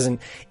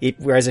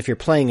 Whereas if you're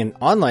playing in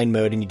online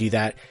mode and you do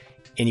that,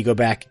 and you go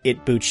back,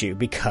 it boots you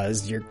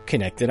because you're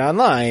connected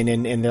online,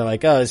 and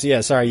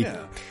they're sorry,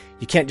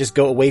 you can't just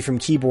go away from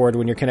keyboard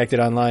when you're connected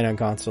online on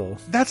console.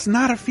 That's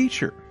not a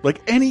feature.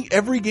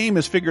 Every game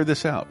has figured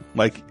this out.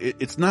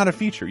 It's not a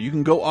feature. You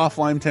can go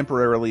offline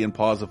temporarily and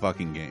pause a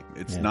fucking game.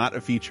 It's not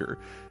a feature.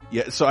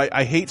 Yeah, so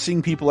I hate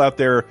seeing people out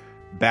there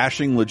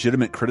bashing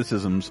legitimate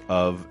criticisms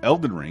of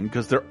Elden Ring,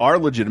 because there are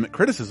legitimate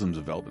criticisms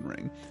of Elden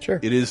Ring. Sure.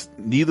 It is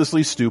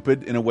needlessly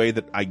stupid in a way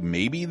that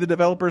maybe the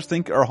developers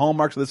think are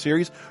hallmarks of the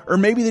series, or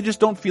maybe they just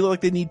don't feel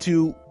like they need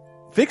to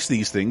fix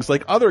these things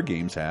like other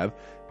games have.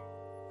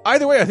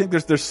 Either way, I think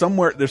there's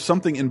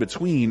something in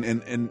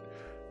between,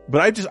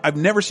 but I've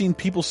never seen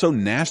people so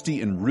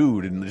nasty and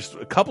rude, and just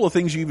a couple of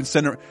things you even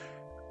send.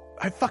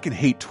 I fucking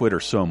hate Twitter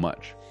so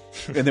much,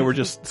 and there were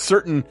just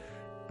certain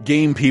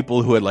game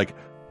people who had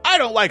I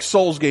don't like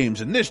Souls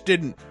games, and this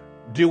didn't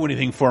do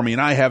anything for me,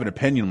 and I have an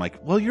opinion. I'm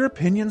well, your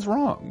opinion's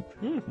wrong.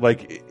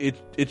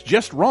 It's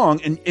just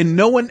wrong, and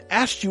no one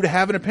asked you to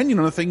have an opinion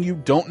on a thing you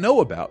don't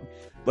know about.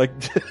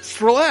 Just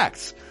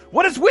relax.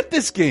 What is with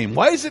this game?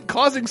 Why is it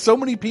causing so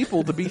many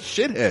people to be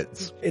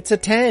shitheads? It's a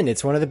 10.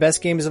 It's one of the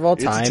best games of all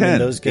time, and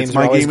those games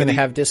are always going to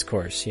have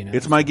discourse. You know,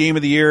 it's my game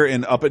of the year,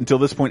 and up until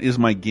this point, is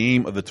my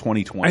game of the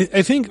 2020.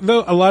 I think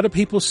though a lot of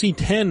people see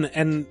 10,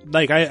 and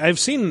like I've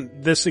seen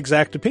this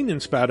exact opinion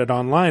spouted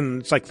online.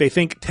 It's like they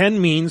think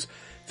 10 means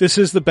this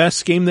is the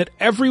best game that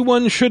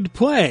everyone should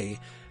play,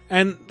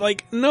 and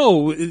like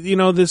no, you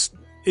know this.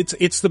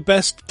 It's the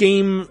best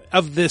game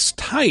of this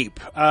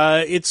type.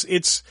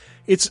 It's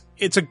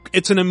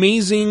an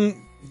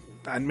amazing,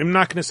 I'm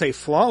not going to say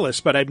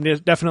flawless, but I'm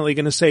definitely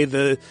going to say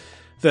the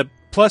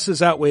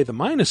pluses outweigh the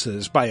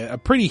minuses by a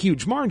pretty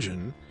huge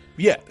margin.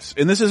 Yes.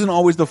 And this isn't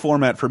always the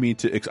format for me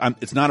to, I'm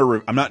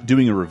not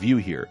doing a review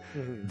here.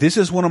 Mm-hmm. This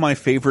is one of my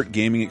favorite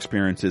gaming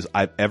experiences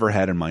I've ever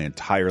had in my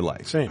entire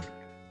life. Same.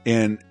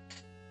 And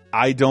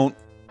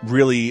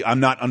I'm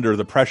not under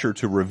the pressure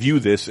to review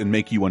this and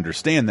make you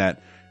understand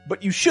that.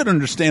 But you should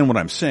understand what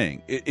I'm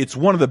saying. It's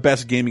one of the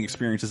best gaming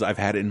experiences I've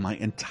had in my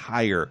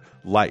entire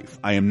life.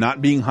 I am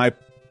not being hyped.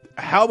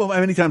 How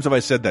many times have I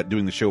said that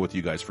doing the show with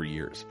you guys for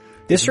years?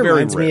 This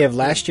reminds me of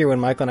last year when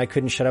Michael and I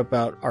couldn't shut up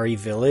about RE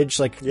Village.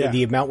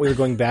 The amount we were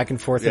going back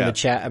and forth in the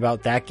chat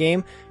about that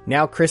game.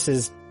 Now Chris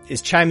is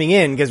chiming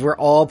in because we're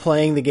all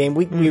playing the game.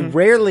 We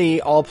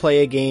rarely all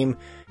play a game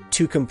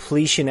to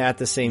completion at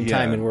the same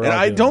time. And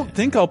I don't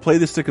think I'll play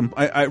this to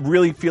I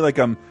really feel like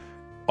I'm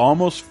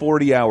almost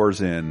 40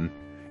 hours in.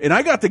 And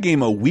I got the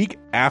game a week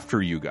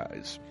after you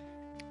guys.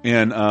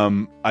 And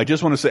I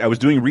just want to say, I was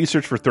doing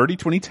research for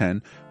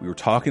 30-2010. We were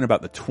talking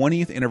about the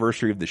 20th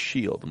anniversary of The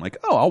Shield. I'm like,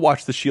 I'll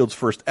watch The Shield's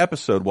first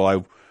episode while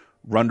I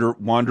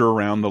wander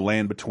around the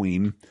land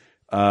between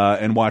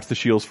and watch The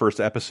Shield's first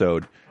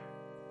episode.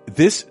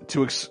 This,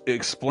 to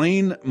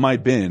explain my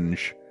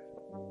binge,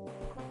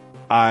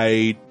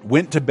 I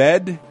went to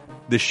bed.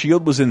 The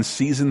Shield was in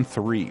season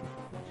 3.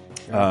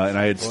 And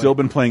I had still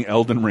been playing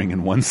Elden Ring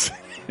in one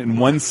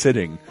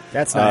sitting.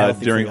 That's not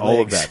during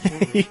all of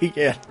that.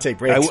 Yeah, take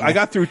breaks. I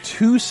got through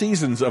 2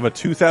 seasons of a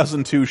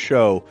 2002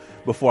 show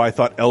before I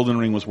thought Elden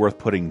Ring was worth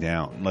putting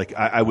down. Like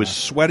I was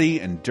sweaty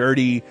and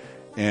dirty,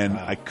 and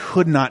I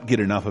could not get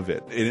enough of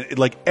it.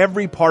 Like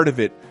every part of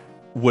it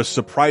was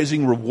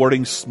surprising,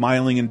 rewarding,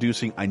 smiling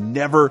inducing.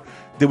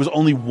 There was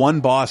only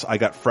one boss I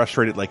got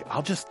frustrated. Like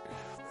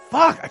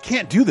I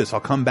can't do this. I'll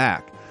come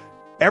back.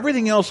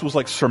 Everything else was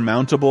like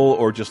surmountable,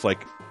 or just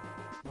like,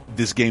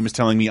 this game is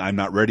telling me I'm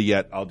not ready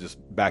yet. I'll just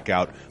back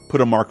out,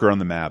 put a marker on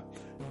the map,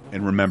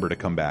 and remember to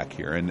come back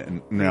here.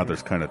 And now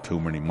there's kind of too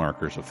many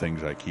markers of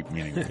things I keep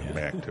meaning to come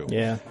back to.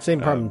 Yeah, same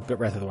problem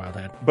Breath of the Wild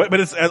had. But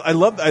it's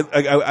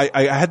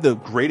I had the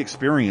great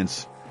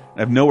experience.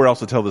 I have nowhere else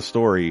to tell the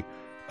story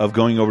of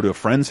going over to a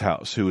friend's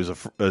house who is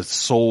a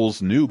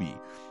Souls newbie,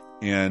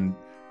 and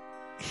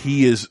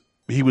he was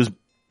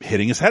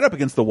hitting his head up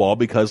against the wall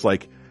because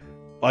like,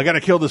 I got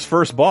to kill this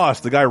first boss.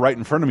 The guy right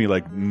in front of me,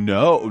 like,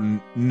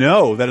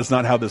 no, that is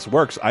not how this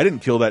works. I didn't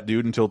kill that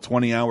dude until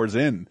 20 hours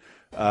in.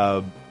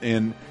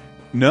 And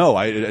no,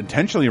 I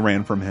intentionally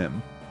ran from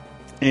him.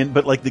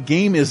 But like the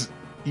game is,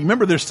 you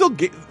remember, there's still,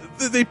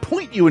 they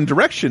point you in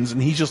directions,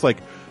 and he's just like,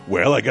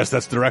 well, I guess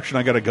that's the direction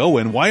I got to go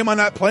in. Why am I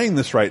not playing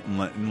this right?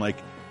 And like,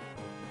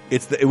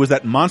 it was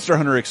that Monster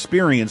Hunter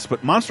experience,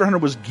 but Monster Hunter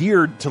was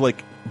geared to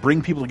like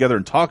bring people together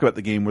and talk about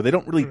the game, where they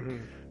don't really.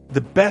 The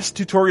best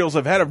tutorials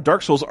I've had of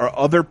Dark Souls are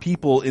other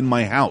people in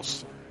my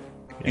house.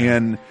 Yeah.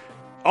 And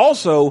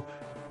also,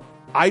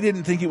 I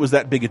didn't think it was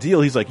that big a deal.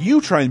 He's like,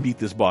 you try and beat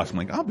this boss. I'm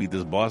like, I'll beat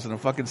this boss in a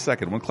fucking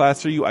second. What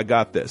class are you? I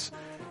got this.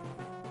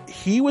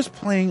 He was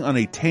playing on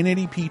a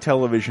 1080p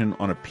television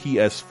on a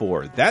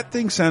PS4. That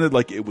thing sounded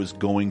like it was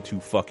going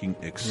to fucking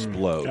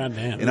explode.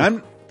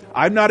 And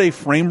I'm not a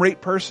frame rate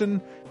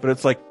person, but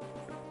it's like,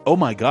 oh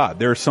my God,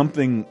 there's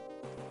something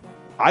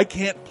I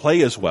can't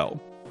play as well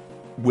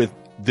with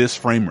this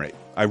frame rate.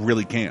 I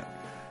really can't.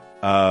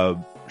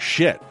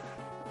 Shit.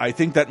 I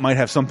think that might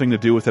have something to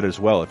do with it as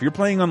well. If you're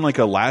playing on like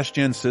a last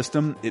gen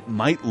system, it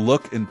might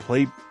look and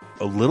play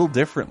a little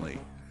differently.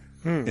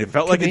 It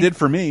felt like it did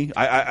for me.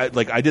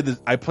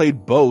 I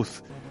played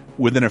both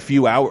within a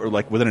few hours,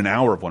 like within an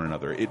hour of one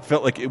another. It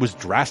felt like it was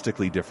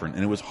drastically different,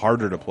 and it was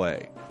harder to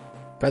play.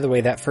 By the way,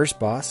 that first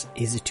boss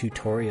is a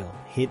tutorial.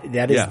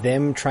 That is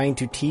them trying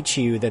to teach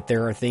you that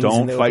there are things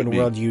in the open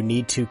world you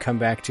need to come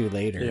back to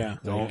later. Yeah.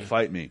 Don't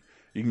fight me.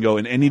 You can go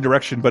in any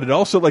direction, but it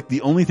also, like,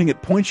 the only thing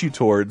it points you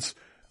towards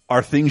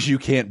are things you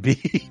can't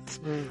beat.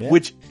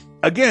 Which,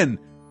 again,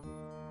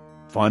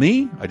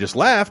 funny. I just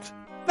laughed.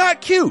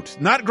 Not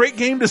cute. Not great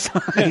game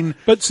design.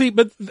 But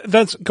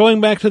that's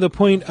going back to the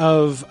point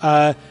of,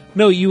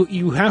 no,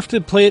 you have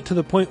to play it to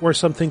the point where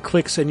something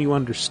clicks and you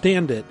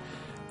understand it.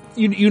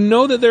 You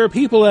know that there are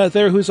people out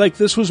there who's like,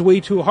 this was way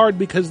too hard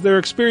because their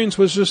experience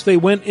was just they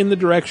went in the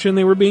direction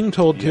they were being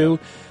told to.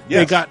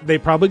 Yes. They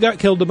probably got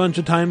killed a bunch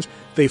of times.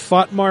 They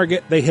fought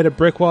Margit. They hit a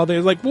brick wall.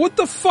 They're like, what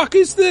the fuck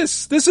is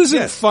this? This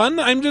isn't fun.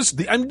 I'm just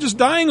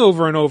dying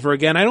over and over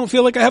again. I don't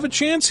feel like I have a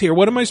chance here.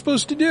 What am I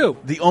supposed to do?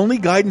 The only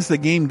guidance the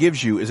game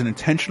gives you is an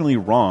intentionally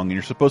wrong, and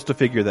you're supposed to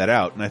figure that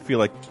out. And I feel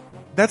like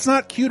that's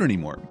not cute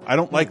anymore. I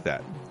don't like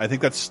that. I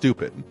think that's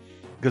stupid.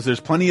 because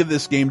there's plenty of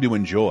this game to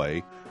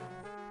enjoy.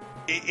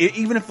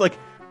 Even if like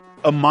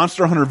a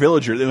Monster Hunter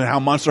villager, how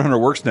Monster Hunter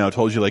works now,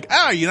 told you like,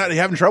 you're not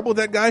having trouble with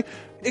that guy?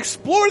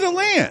 Explore the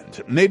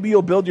land. Maybe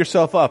you'll build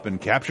yourself up and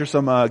capture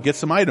some, get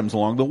some items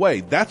along the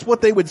way. That's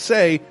what they would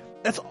say.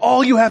 That's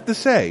all you have to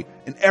say,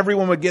 and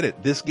everyone would get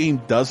it. This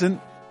game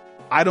doesn't.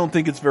 I don't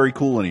think it's very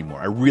cool anymore.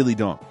 I really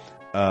don't.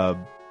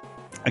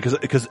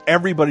 Because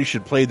everybody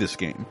should play this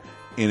game,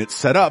 and it's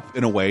set up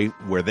in a way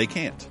where they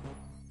can't.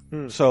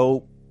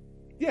 So,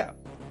 yeah.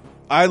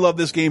 I love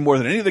this game more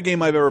than any other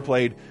game I've ever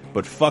played,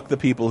 but fuck the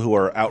people who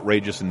are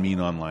outrageous and mean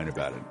online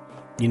about it.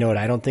 You know what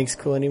I don't think's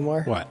cool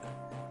anymore? What?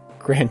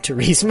 Gran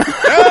Turismo.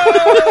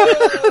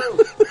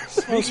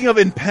 Speaking of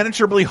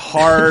impenetrably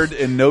hard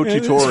and no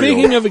tutorial.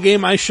 Speaking of a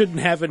game I shouldn't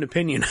have an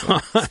opinion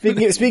on.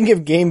 Speaking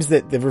of games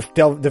that the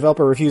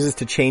developer refuses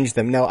to change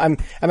them. No, I'm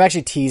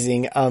actually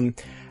teasing.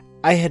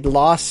 I had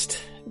lost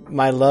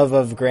my love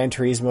of Gran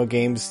Turismo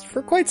games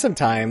for quite some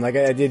time. Like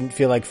I didn't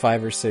feel like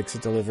 5 or 6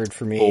 it delivered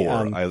for me.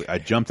 4. I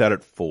jumped out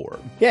at 4.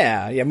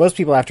 Yeah. Most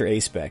people after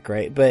A-Spec,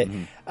 right? But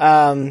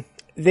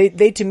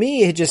they to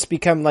me had just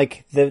become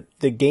like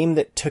the game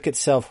that took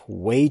itself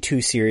way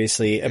too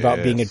seriously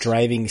about being a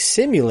driving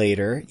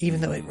simulator, even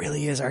though it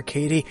really is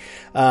arcadey.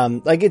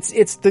 Like it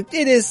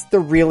is the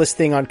realest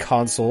thing on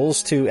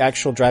consoles to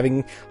actual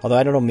driving. Although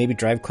I don't know, maybe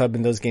Drive Club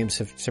and those games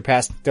have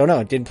surpassed. Don't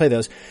know. Didn't play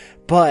those.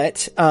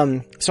 But,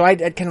 so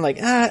I'd kind of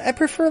like, I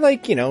prefer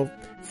like,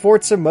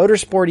 Forza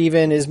Motorsport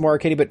even is more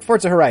arcadey, but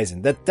Forza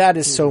Horizon, that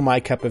is so my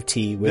cup of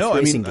tea with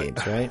racing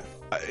games, right?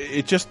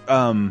 It just,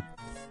 when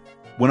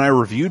I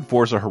reviewed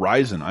Forza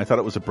Horizon, I thought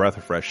it was a breath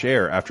of fresh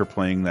air after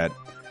playing that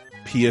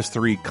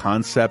PS3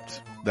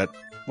 concept, that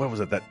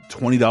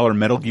 $20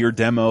 Metal Gear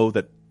demo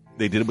that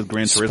they did it with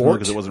Gran Turismo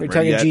because it wasn't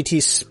ready yet. Are you talking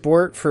GT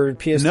Sport for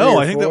PS3? No,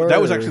 I think that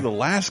was actually the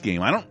last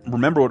game. I don't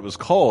remember what it was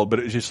called, but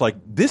it was just like,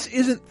 this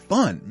isn't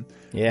fun.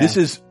 Yeah. This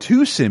is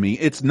too simmy.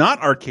 It's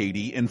not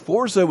arcadey. And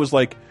Forza was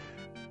like,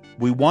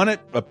 we want it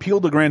appeal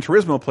to Gran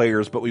Turismo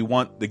players, but we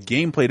want the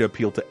gameplay to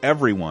appeal to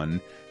everyone.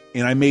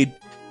 And I made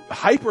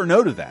hyper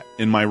note of that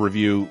in my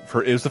review.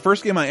 It was the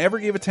first game I ever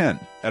gave a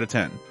 10 out of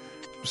 10.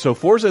 So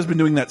Forza has been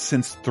doing that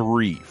since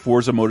 3,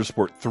 Forza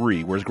Motorsport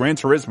 3, whereas Gran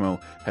Turismo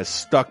has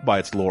stuck by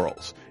its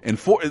laurels. And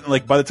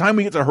by the time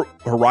we get to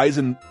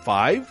Horizon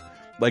 5,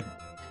 like,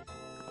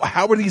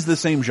 how are these the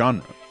same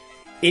genre?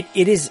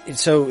 It is.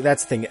 So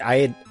that's the thing.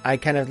 I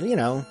kind of,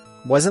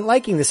 wasn't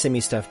liking the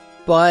simmy stuff,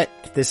 but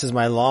this is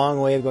my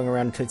long way of going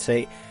around to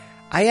say,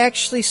 I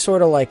actually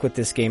sort of like what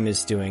this game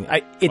is doing.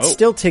 It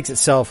still takes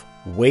itself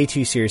way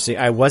too seriously.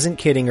 I wasn't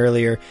kidding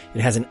earlier.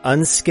 It has an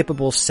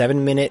unskippable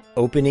 7-minute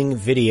opening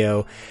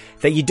video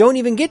that you don't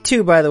even get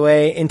to, by the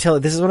way, until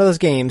this is one of those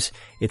games.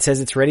 It says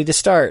it's ready to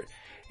start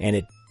and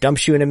it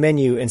dumps you in a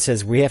menu and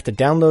says we have to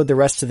download the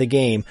rest of the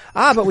game.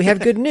 But we have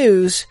good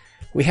news.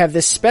 We have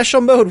this special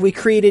mode we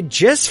created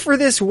just for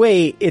this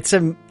wait. It's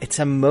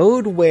a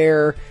mode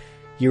where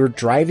you're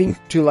driving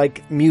to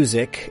like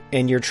music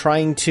and you're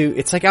trying to,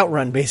 it's like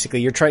Outrun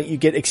basically. You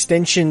get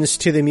extensions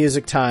to the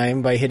music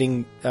time by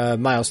hitting,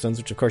 milestones,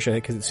 which of course you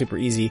hit because it's super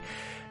easy.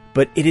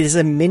 But it is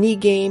a mini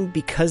game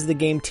because the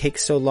game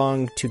takes so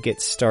long to get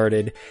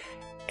started.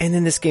 And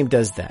then this game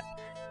does that.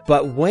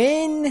 But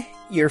when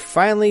you're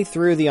finally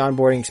through the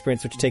onboarding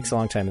experience, which takes a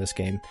long time in this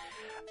game,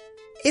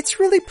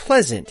 it's really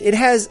pleasant. It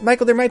has,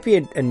 Michael, there might be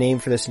a name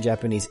for this in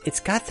Japanese. It's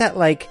got that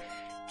like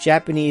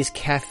Japanese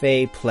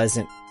cafe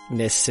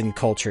pleasantness and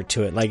culture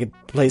to it. Like it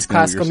plays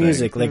classical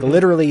music. Like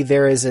literally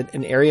there is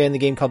an area in the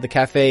game called the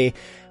cafe,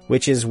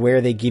 which is where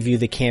they give you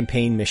the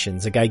campaign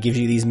missions. A guy gives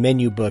you these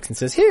menu books and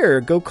says, here,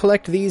 go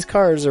collect these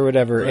cars or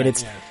whatever. Right,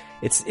 and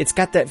it's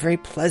got that very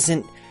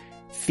pleasant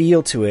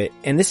feel to it.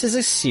 And this is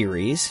a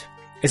series.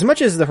 As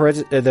much as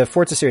the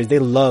Forza series, they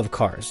love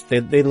cars.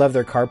 They love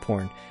their car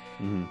porn.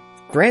 Mm-hmm.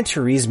 Gran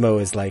Turismo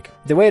is like,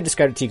 the way I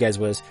described it to you guys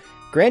was,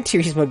 Gran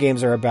Turismo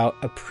games are about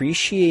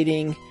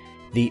appreciating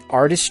the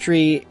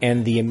artistry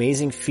and the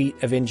amazing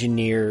feat of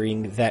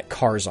engineering that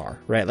cars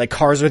are, right? Like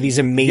cars are these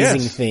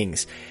amazing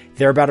things.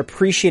 They're about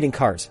appreciating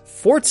cars.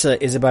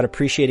 Forza is about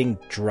appreciating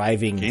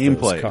driving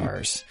those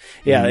cars.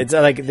 Yeah, it's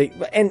like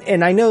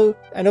and I know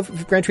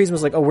Gran Turismo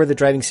is like, oh, we're the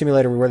driving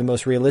simulator, we're the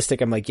most realistic.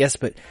 I'm like, yes,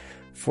 but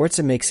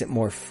Forza makes it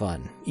more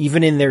fun.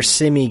 Even in their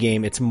simi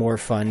game, it's more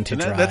fun to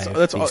drive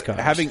that's these cars.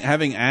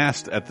 Having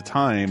asked at the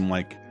time,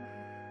 like,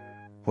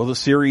 well, the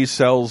series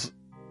sells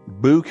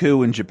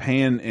buku in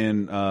Japan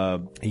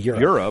and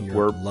Europe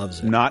where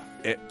loves it. Not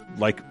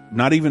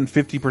even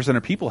 50%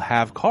 of people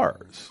have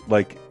cars.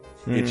 Like,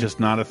 it's just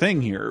not a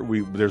thing here.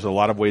 There's a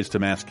lot of ways to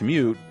mass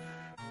commute,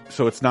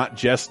 so it's not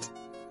just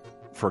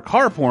for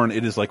car porn.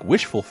 It is like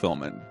wish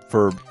fulfillment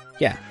for.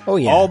 Yeah. Oh,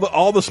 yeah.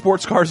 All the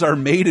sports cars are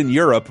made in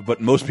Europe,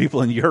 but most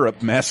people in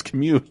Europe mass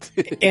commute.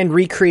 And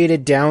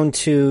recreated down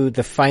to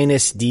the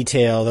finest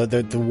detail.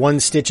 The one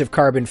stitch of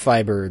carbon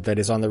fiber that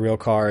is on the real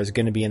car is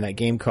going to be in that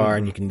game car,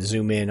 and you can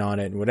zoom in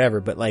on it and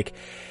whatever. But like,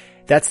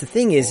 that's the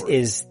thing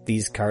is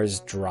these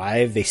cars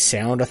drive, they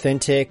sound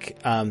authentic.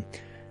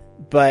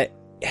 But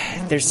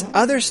there's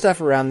other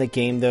stuff around the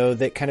game though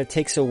that kind of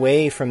takes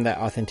away from that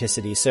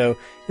authenticity. So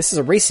this is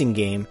a racing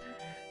game,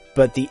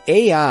 but the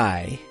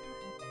AI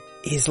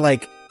is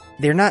like,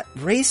 they're not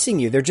racing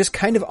you. They're just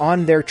kind of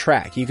on their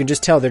track. You can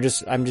just tell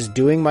I'm just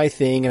doing my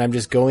thing and I'm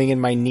just going in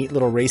my neat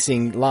little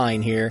racing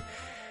line here.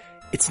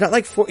 It's not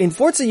like in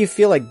Forza you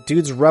feel like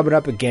dudes rubbing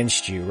up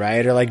against you,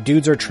 right? Or like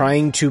dudes are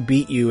trying to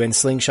beat you and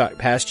slingshot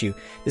past you.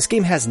 This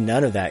game has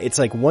none of that. It's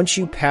like once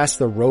you pass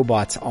the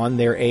robots on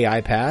their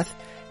AI path,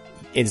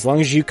 as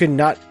long as you can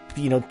not,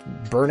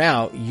 burn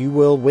out, you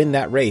will win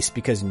that race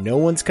because no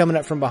one's coming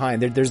up from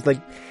behind. There's like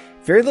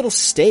very little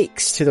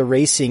stakes to the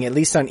racing, at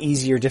least on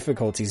easier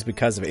difficulties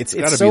because of it. It's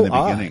gotta so be in the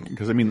odd. beginning.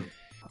 Because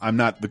I'm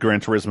not the Gran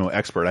Turismo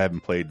expert. I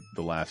haven't played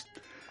the last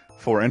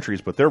 4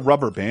 entries, but their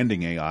rubber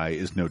banding AI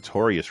is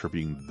notorious for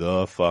being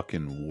the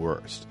fucking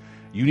worst.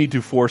 You need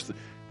to force,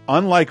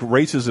 unlike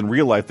races in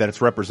real life that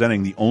it's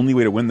representing, the only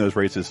way to win those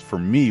races for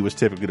me was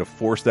typically to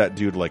force that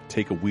dude to like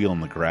take a wheel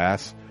in the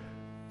grass.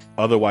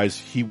 Otherwise,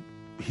 he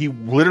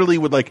literally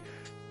would like,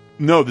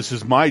 no, this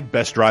is my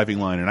best driving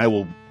line and I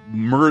will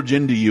merge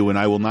into you and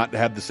I will not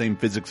have the same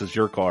physics as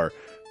your car.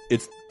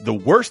 It's the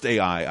worst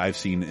AI I've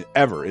seen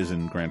ever is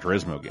in Gran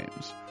Turismo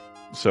games.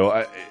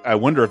 So I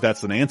wonder if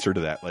that's an answer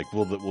to that. Like,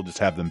 we'll just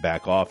have them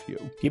back off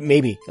you.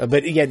 Maybe.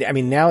 But yeah, I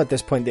mean, now at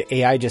this point, the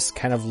AI just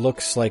kind of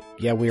looks like,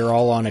 yeah, we are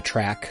all on a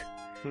track.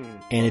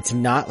 And it's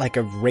not like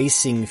a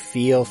racing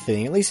feel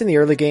thing. At least in the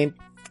early game,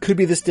 could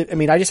be this.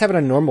 I just have it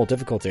on normal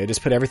difficulty. I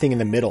just put everything in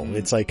the middle.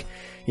 It's like,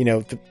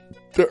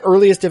 the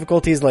earliest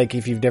difficulty is like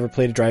if you've never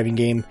played a driving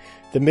game.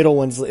 The middle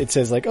ones, it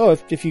says like, oh,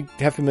 if you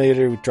have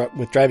familiarity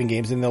with driving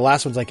games. And the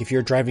last one's like, if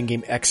you're a driving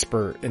game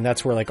expert. And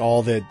that's where like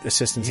all the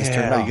assistance is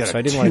turned off. So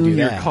I didn't want to do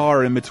that. Your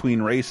car in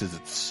between races.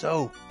 It's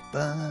so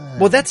fun.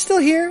 Well, that's still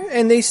here.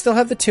 And they still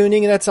have the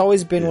tuning. And that's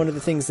always been one of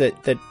the things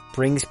that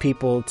brings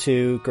people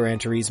to Gran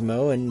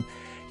Turismo. And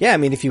yeah,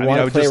 if you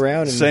want to play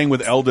around. And saying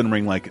with Elden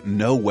Ring, like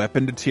no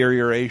weapon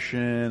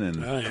deterioration.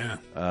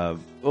 And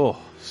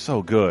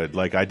so good.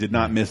 Like I did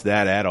not miss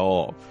that at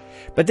all.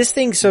 But this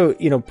thing, so,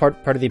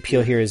 part of the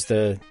appeal here is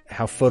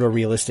how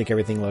photorealistic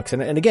everything looks.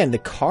 And again, the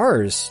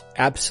cars,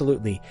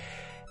 absolutely.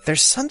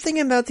 There's something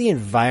about the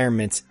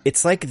environments.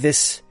 It's like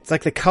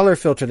the color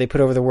filter they put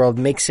over the world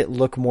makes it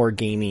look more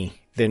gamey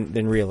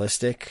than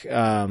realistic.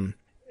 But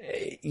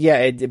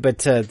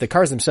the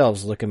cars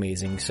themselves look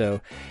amazing. So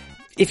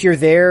if you're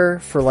there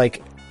for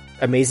like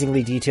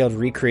amazingly detailed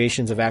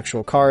recreations of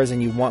actual cars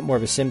and you want more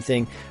of a sim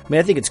thing,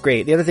 I think it's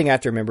great. The other thing I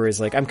have to remember is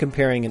like I'm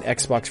comparing an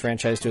Xbox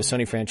franchise to a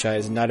Sony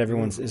franchise, and not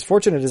everyone's as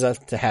fortunate as us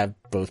to have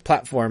both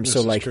platforms.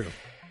 So like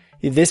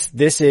this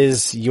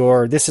is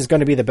going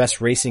to be the best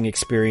racing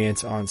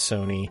experience on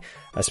Sony,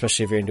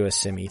 especially if you're into a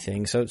simmy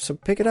thing. So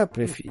pick it up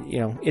if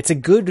it's a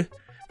good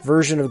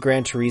version of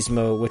Gran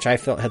Turismo, which I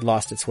felt had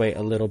lost its way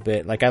a little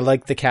bit. Like I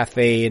like the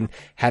cafe and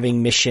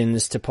having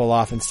missions to pull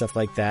off and stuff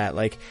like that.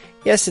 Like,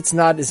 yes, it's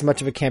not as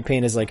much of a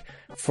campaign as like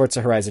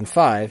Forza Horizon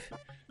 5,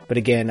 but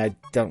again, I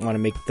don't want to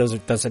make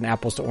those an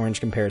apples to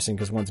orange comparison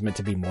because one's meant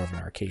to be more of an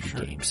arcade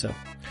game. So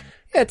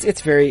yeah, it's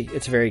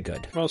very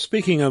good. Well,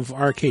 speaking of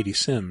arcade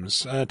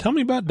sims, tell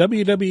me about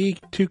WWE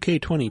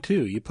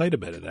 2K22. You played a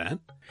bit of that.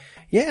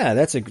 Yeah,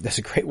 that's a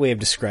great way of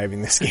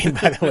describing this game,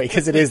 by the way,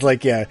 because it is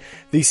like,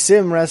 the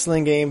sim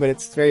wrestling game, but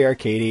it's very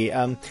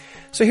arcadey.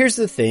 So here's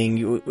the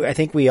thing. I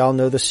think we all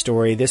know the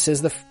story. This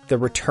is the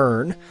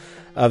return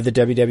of the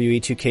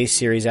WWE 2K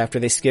series after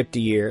they skipped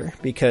a year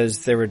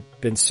because there had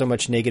been so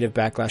much negative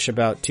backlash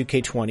about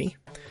 2K20.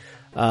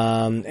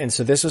 And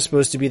so this was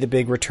supposed to be the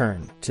big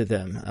return to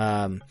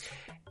them.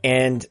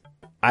 And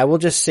I will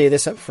just say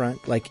this up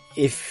front, like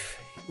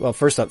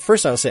first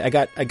I'll say I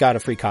got a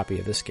free copy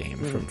of this game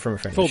from a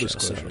friend. Full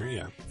disclosure,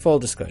 yeah. Full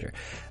disclosure.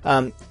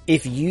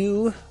 If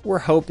you were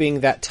hoping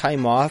that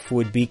Time Off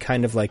would be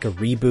kind of like a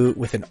reboot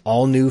with an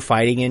all new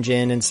fighting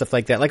engine and stuff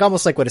like that, like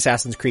almost like what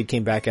Assassin's Creed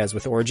came back as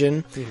with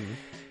Origin,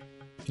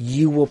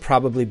 you will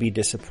probably be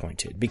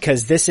disappointed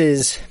because this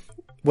is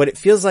what it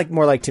feels like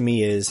more like to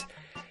me is,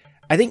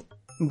 I think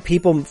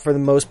people for the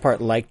most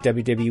part like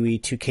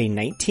WWE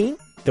 2K19,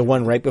 the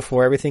one right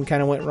before everything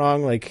kind of went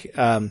wrong. Like,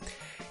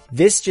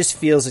 this just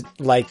feels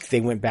like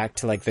they went back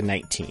to like the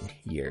 19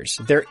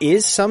 years. There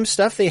is some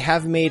stuff they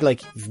have made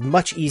like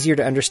much easier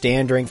to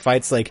understand during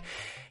fights. Like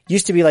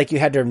used to be like you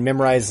had to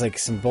memorize like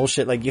some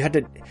bullshit. Like you had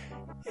to,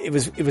 it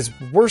was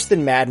worse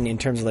than Madden in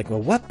terms of like, well,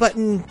 what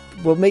button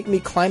will make me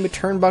climb a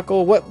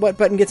turnbuckle? What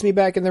button gets me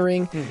back in the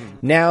ring?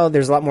 Now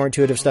there's a lot more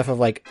intuitive stuff of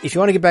like, if you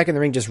want to get back in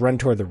the ring, just run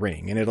toward the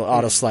ring and it'll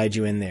auto slide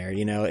you in there.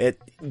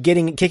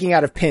 Kicking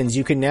out of pins.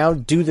 You can now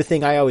do the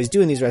thing I always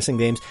do in these wrestling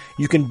games.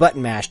 You can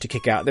button mash to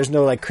kick out. There's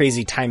no like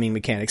crazy timing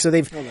mechanics. So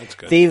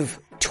they've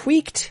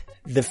tweaked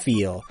the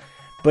feel,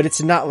 but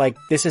it's not like,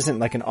 this isn't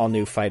like an all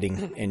new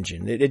fighting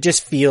engine. It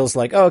just feels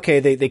like, oh,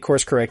 okay, they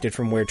course corrected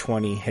from where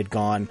 20 had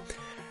gone.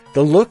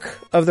 The look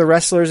of the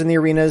wrestlers in the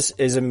arenas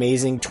is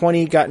amazing.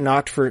 20 got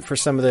knocked for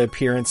some of the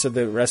appearance of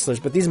the wrestlers,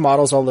 but these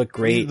models all look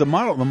great. The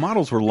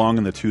models were long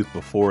in the tooth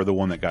before the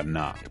one that got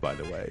knocked, by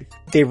the way.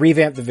 They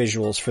revamped the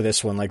visuals for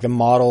this one. Like, the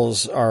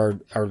models are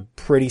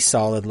pretty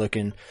solid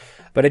looking.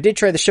 But I did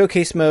try the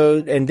showcase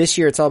mode, and this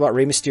year it's all about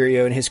Rey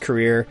Mysterio and his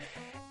career.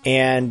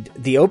 And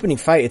the opening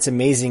fight, it's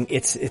amazing.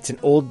 It's an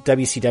old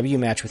WCW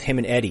match with him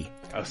and Eddie.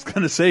 I was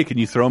gonna say, can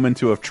you throw him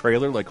into a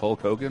trailer like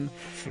Hulk Hogan?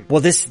 Well,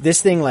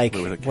 this thing, like,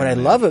 what I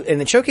love, and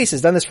the showcase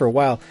has done this for a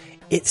while,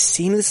 it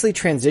seamlessly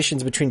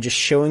transitions between just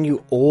showing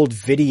you old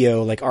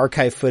video, like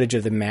archive footage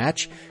of the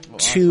match,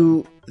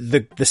 to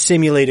the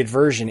simulated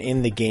version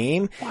in the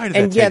game. Why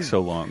did that take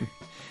so long?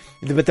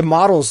 But the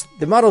models,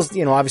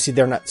 you know, obviously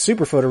they're not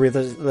super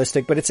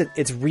photorealistic, but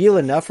it's real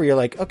enough where you're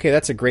like, okay,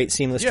 that's a great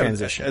seamless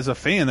transition. As a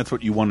fan, that's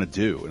what you want to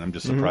do, and I'm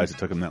just surprised it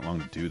took them that long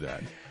to do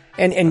that.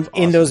 And awesome.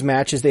 In those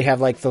matches, they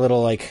have like the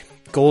little like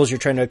goals you're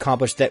trying to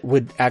accomplish that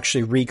would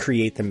actually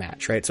recreate the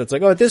match, right? So it's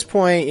like, oh, at this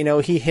point, you know,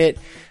 he hit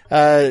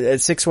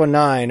at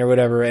 619 or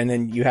whatever, and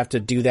then you have to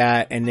do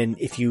that, and then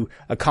if you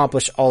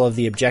accomplish all of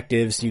the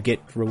objectives, you get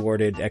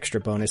rewarded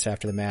extra bonus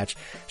after the match.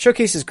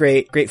 Showcase is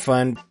great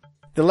fun.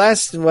 The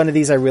last one of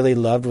these I really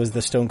loved was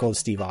the Stone Cold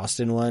Steve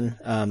Austin one.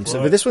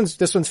 But this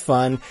one's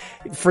fun.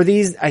 For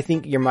these, I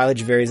think your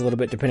mileage varies a little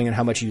bit depending on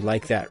how much you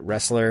like that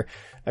wrestler.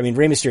 I mean,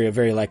 Rey Mysterio, a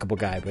very likable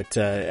guy, but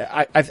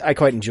I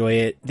quite enjoy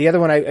it. The other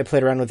one I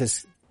played around with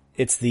is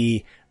it's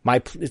the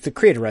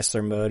creator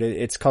wrestler mode.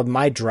 It's called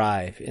My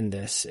Drive in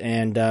this,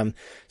 and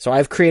so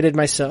I've created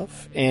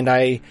myself, and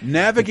I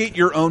navigate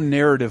your own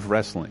narrative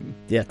wrestling.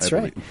 Yeah, that's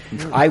right.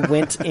 I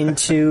went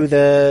into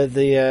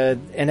the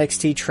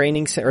NXT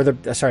training center, or the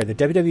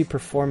WWE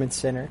Performance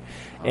Center,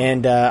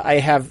 and I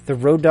have the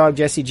Road Dogg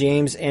Jesse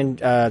James and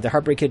the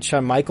Heartbreak Kid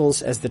Shawn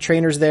Michaels as the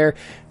trainers there.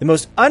 The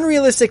most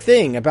unrealistic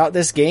thing about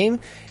this game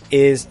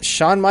is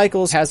Shawn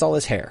Michaels has all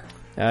his hair.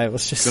 I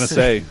was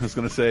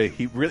gonna say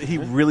he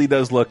really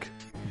does look.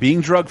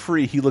 Being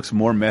drug-free, he looks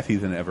more methy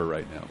than ever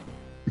right now.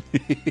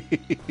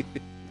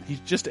 He's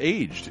just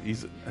aged.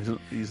 He's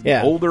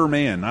an older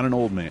man, not an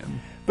old man.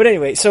 But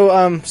anyway, so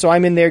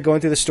I'm in there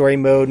going through the story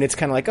mode, and it's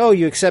kind of like, oh,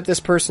 you accept this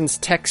person's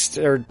text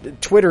or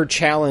Twitter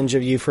challenge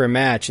of you for a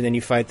match, and then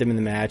you fight them in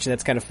the match, and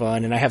that's kind of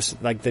fun. And I have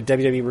like the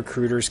WWE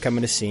recruiters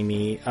coming to see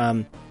me.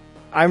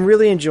 I'm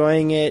really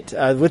enjoying it.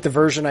 With the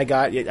version I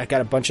got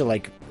a bunch of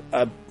like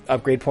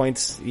upgrade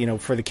points, you know,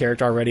 for the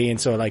character already, and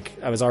so like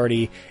I was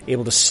already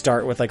able to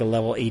start with like a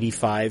level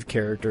 85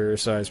 character.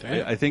 So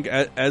I think,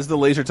 as the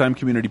Laser Time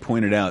community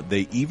pointed out,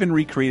 they even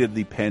recreated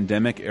the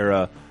pandemic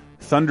era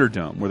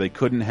Thunderdome where they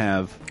couldn't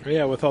have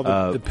with all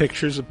the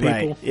pictures of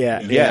people.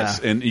 Right. Yes,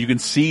 and you can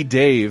see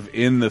Dave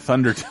in the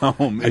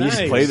Thunderdome. And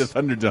you play the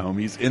Thunderdome.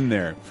 He's in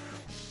there.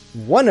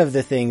 One of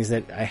the things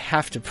that I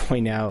have to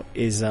point out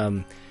is,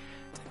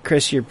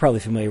 Chris, you're probably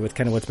familiar with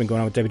kind of what's been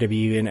going on with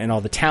WWE and all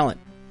the talent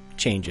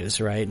changes,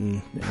 right?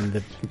 And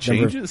the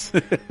changes? the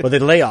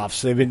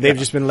layoffs. They've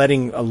just been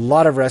letting a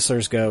lot of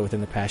wrestlers go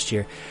within the past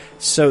year.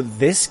 So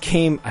this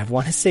came, I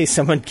want to say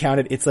someone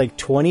counted, it's like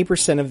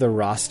 20% of the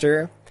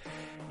roster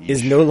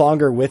is no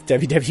longer with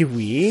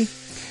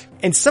WWE.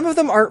 And some of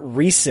them aren't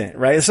recent,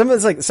 right? Some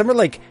are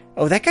like,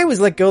 oh, that guy was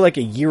let go like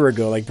a year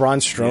ago, like Braun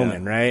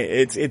Strowman, right?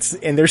 It's,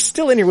 and they're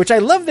still in here, which I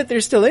love that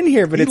they're still in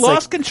here, but he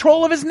lost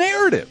control of his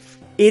narrative.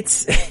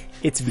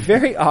 It's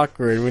very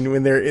awkward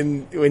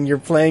when you're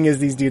playing as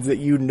these dudes that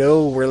you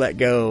know were let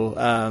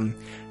go.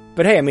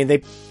 But hey, I mean,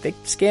 they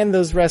scanned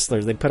those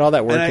wrestlers. They put all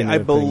that work in. I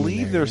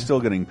believe they're still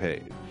getting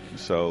paid.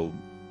 So,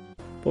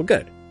 well,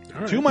 good.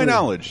 Right, to my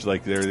knowledge,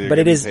 like they're. But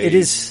it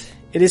is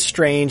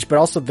strange. But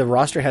also, the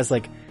roster has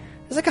there's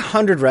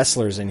 100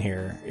 wrestlers in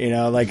here. You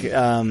know, like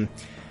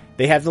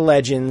they have the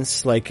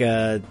legends like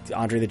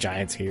Andre the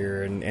Giant's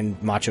here and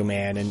Macho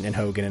Man and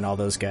Hogan and all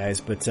those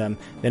guys. But then,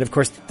 of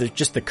course,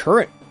 just the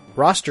current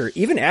roster,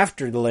 even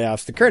after the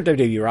layoffs, the current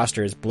WWE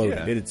roster is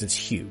bloated. Yeah. It's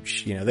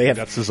huge. You know, they have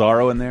got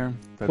Cesaro in there.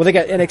 They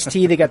got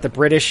NXT. They got the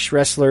British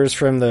wrestlers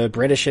from the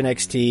British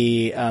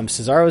NXT.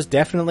 Cesaro's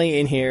definitely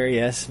in here,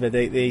 yes, but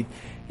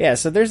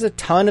so there's a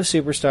ton of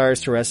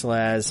superstars to wrestle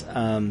as.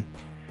 I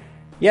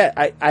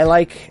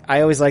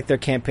always like their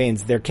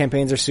campaigns. Their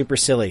campaigns are super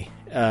silly,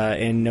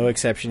 and no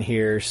exception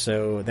here.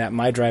 So that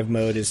My Drive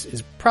mode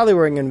is probably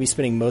where I'm going to be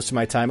spending most of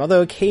my time.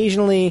 Although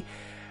occasionally,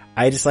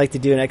 I just like to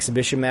do an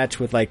exhibition match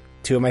with like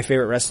two of my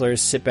favorite wrestlers,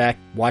 sit back,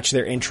 watch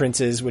their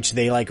entrances, which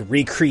they like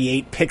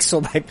recreate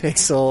pixel by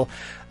pixel.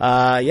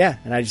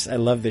 And I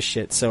love this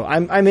shit. So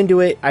I'm into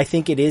it. I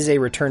think it is a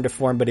return to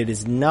form, but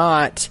it's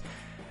not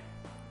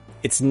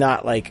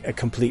like a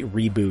complete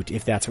reboot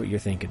if that's what you're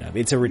thinking of.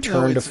 It's a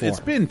return to form. It's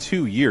been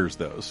 2 years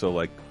though. So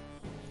like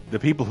the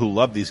people who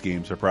love these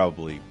games are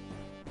probably,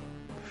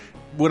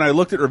 when I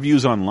looked at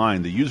reviews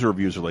online, the user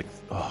reviews are like,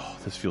 oh,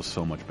 this feels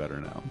so much better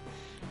now.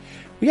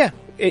 Yeah,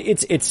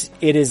 it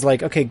is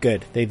like, okay,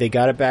 good. They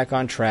got it back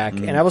on track.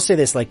 And I will say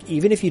this, like,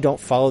 even if you don't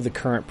follow the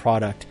current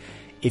product,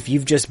 if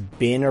you've just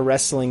been a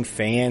wrestling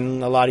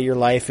fan a lot of your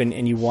life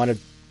and you want to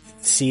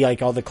see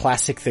like all the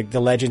classic, the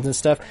legends and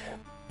stuff,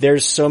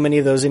 there's so many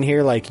of those in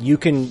here. Like you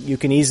can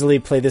easily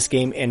play this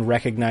game and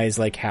recognize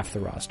like half the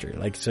roster.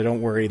 Like, so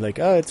don't worry. Like,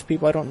 oh, it's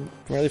people I don't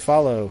really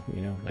follow.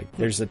 You know, like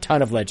there's a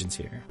ton of legends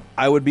here.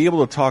 I would be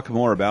able to talk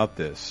more about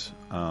this,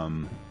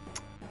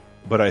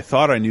 but I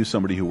thought I knew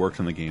somebody who worked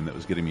on the game that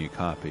was getting me a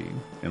copy.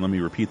 And let me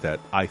repeat that: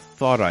 I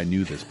thought I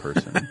knew this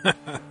person.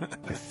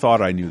 I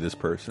thought I knew this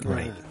person.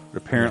 Right.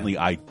 But apparently,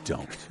 I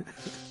don't.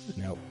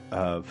 Nope.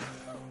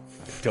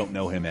 Don't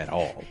know him at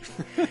all.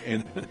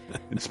 And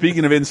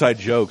speaking of inside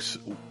jokes,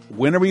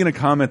 when are we going to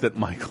comment that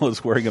Michael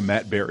is wearing a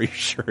Matt Berry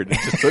shirt? It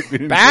just took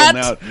me until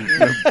now.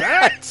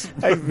 Bat!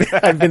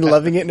 I've been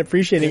loving it and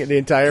appreciating it the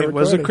entire It recording.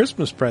 was a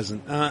Christmas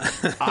present.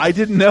 I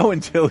didn't know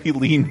until he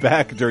leaned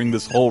back during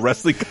this whole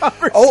wrestling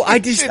conversation. Oh, I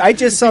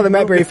just saw the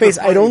Matt Berry face.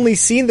 I'd only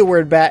seen the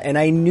word bat, and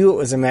I knew it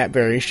was a Matt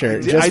Berry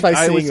shirt just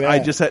by seeing that. I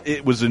just had,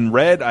 it was in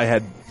red. I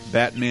had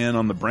Batman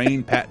on the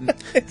brain.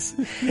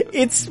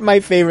 It's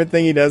my favorite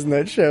thing he does in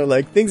that show.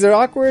 Like, things are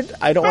awkward.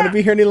 I don't want to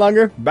be here any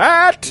longer.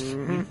 Bat!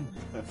 Mm-hmm.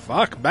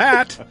 Fuck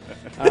Bat.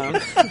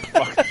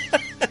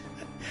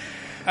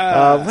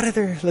 What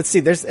other? Let's see.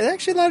 There's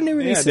actually a lot of new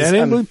releases. Did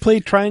anybody play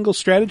Triangle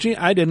Strategy?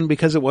 I didn't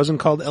because it wasn't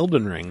called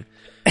Elden Ring.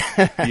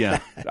 Yeah.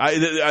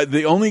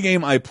 The only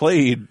game I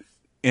played,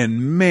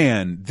 and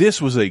man,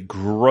 this was a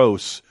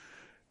gross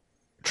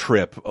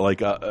trip.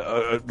 Like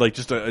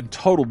just a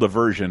total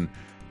diversion.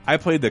 I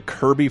played the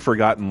Kirby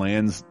Forgotten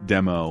Lands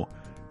demo.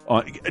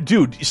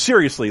 Dude,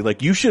 seriously,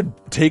 like you should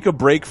take a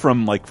break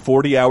from like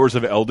 40 hours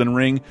of Elden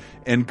Ring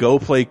and go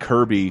play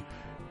Kirby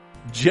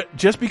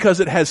just because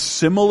it has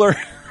similar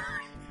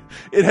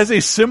it has a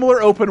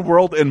similar open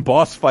world and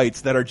boss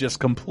fights that are just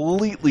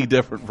completely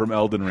different from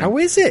Elden Ring. How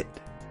is it?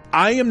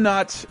 I am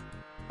not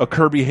a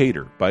Kirby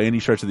hater by any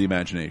stretch of the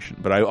imagination,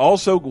 but I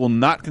also will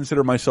not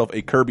consider myself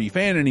a Kirby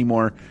fan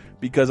anymore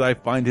because I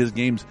find his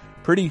games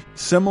pretty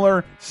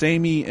similar,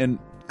 samey, and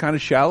kind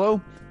of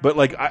shallow. But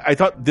like I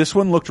thought this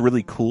one looked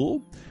really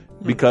cool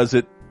because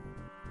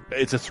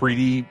it's a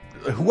 3D.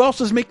 Who else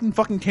is making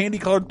fucking candy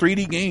colored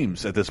 3D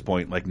games at this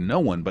point? Like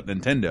no one but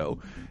Nintendo.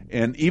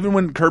 And even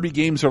when Kirby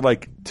games are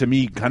like, to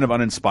me, kind of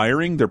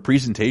uninspiring, their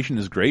presentation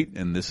is great,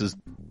 and this is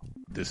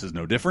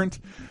no different.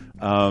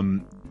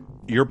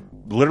 You're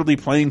literally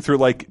playing through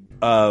like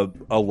a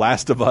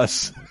Last of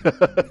Us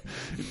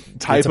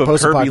type of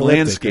Kirby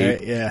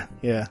landscape. Right?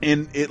 Yeah.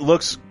 And it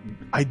looks.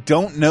 I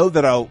don't know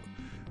that I'll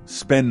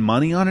spend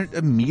money on it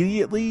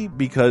immediately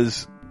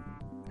because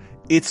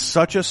it's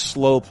such a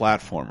slow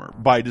platformer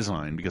by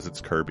design because it's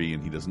Kirby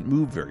and he doesn't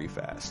move very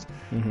fast.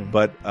 Mm-hmm.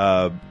 But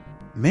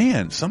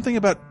man, something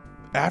about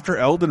after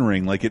Elden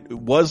Ring, like it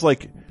was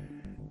like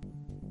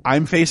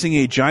I'm facing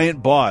a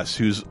giant boss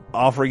who's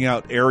offering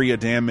out area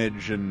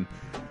damage and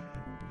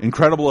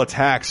incredible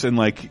attacks, and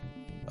like,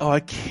 oh, I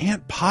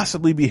can't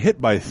possibly be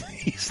hit by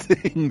these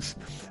things,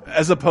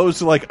 as opposed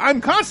to like I'm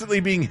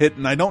constantly being hit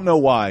and I don't know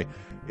why.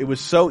 It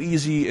was so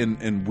easy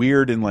and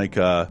weird, and like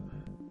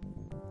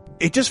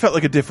it just felt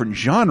like a different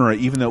genre,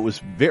 even though it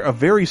was a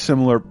very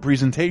similar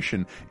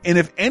presentation. And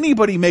if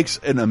anybody makes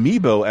an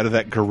amiibo out of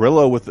that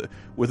gorilla with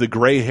a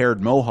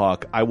gray-haired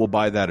mohawk, I will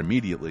buy that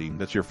immediately.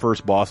 That's your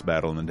first boss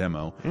battle in the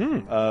demo.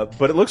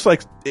 But it looks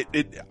like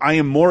I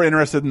am more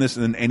interested in this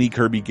than any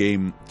Kirby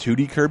game,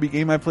 2D Kirby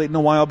game I've played in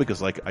a while,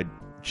 because like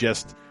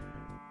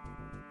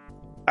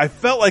I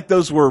felt like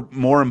those were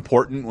more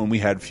important when we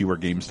had fewer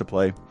games to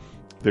play.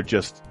 They're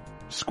just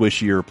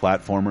squishier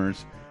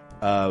platformers.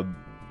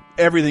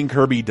 Everything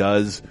Kirby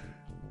does,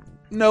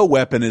 no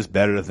weapon is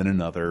better than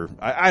another.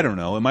 I don't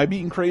know. Am I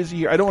being crazy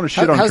here? I don't want to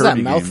shit on Kirby games. How's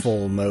that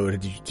mouthful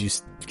mode? Did you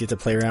just get to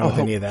play around with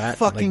any of that?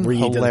 Fucking like,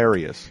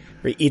 hilarious.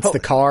 Where he eats the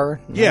car?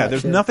 Yeah,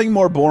 there's nothing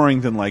more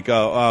boring than like,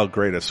 oh,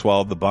 great, I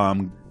swallowed the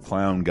bomb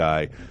clown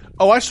guy.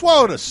 Oh, I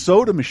swallowed a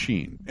soda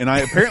machine, and I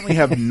apparently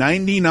have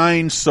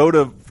 99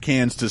 soda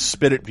cans to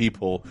spit at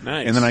people,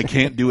 nice. And then I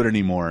can't do it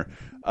anymore.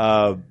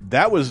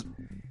 That was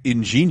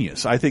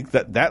ingenious. I think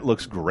that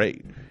looks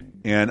great.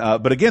 And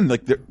but again,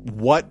 like,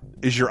 what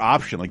is your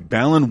option? Like,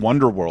 Balan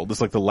Wonderworld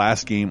is like the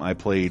last game I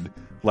played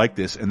like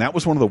this, and that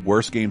was one of the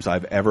worst games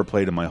I've ever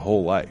played in my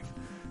whole life.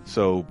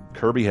 So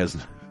Kirby has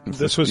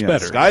this was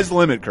better. Sky's the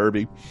limit,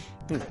 Kirby.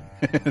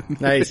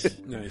 Nice.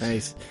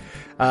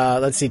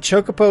 Let's see,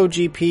 Chocobo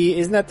GP,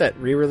 isn't that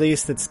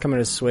re-release that's coming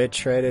to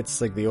Switch, right?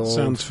 It's like the old...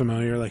 Sounds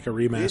familiar, like a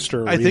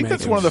remaster. I think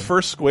that's one of the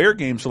first Square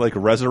games to like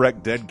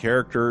resurrect dead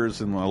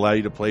characters and allow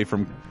you to play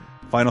from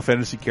Final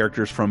Fantasy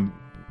characters from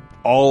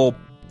all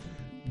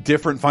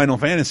different Final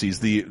Fantasies,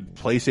 the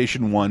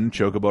PlayStation 1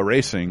 Chocobo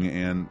Racing,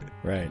 and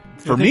right.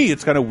 For me,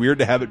 it's kind of weird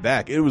to have it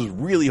back. It was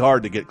really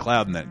hard to get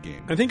Cloud in that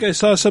game. I think I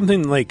saw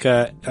something like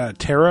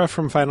Terra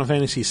from Final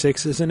Fantasy VI,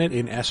 isn't it,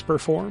 in Esper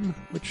form,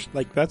 which,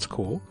 like, that's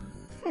cool.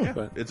 Yeah.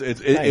 But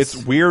it's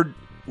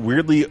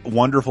weirdly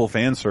wonderful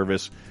fan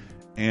service,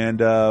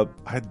 and I'm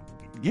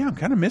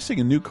kind of missing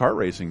a new kart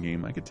racing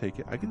game. I could take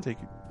it. I could take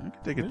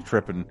a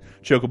trip in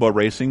Chocobo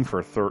Racing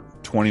for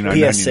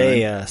 $29.99.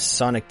 PSA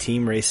Sonic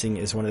Team Racing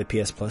is one of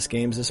the PS Plus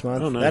games this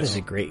month. Oh, nice. That is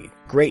a great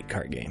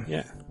kart game.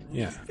 Yeah.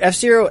 Yeah.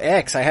 F-Zero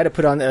X, I had to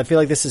put on, I feel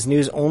like this is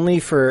news only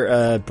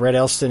for Brett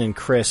Elston and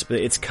Chris, but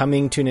it's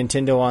coming to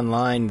Nintendo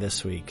Online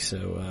this week,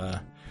 so...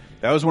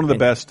 that was one of the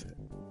best...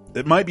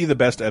 It might be the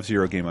best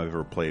F-Zero game I've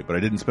ever played, but I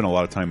didn't spend a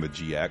lot of time with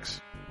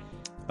GX.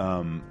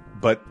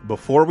 But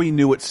before we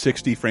knew what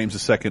 60 frames a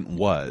second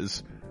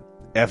was,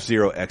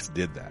 F-Zero X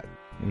did that.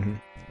 Mm-hmm.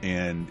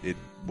 And it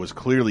was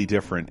clearly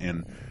different,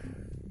 and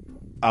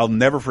I'll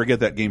never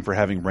forget that game for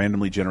having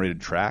randomly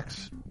generated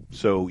tracks.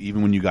 So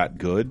even when you got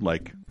good,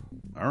 like,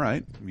 all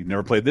right, you've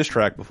never played this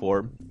track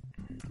before,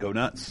 go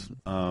nuts.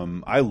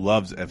 I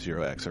loved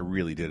F-Zero X. I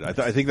really did.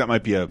 I think that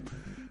might be a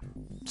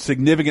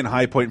significant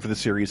high point for the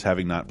series,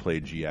 having not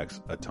played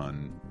GX a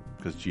ton,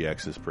 because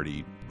GX is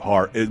pretty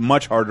hard,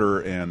 much harder,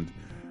 and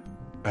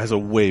has a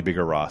way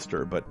bigger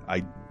roster. But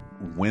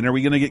when are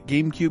we going to get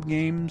GameCube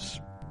games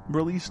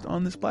released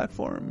on this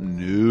platform?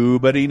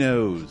 Nobody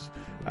knows.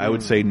 I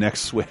would say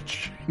next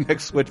Switch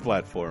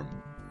platform.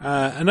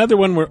 Another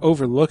one we're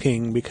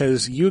overlooking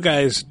because you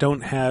guys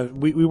don't have,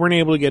 we weren't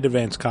able to get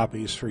advanced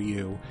copies for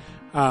you,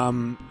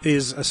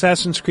 is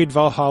Assassin's Creed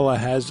Valhalla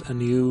has a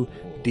new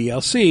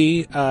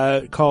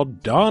DLC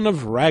called Dawn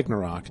of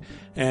Ragnarok.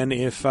 And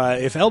if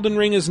Elden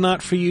Ring is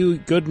not for you,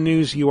 good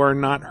news, you are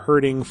not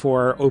hurting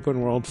for open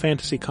world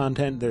fantasy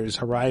content. There's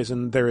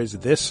Horizon, there is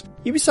this.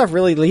 Ubisoft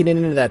really leaning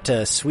into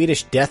that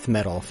Swedish death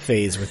metal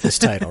phase with this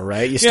title,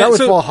 right? You start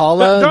with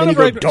Valhalla, and then you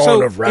go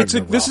Dawn of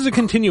Ragnarok. This is a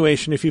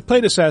continuation. If you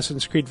played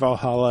Assassin's Creed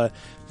Valhalla,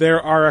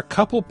 there are a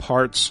couple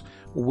parts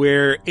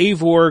where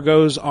Eivor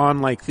goes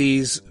on like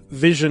these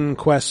vision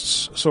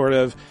quests, sort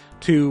of,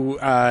 to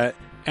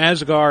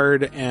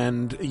Asgard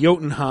and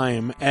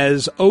Jotunheim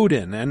as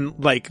Odin. And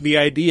like the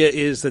idea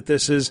is that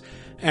this is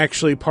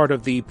actually part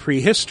of the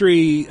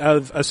prehistory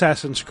of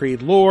Assassin's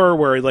Creed lore,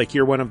 where like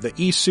you're one of the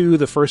Isu,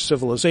 the first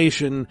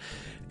civilization,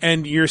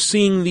 and you're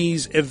seeing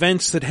these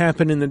events that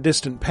happen in the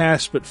distant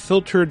past but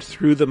filtered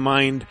through the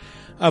mind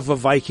of a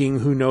Viking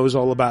who knows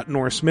all about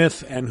Norse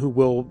myth and who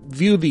will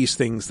view these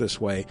things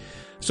this way.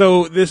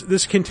 So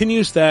this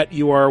continues that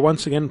you are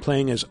once again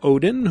playing as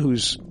Odin,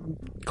 who's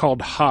called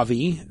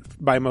Havi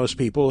by most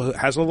people, who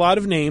has a lot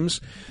of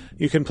names.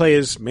 You can play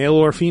as male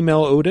or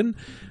female Odin.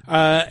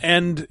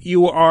 And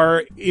you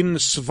are in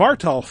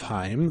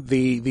Svartalfheim,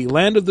 the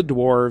land of the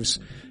dwarves,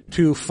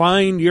 to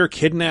find your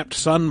kidnapped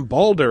son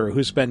Baldur,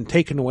 who's been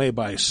taken away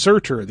by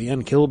Surtur, the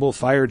unkillable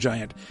fire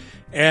giant.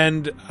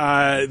 And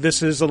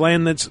this is a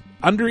land that's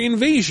under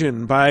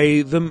invasion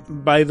by the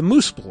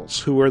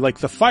Muspels, who are like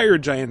the fire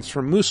giants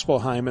from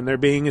Muspelheim, and they're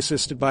being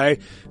assisted by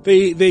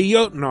the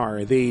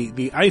Jotnar,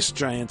 the ice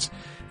giants.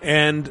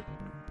 And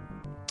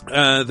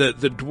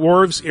the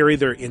dwarves are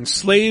either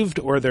enslaved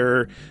or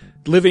they're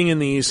living in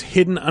these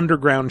hidden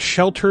underground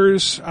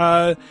shelters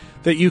that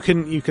you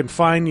can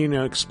find,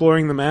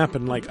 exploring the map,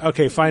 and like,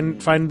 okay,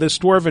 find this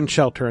dwarven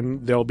shelter,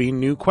 and there'll be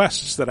new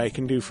quests that I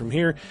can do from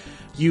here.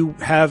 You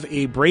have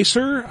a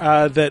bracer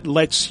that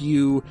lets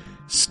you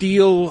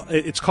steal.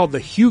 It's called the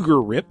Huger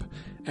Rip,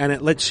 and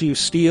it lets you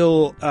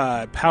steal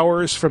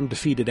powers from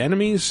defeated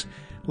enemies.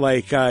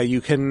 Like you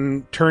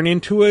can turn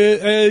into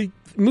a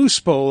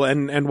Muspel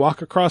and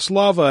walk across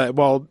lava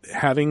while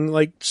having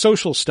like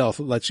social stealth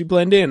that lets you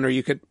blend in, or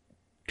you could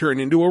turn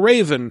into a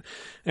raven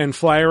and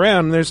fly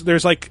around.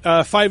 There's like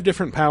 5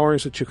 different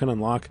powers that you can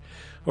unlock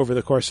over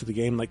the course of the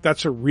game. Like,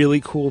 that's a really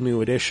cool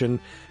new addition.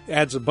 It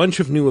adds a bunch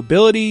of new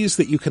abilities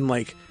that you can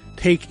like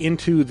take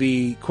into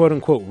the quote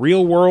unquote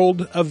real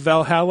world of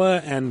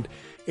Valhalla, and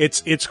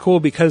it's cool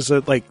because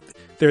like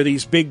there are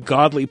these big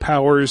godly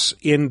powers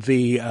in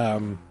the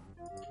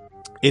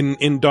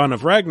in Dawn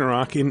of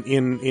Ragnarok in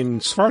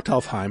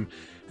Svartalfheim,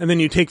 and then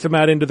you take them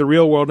out into the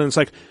real world, and it's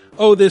like,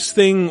 oh, this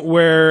thing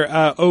where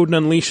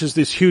Odin unleashes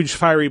this huge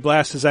fiery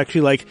blast is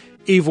actually like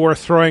Eivor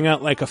throwing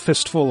out like a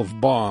fistful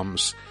of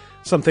bombs,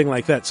 something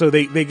like that. So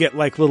they get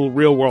like little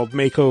real world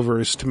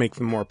makeovers to make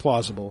them more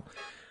plausible.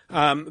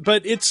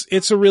 But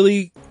it's a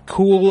really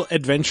cool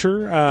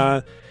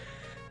adventure.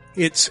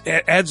 It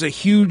adds a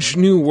huge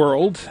new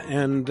world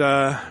and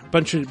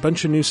bunch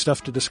of new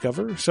stuff to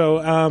discover. So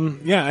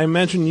yeah, I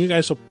imagine you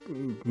guys will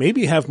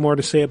maybe have more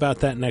to say about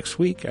that next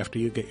week after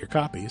you get your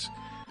copies.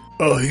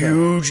 A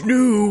huge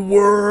new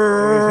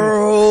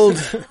world.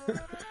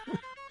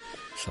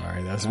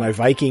 Sorry, that was my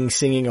Viking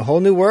singing A Whole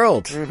New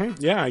World.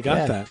 Mm-hmm. Yeah, I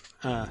got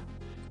that.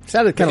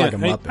 Sounded kind of like a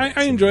Muppet.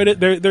 I enjoyed it.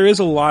 There is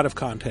a lot of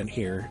content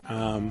here.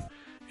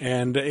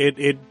 And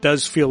it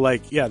does feel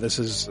like, yeah, this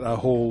is a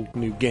whole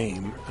new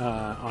game,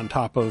 on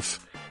top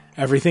of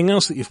everything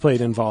else that you've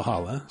played in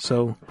Valhalla.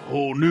 So,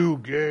 whole new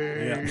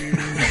game.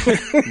 Yeah.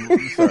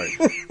 Sorry.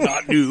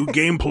 Not new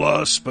Game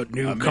Plus, but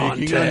new content.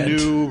 Making a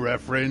new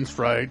reference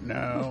right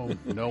now.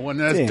 No one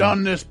has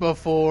done this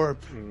before.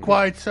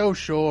 Quite so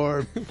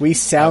sure. We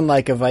sound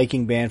like a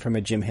Viking band from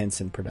a Jim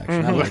Henson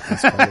production. I like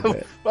this part of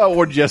it. Well,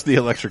 or just the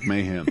Electric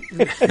Mayhem.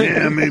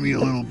 Yeah, maybe a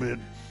little bit.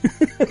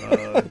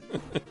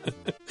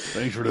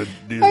 Thanks for the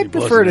Disney I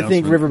prefer to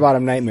think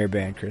Riverbottom Nightmare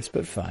Band, Chris,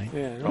 but fine.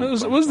 Yeah,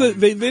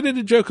 they did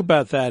a joke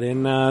about that,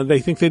 and they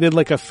think they did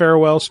like a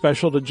farewell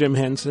special to Jim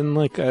Henson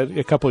like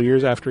a couple of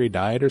years after he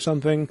died or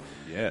something.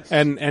 Yes,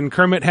 and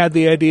Kermit had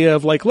the idea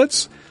of like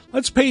let's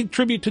pay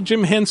tribute to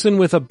Jim Henson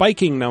with a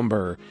biking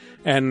number,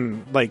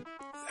 and like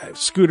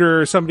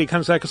Scooter or somebody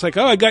comes back, it's like,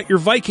 oh, I got your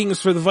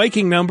Vikings for the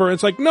Viking number.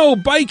 It's like, no,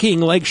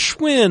 biking, like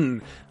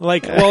Schwinn.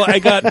 Like, well, I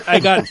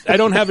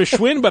don't have a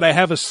Schwinn, but I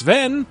have a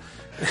Sven.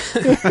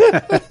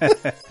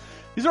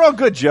 These are all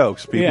good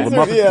jokes, people. Yeah. The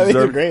Muppets these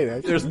are great.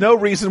 Actually. There's no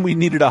reason we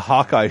needed a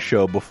Hawkeye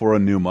show before a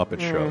new Muppet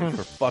show,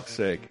 for fuck's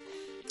sake.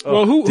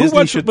 Well, who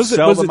Disney should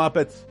sell the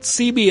Muppets.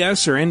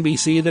 CBS or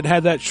NBC that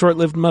had that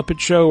short-lived Muppet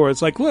show where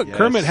it's like, look, Yes.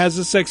 Kermit has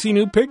a sexy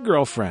new pig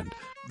girlfriend.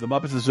 The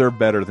Muppets deserve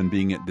better than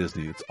being at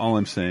Disney. That's all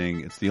I'm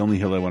saying. It's the only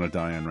hill I want to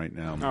die on right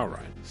now. All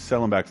right.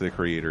 Sell them back to the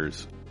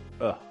creators.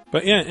 Ugh.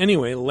 But yeah,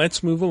 anyway,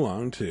 let's move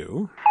along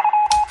to...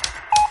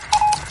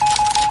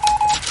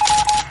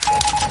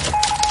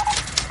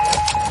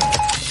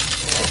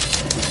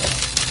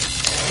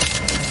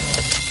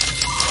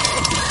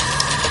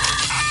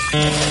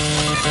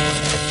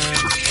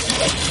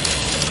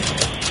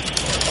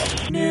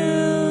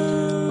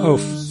 Oh,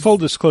 full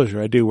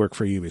disclosure, I do work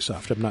for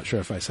Ubisoft. I'm not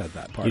sure if I said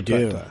that part. You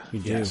do. But, you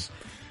do. yes.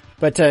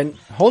 But a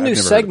whole new I've never heard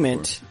it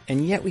segment,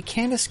 and yet we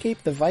can't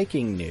escape the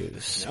Viking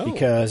news No.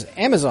 because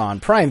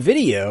Amazon Prime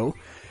Video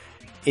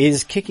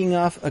is kicking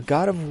off a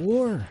God of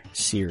War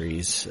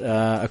series.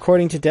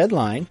 According to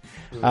Deadline,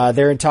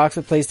 they're in talks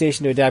with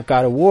PlayStation to adapt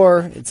God of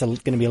War. It's going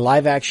to be a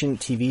live-action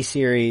TV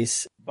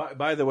series.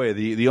 By the way,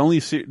 the only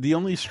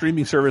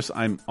streaming service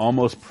I'm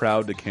almost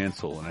proud to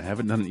cancel, and I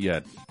haven't done it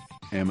yet,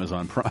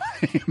 Amazon Prime.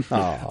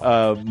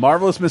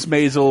 Marvelous Miss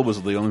Maisel was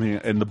the only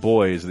thing, and The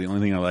Boys, the only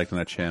thing I liked on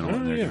that channel,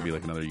 and they're going to be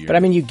like another year. But I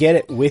mean, you get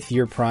it with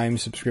your Prime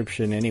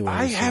subscription anyway.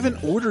 I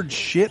haven't ordered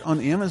shit on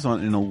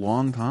Amazon in a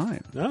long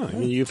time. No, I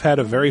mean, you've had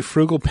a very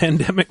frugal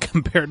pandemic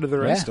compared to the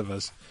rest of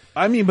us.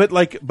 I mean, but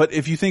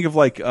if you think of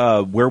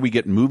where we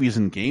get movies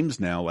and games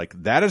now, like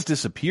that has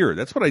disappeared.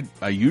 That's what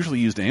I usually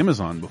used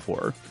Amazon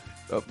before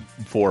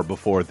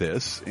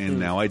this,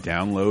 and now I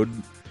download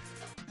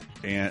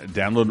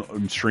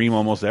and stream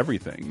almost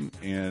everything.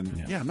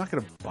 And I'm not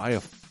going to buy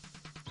a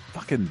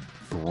fucking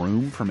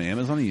broom from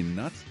Amazon. Are you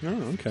nuts?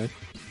 Oh, okay.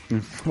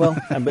 Well,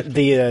 but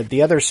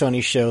the other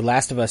Sony show,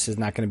 Last of Us, is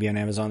not going to be on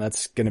Amazon.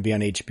 That's going to be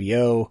on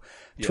HBO.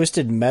 Yeah.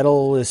 Twisted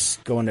Metal is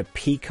going to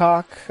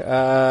Peacock.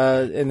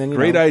 And then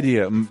great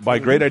idea. By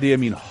great idea, I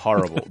mean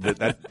horrible.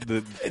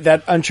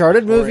 that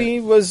Uncharted movie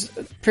was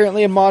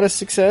apparently a modest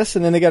success,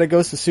 and then they got a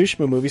Ghost of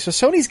Tsushima movie. So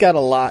Sony's got a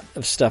lot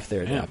of stuff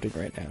they're adapting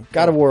right now.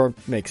 God of War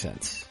makes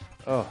sense.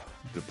 Oh,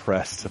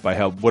 depressed by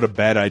what a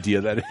bad idea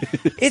that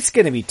is. It's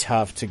going to be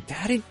tough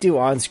how do you do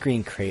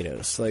on-screen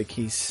Kratos? Like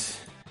he's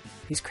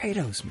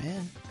Kratos,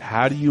 man.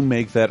 How do you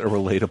make that a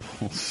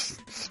relatable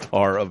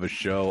star of a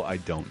show? I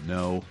don't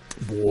know.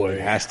 Boy,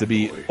 it has to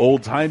be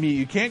old-timey.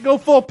 You can't go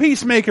full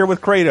Peacemaker with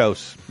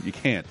Kratos. You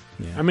can't.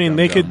 Yeah. I mean,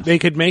 they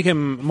could make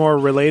him more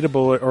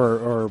relatable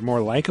or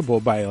more likable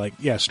by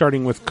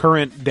starting with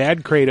current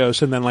dad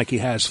Kratos, and then he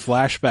has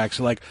flashbacks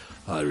like,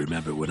 I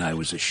remember when I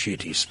was a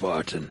shitty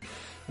Spartan.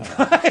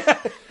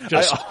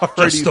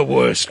 Just the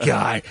worst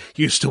guy.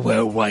 Used to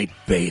wear white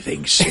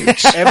bathing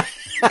suits.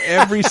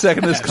 Every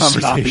second of this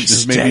conversation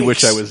has made me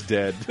wish I was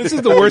dead. This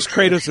is the worst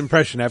Kratos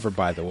impression ever,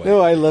 by the way. No,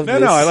 I love this.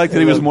 No, I like that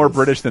he was more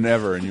British than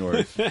ever in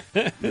yours.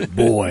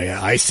 Boy,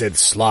 I said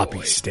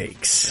sloppy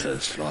steaks.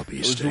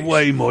 Sloppy steaks. There's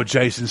way more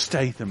Jason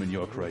Statham in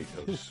your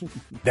Kratos.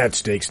 That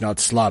steak's not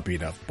sloppy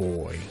enough,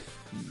 boy.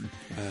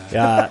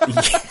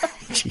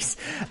 Jeez.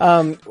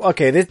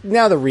 Okay,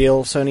 now the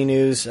real Sony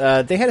news.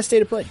 They had a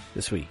State of Play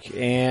this week,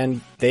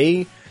 and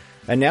they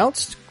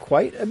announced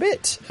quite a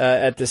bit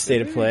at the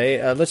State of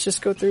Play. Let's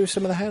just go through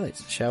some of the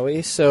highlights, shall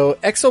we? So,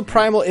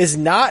 Exoprimal is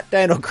not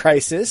Dino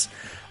Crisis,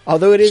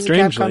 although it is a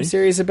Capcom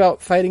series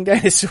about fighting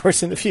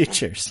dinosaurs in the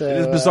future. So, it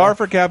is bizarre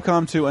for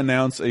Capcom to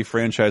announce a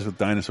franchise with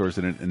dinosaurs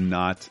in it and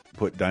not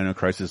put Dino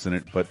Crisis in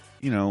it, but,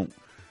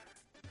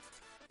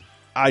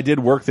 I did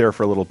work there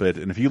for a little bit,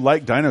 and if you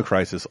like Dino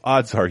Crisis,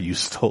 odds are you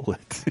stole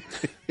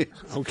it.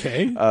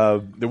 Okay.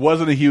 It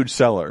wasn't a huge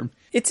seller.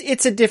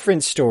 It's a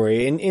different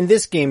story. In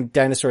this game,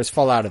 dinosaurs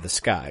fall out of the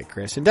sky,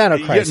 Chris. In Dino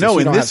Crisis,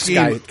 you don't have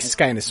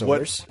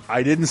Skynosaurs.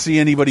 I didn't see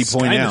anybody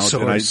point out,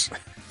 and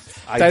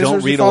I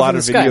don't read a fall lot from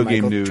of the sky, video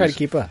Michael. game news. Try to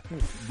keep up.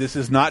 This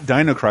is not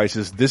Dino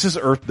Crisis. This is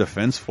Earth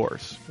Defense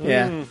Force.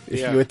 Yeah, if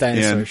you with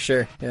dinosaurs,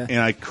 sure. Yeah. And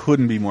I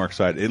couldn't be more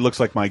excited. It looks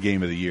like my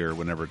game of the year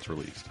whenever it's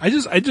released. I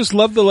just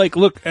love the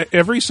look.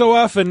 Every so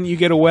often you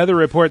get a weather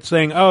report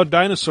saying, "Oh,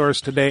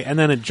 dinosaurs today," and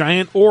then a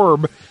giant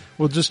orb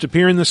will just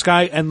appear in the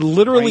sky and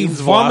literally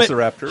vomit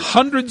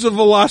hundreds of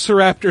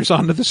velociraptors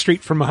onto the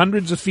street from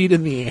hundreds of feet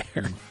in the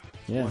air.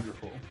 Yeah,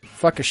 wonderful.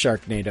 Fuck a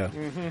Sharknado.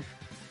 Mm-hmm.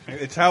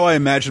 It's how I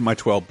imagine my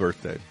 12th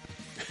birthday.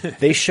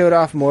 They showed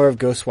off more of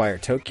Ghostwire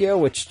Tokyo,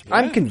 which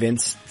I'm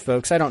convinced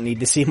folks. I don't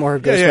need to see more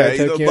of Ghostwire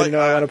Tokyo.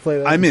 I want to play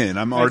that. I'm in.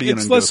 I'm already in.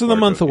 It's less than a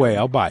month away.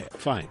 I'll buy it.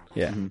 Fine.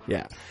 Yeah,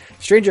 yeah.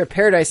 Stranger of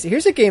Paradise.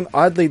 Here's a game,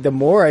 oddly, the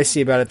more I see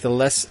about it, the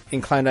less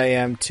inclined I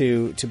am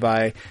to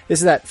buy. This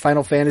is that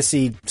Final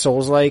Fantasy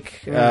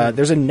Souls-like.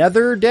 There's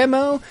another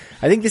demo.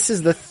 I think this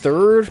is the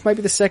third, might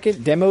be the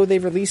second demo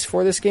they've released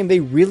for this game. They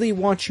really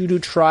want you to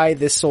try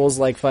this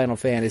Souls-like Final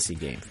Fantasy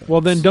game. Folks.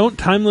 Well, then don't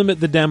time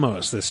limit the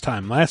demos this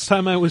time. Last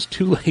time I was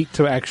too late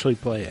to actually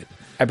play it.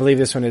 I believe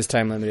this one is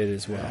time limited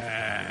as well.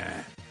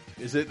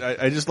 Is it?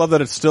 I just love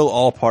that it's still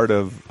all part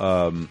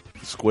of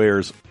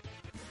Square's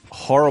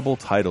horrible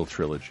title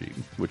trilogy,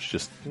 which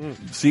just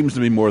seems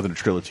to be more than a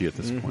trilogy at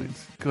this point.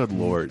 Good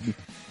lord.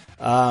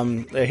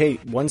 Hey,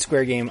 one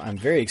Square game I'm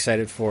very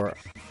excited for.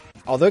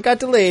 Although it got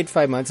delayed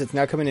 5 months, it's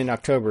now coming in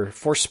October.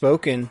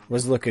 Forspoken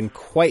was looking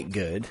quite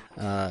good,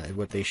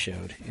 what they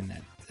showed in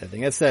that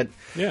thing. That's that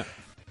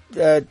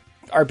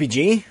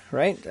RPG,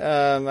 right?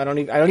 I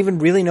don't even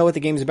really know what the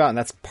game's about, and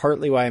that's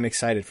partly why I'm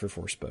excited for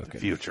Forspoken. The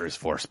future is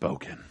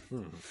Forspoken.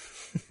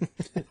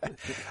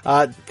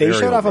 They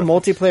showed off a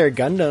multiplayer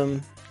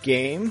Gundam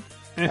game,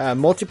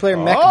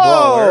 multiplayer mech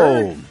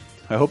brawler.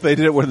 I hope they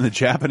did it when the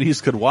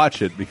Japanese could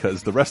watch it,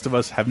 because the rest of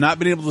us have not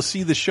been able to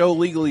see the show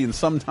legally in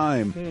some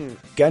time.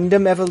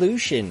 Gundam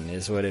Evolution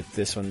is what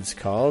this one's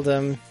called.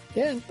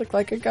 It looked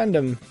like a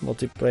Gundam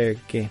multiplayer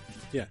game.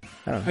 Yeah,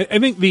 I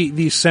think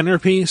the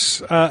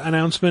centerpiece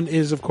announcement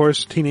is, of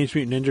course, Teenage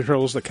Mutant Ninja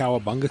Turtles: The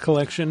Cowabunga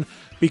Collection.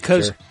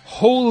 Because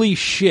holy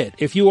shit,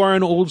 if you are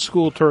an old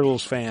school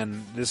Turtles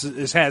fan,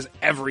 this has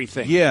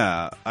everything.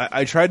 Yeah,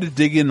 I tried to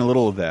dig in a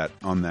little of that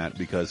on that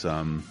because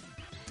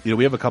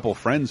we have a couple of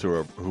friends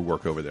who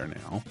work over there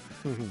now,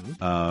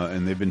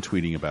 and they've been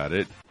tweeting about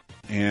it.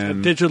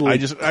 And Digital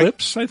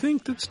Eclipse, I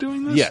think, that's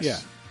doing this. Yes, yeah.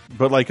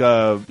 But like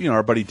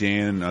our buddy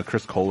Dan,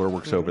 Chris Kohler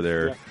works over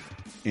there,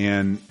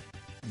 and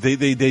they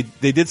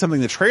did something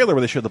in the trailer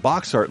where they showed the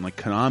box art and like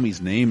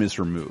Konami's name is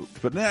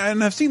removed.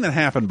 And I've seen that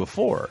happen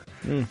before,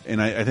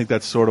 and I think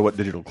that's sort of what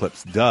Digital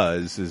Eclipse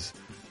does.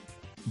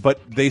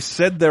 But they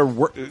said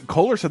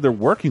Kohler said they're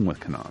working with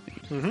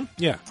Konami.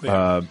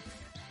 Yeah.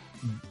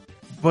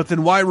 But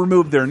then why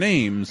remove their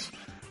names?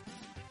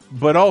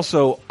 But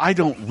also, I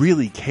don't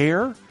really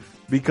care,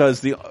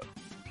 because the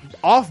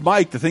off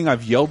mic, the thing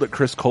I've yelled at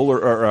Chris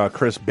Kohler or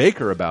Chris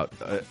Baker about,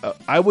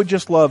 I would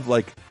just love,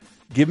 like,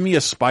 give me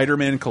a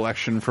Spider-Man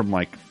collection from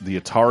like the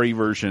Atari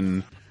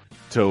version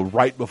to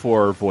right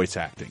before voice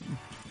acting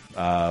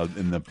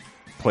in the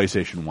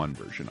PlayStation 1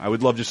 version. I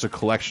would love just a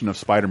collection of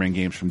Spider-Man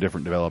games from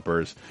different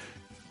developers,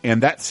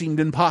 and that seemed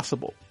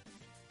impossible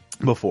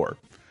before.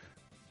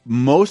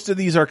 Most of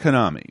these are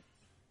Konami.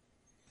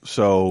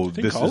 So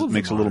this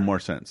makes a little more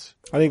sense.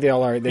 I think they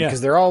all are,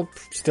 because they're all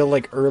still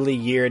like early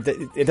year.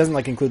 It doesn't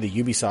like include the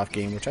Ubisoft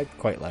game, which I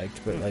quite liked,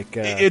 but like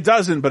it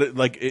doesn't. But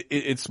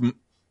it's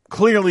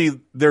clearly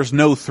there's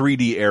no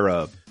 3D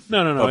era.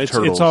 No.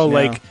 It's all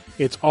like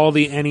it's all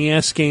the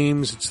NES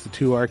games. It's the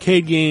 2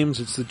 arcade games.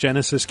 It's the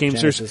Genesis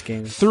games. There's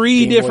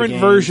 3 different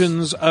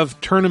versions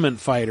of Tournament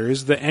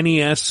Fighters: the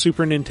NES,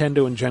 Super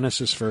Nintendo, and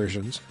Genesis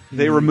versions.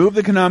 They removed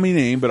the Konami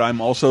name, but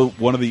I'm also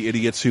one of the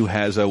idiots who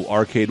has a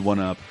arcade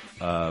 1-up.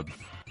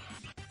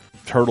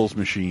 Turtles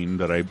machine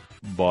that I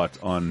bought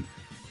on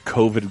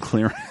COVID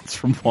clearance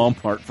from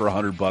Walmart for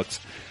 $100.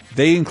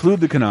 They include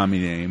the Konami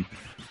name.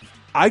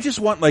 I just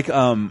want like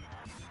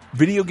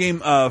video game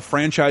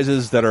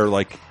franchises that are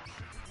like,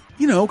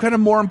 kind of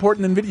more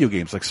important than video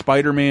games, like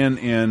Spider-Man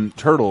and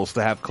Turtles,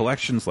 to have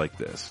collections like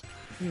this.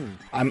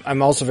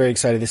 I'm also very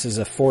excited. This is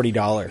a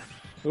 $40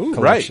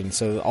 collection, right.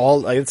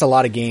 So it's a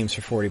lot of games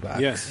for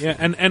 $40. Yeah,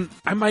 and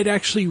I might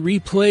actually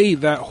replay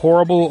that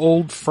horrible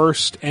old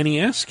first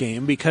NES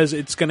game, because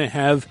it's going to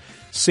have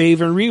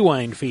save and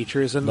rewind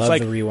features, and Love it's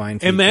like, the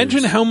rewind features.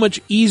 Imagine how much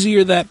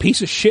easier that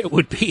piece of shit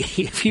would be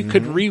if you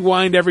could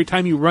rewind every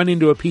time you run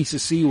into a piece of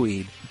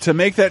seaweed. To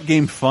make that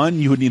game fun,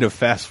 you would need a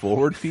fast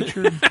forward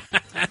feature.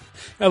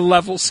 A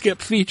level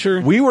skip feature.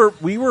 We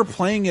were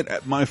playing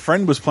it. My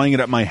friend was playing it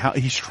at my house.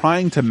 He's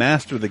trying to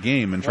master the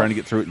game and trying to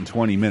get through it in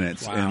 20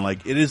 minutes. Wow. And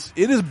like it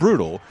is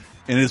brutal,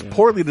 and it is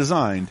poorly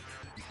designed.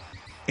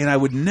 And I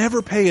would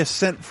never pay a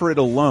cent for it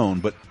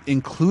alone, but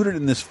included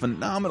in this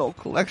phenomenal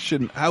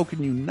collection, how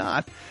can you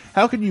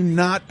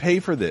not pay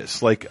for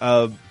this? Like,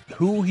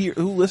 who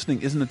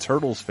listening isn't a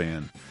Turtles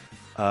fan?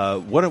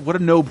 What a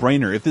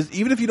no-brainer.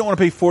 Even if you don't want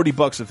to pay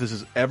 $40, if this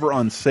is ever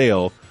on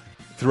sale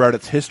throughout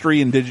its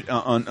history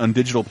on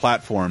digital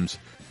platforms,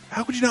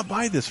 how could you not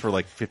buy this for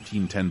like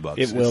 $15-10?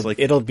 It will.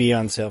 It'll be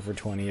on sale for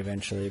 $20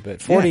 eventually, but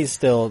 $40 is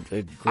still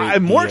a great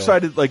I'm more deal.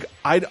 excited. Like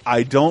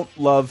I don't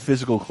love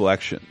physical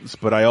collections,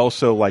 but I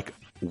also like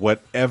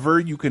whatever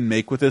you can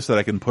make with this that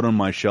I can put on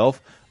my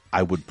shelf.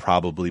 I would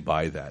probably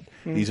buy that.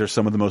 These are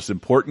some of the most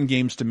important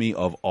games to me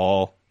of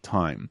all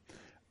time.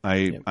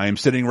 I am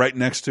sitting right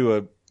next to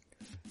a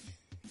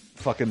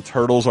fucking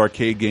Turtles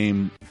arcade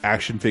game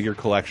action figure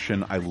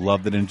collection. I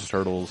love the Ninja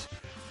Turtles.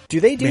 Do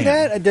they do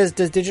that? Does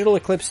Digital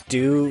Eclipse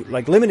do,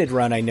 like, Limited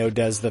Run, I know,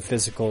 does the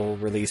physical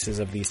releases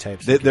of these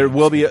types of games? There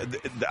will be,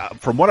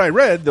 from what I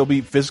read, there'll be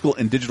physical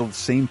and digital the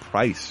same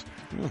price.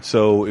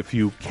 So if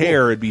you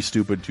care, it'd be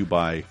stupid to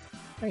buy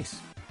Nice.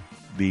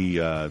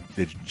 the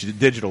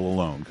digital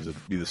alone, because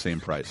it'd be the same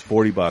price.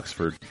 $40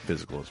 for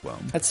physical as well.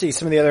 Let's see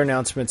some of the other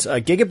announcements.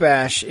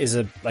 Gigabash is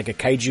a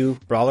kaiju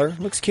brawler.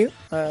 Looks cute.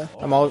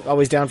 I'm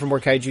always down for more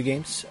kaiju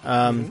games.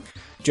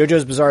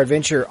 JoJo's Bizarre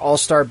Adventure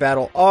All-Star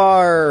Battle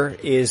R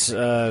is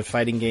a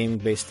fighting game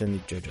based in the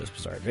JoJo's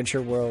Bizarre Adventure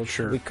world.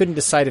 Sure. We couldn't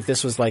decide if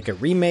this was like a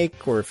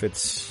remake or if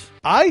it's...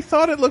 I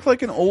thought it looked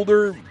like an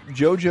older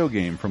JoJo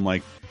game from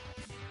like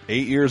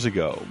 8 years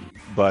ago,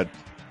 but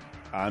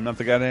I'm not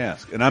the guy to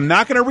ask. And I'm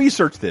not going to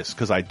research this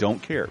because I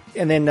don't care.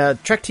 And then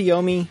Trek to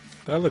Yomi.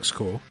 That looks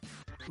cool.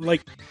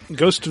 Like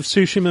Ghost of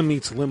Tsushima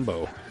meets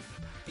Limbo.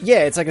 Yeah,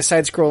 it's like a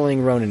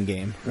side-scrolling Ronin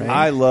game. Right?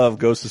 I love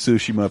Ghost of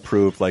Tsushima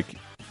proof. Like,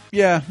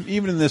 yeah,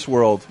 even in this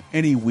world,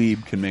 any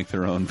weeb can make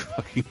their own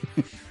fucking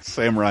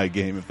samurai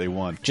game if they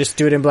want. Just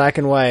do it in black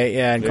and white,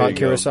 yeah, and There call it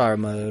you go. Kurosawa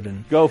mode.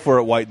 And Go for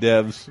it, white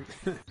devs.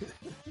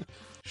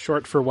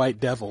 Short for White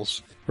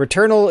Devils.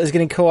 Returnal is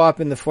getting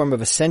co-op in the form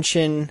of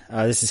Ascension.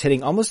 This is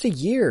hitting almost a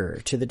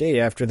year to the date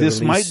after the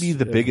This release might be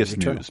the of biggest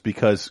Returnal. news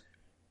because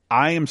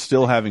I am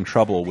still having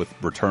trouble with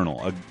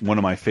Returnal, one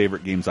of my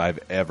favorite games I've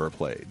ever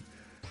played.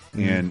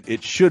 And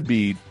it should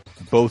be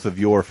both of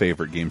your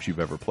favorite games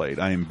you've ever played.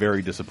 I am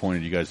very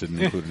disappointed you guys didn't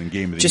include it in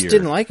Game of the Just Year.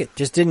 didn't like it.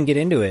 Just didn't get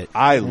into it.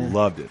 I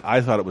loved it.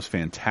 I thought it was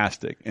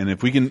fantastic. And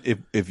if we can,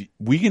 if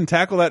we can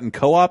tackle that in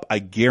co-op, I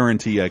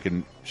guarantee I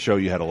can show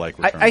you how to like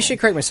Returnal. I should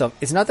correct myself.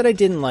 It's not that I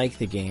didn't like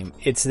the game.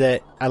 It's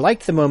that I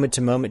liked the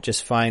moment-to-moment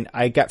just fine.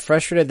 I got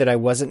frustrated that I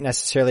wasn't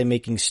necessarily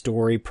making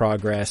story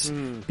progress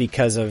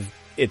because of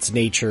its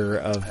nature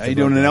of... How you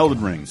doing in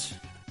Elden Ring?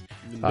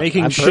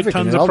 Making I'm shit perfect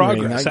tons in of Elden Ring.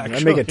 progress, I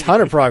actually. make a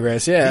ton of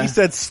progress, yeah. He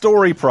said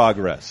story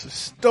progress.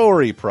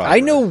 Story progress.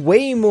 I know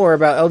way more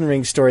about Elden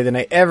Ring's story than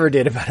I ever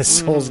did about a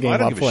Souls game I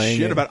don't while give a playing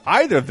shit it. about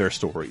either of their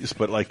stories,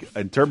 but like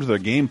in terms of their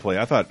gameplay,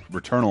 I thought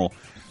Returnal,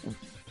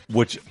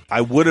 which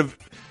I would have,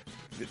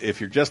 if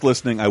you're just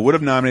listening, I would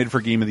have nominated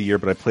for Game of the Year,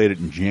 but I played it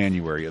in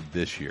January of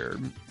this year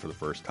for the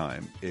first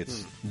time.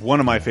 It's one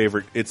of my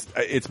favorite.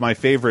 It's my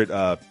favorite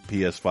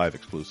PS5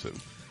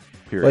 exclusive.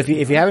 Period. Well,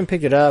 if you haven't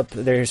picked it up,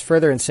 there's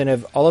further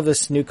incentive. All of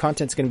this new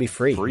content's going to be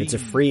free. It's a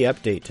free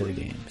update to the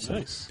game. So.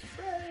 Nice.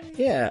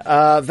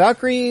 Yeah.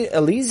 Valkyrie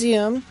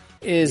Elysium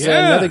is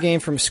another game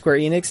from Square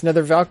Enix,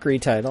 another Valkyrie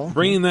title.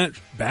 Bringing that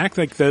back,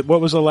 like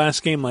what was the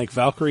last game? Like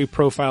Valkyrie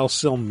Profile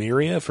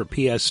Silmeria for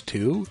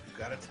PS2.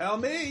 Gotta tell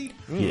me.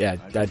 Yeah,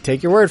 I'd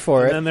take your word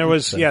for it. And then there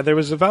was there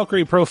was a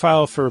Valkyrie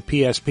Profile for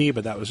PSP,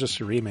 but that was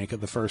just a remake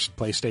of the first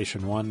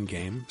PlayStation 1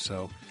 game.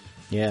 So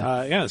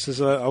this is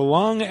a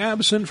long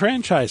absent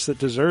franchise that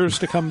deserves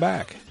to come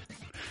back.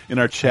 In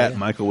our chat,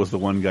 Michael was the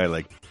one guy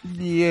like,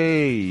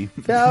 yay.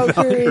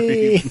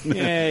 Valkyrie.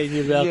 Yay,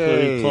 new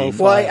Valkyrie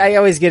Profile. Well, I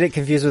always get it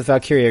confused with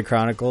Valkyria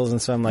Chronicles, and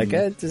so I'm like,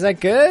 is that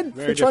good?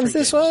 Very Which one's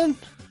this one?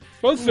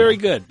 Both very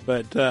good,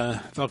 but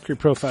Valkyrie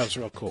Profile's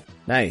real cool.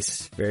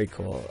 Nice. Very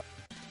cool.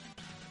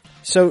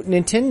 So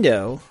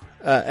Nintendo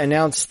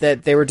announced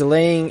that they were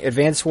delaying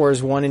Advance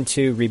Wars 1 and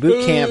 2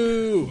 Reboot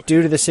Camp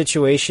due to the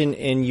situation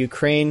in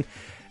Ukraine.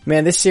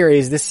 Man, this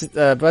series,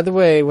 by the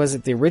way, was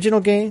it the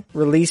original game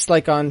released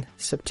like on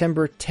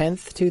September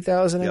 10th,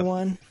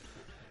 2001?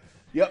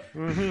 Yep.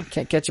 Mm-hmm.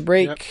 Can't catch a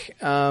break.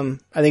 Yep.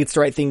 I think it's the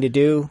right thing to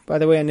do, by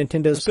the way, on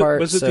Nintendo's part.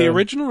 Was it the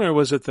original or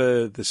was it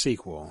the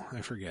sequel?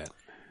 I forget.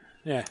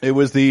 Yeah. It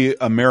was the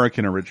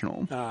American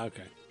original. Ah,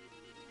 okay.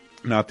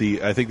 Not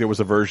I think there was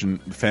a version,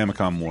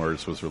 Famicom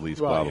Wars was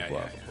released, blah, blah,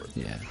 blah.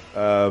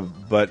 Yeah.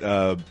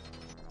 But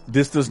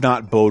this does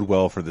not bode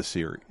well for the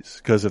series.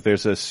 Because if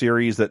there's a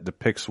series that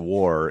depicts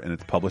war and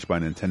it's published by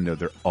Nintendo,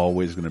 they're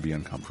always going to be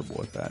uncomfortable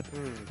with that.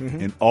 Mm-hmm.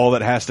 And all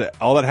that has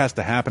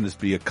to happen is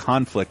be a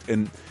conflict.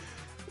 And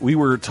we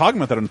were talking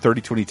about that on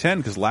 30-2010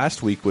 because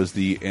last week was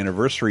the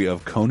anniversary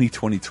of Kony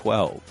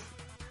 2012.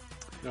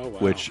 Oh, wow.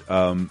 Which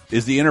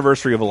is the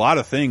anniversary of a lot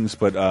of things,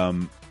 but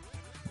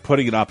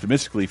putting it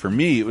optimistically, for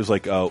me, it was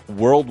like a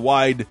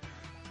worldwide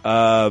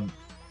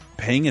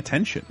paying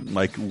attention.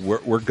 Like,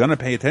 we're going to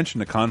pay attention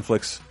to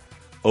conflicts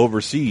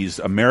overseas.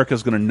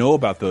 America's going to know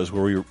about those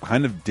where we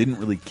kind of didn't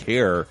really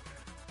care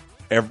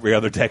every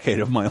other decade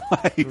of my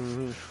life.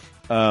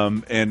 Mm-hmm.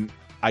 And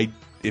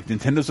if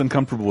Nintendo's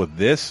uncomfortable with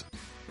this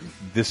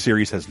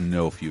series has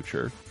no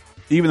future,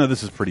 even though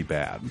this is pretty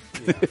bad.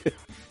 Yeah.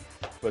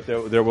 But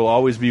there will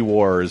always be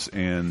wars,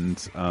 and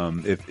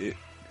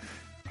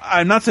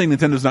I'm not saying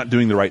Nintendo's not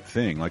doing the right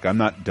thing. Like, I'm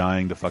not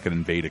dying to fucking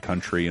invade a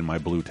country in my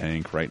blue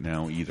tank right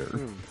now either.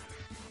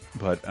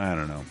 But I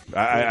don't know.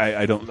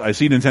 I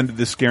see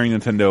this scaring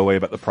Nintendo away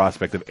about the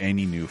prospect of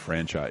any new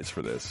franchise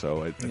for this.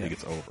 So I think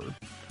it's over.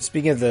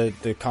 Speaking of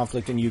the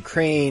conflict in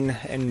Ukraine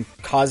and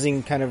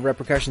causing kind of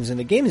repercussions in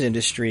the games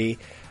industry,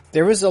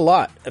 there was a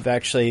lot of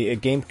actually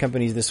game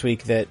companies this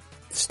week that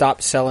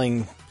stopped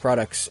selling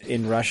products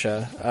in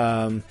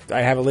Russia.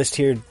 I have a list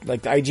here.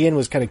 Like, the IGN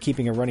was kind of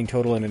keeping a running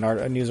total in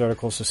a news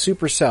article. So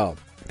Supercell,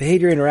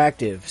 Behavior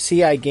Interactive,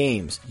 CI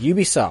Games,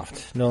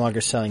 Ubisoft no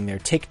longer selling there.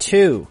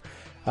 Take-Two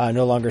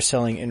no longer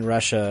selling in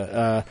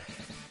Russia.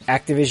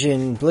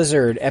 Activision,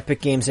 Blizzard,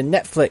 Epic Games, and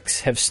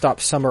Netflix have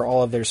stopped some or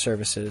all of their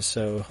services.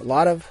 So a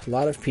lot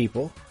of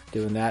people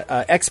doing that.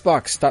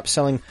 Xbox stopped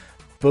selling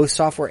both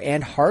software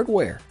and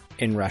hardware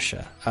in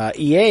Russia.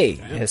 EA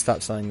has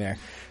stopped selling there.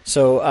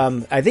 So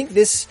I think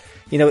this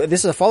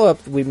is a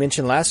follow-up we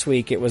mentioned last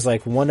week. It was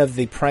like one of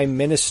the prime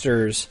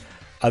ministers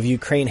of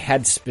Ukraine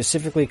had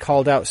specifically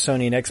called out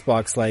Sony and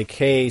Xbox like,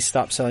 hey,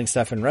 stop selling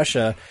stuff in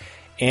Russia.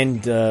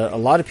 And a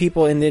lot of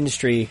people in the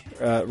industry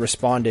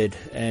responded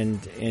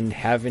and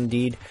have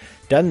indeed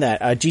done that.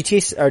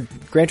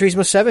 Gran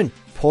Turismo 7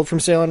 pulled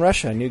from sale in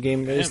Russia. A new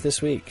game is this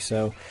week.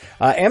 So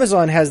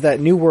Amazon has that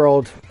New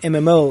World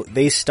MMO.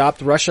 They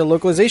stopped Russia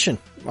localization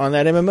on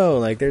that MMO.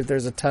 Like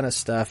there's a ton of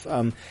stuff.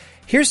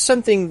 Here's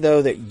something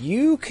though that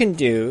you can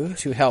do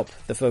to help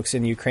the folks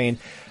in Ukraine.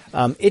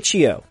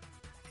 Itch.io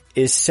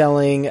is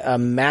selling a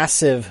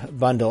massive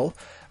bundle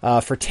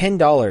for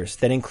 $10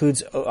 that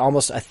includes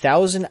almost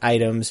 1,000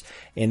 items,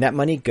 and that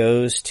money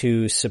goes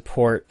to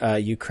support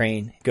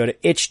Ukraine. Go to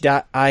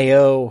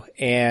itch.io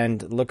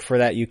and look for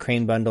that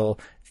Ukraine bundle.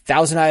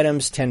 1,000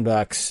 items,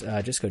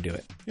 $10. Just go do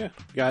it. Yeah,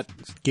 got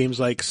games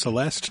like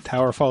Celeste,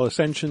 Towerfall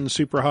Ascension,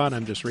 super hot.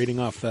 I'm just reading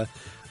off the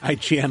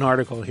IGN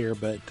article here,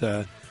 but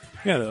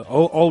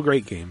all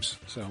great games.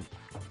 So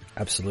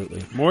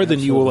absolutely, more than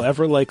you will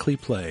ever likely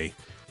play.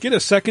 Get a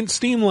second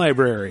Steam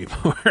library,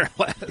 more or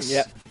less.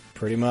 Yep.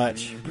 Pretty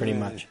much.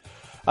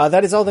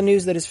 That is all the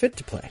news that is fit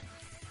to play.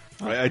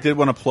 I did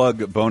want to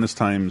plug Bonus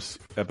Time's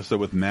episode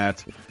with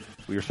Matt.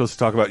 We were supposed to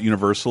talk about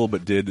Universal,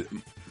 but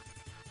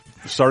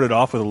started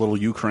off with a little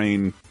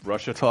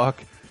Ukraine-Russia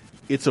talk.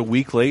 It's a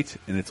week late,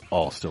 and it's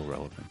all still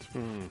relevant.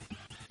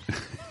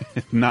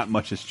 Not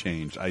much has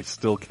changed. I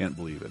still can't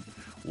believe it.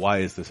 Why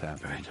is this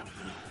happening? I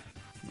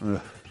don't know.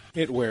 Ugh.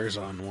 It wears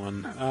on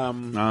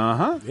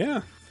one.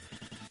 Yeah.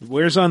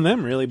 Wears on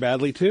them really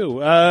badly, too.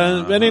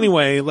 But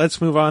anyway,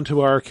 let's move on to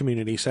our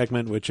community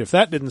segment, which if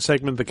that didn't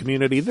segment the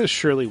community, this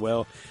surely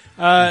will.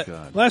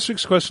 Last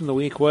week's question of the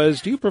week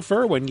was, do you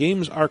prefer when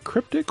games are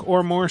cryptic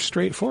or more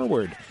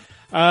straightforward?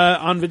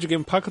 On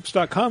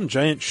VidjagameApocalypse.com,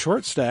 Giant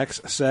Short Stacks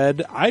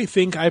said, I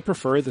think I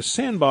prefer the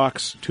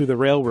sandbox to the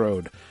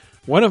railroad.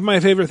 One of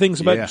my favorite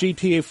things about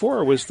GTA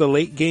 4 was the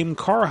late game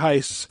car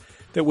heists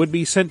that would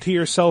be sent to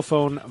your cell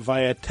phone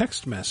via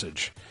text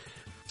message.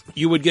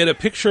 You would get a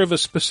picture of a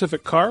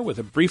specific car with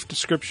a brief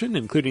description,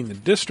 including the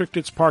district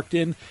it's parked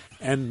in,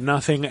 and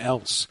nothing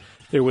else.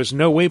 There was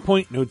no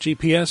waypoint, no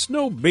GPS,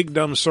 no big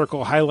dumb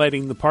circle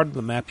highlighting the part of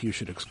the map you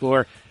should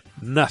explore.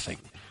 Nothing.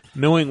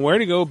 Knowing where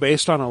to go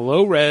based on a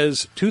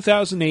low-res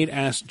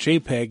 2008-ass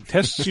JPEG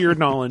tests your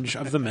knowledge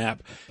of the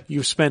map.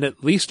 You've spent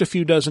at least a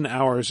few dozen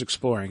hours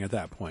exploring at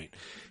that point.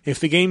 If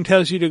the game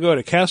tells you to go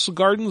to Castle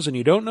Gardens and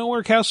you don't know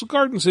where Castle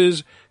Gardens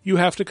is, you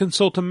have to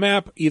consult a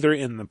map either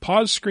in the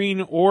pause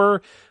screen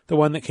or the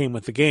one that came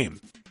with the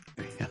game.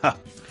 Yeah.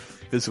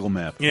 Physical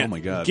map. Yeah. Oh my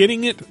god.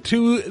 Getting it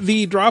to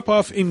the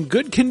drop-off in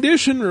good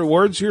condition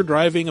rewards your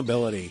driving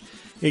ability.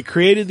 It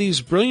created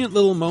these brilliant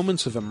little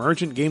moments of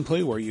emergent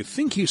gameplay where you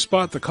think you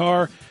spot the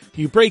car,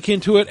 you break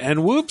into it,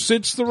 and whoops,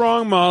 it's the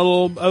wrong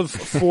model of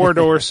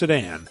four-door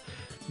sedan.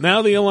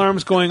 Now the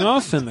alarm's going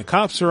off and the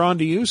cops are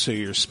onto you, so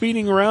you're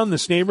speeding around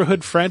this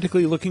neighborhood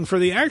frantically looking for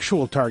the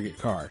actual target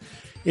car.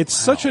 It's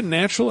such a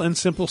natural and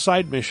simple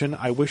side mission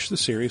I wish the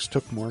series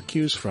took more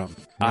cues from.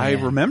 I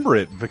remember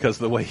it because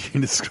of the way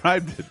you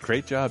described it.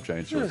 Great job,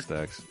 Giant Short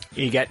Stacks.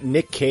 You got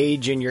Nick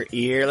Cage in your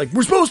ear, like,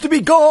 we're supposed to be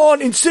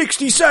gone in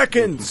 60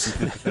 seconds!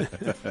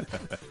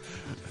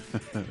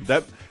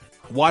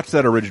 Watch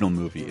that original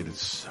movie. It is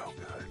so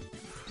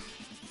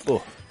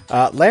good.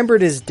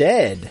 Lambert is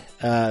Dead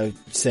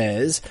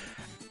says,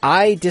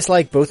 I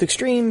dislike both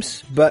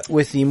extremes, but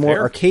with the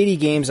more arcadey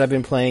games I've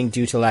been playing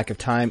due to lack of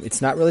time,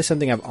 it's not really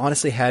something I've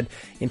honestly had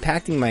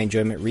impacting my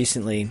enjoyment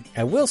recently.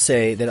 I will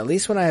say that at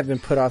least when I have been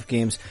put off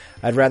games,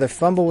 I'd rather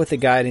fumble with the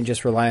guide and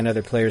just rely on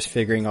other players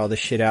figuring all this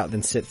shit out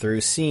than sit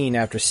through scene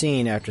after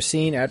scene after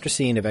scene after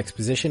scene of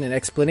exposition and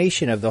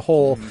explanation of the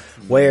whole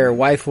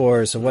why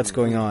fors of what's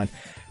going on.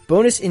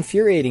 Bonus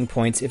infuriating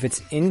points if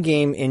it's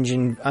in-game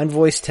engine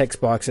unvoiced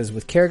text boxes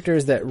with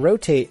characters that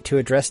rotate to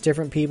address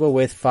different people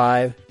with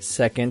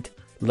 5-second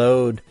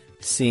load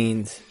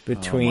scenes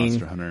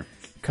between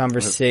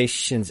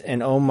conversations.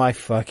 And oh my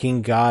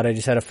fucking god, I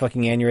just had a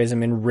fucking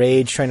aneurysm in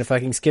rage trying to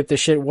fucking skip this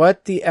shit.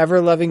 What the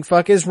ever-loving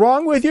fuck is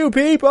wrong with you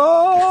people?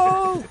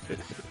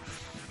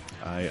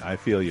 I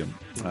feel you.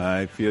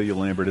 I feel you,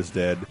 Lambert is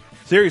Dead.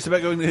 Serious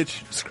about going to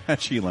Itch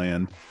Scratchy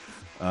Land.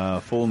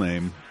 Full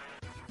name.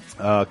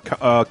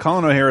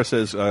 Colin O'Hara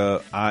says,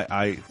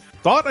 I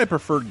thought I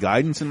preferred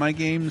guidance in my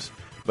games,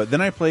 but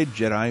then I played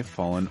Jedi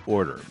Fallen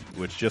Order,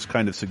 which just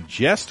kind of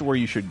suggests where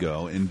you should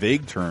go in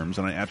vague terms,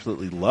 and I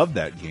absolutely loved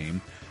that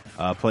game,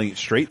 playing it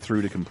straight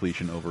through to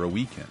completion over a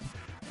weekend.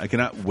 I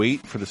cannot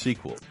wait for the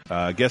sequel.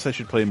 I guess I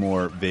should play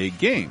more vague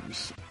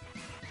games.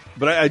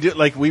 But I did,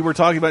 like, we were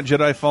talking about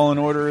Jedi Fallen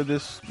Order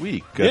this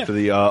week after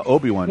the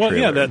Obi-Wan trailer.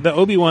 Well, yeah, the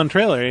Obi-Wan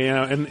trailer,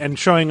 and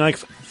showing, like,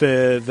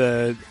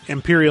 the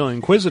Imperial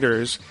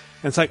Inquisitors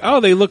And it's like, oh,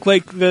 they look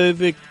like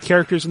the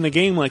characters in the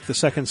game, like the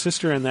second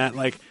sister and that.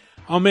 Like,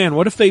 oh man,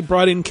 what if they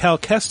brought in Cal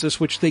Kestis,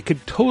 which they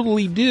could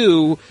totally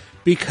do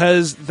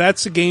because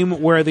that's a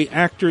game where the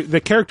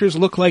characters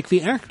look like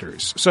the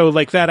actors. So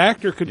like that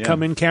actor could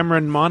come in,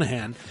 Cameron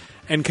Monaghan,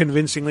 and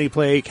convincingly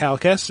play Cal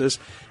Kestis.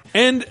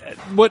 And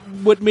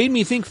what made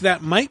me think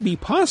that might be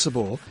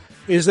possible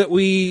is that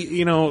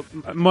we,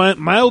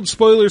 mild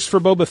spoilers for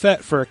Boba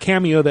Fett for a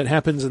cameo that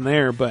happens in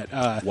there, but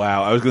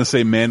wow, I was going to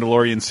say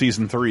Mandalorian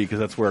Season 3 because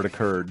that's where it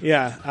occurred.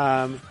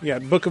 Yeah,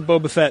 Book of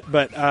Boba Fett,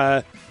 but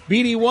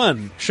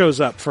BD-1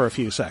 shows up for a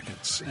few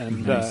seconds.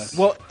 And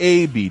well,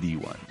 a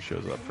BD-1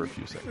 shows up for a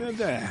few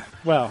seconds.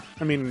 Well,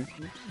 I mean,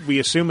 we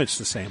assume it's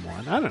the same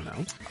one. I don't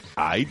know.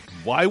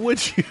 Why would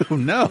you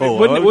know?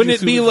 Wouldn't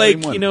it be like,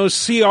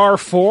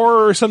 CR4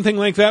 or something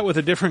like that with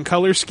a different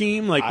color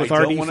scheme, like with RD5?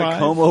 I don't want to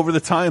comb over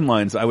the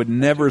timelines. I would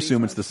never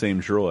assume it's the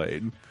same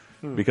droid.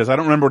 Because I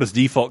don't remember what his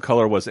default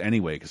color was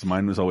anyway, because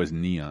mine was always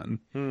neon.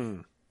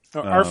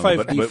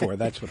 R5D4,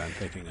 that's what I'm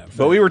thinking of.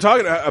 But we were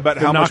talking about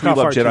how much we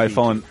love Jedi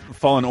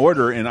Fallen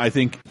Order, and I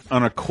think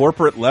on a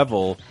corporate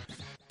level,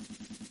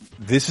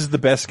 this is the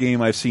best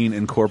game I've seen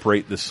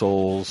incorporate the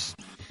Souls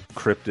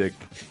cryptic.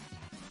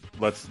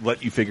 Let's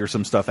let you figure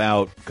some stuff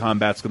out.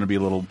 Combat's going to be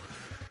a little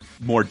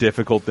more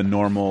difficult than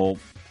normal.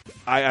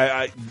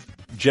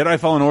 Jedi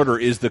Fallen Order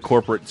is the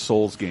corporate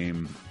Souls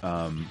game.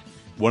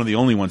 One of the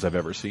only ones I've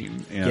ever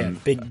seen.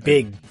 And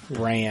big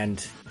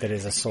brand that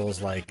is a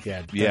Souls-like.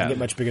 Doesn't get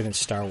much bigger than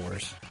Star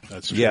Wars.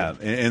 That's true. Yeah,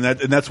 and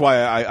that's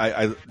why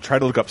I try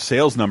to look up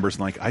sales numbers,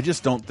 and I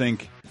just don't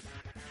think,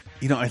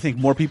 I think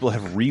more people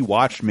have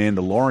rewatched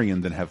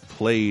Mandalorian than have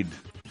played.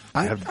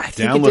 Have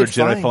downloaded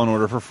Jedi Fallen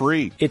Order for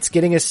free. It's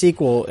getting a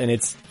sequel, and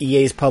it's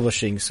EA's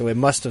publishing, so it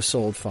must have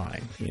sold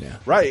fine.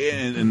 Right?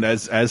 And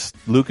as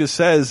Lucas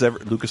says,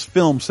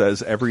 Lucasfilm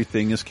says,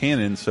 everything is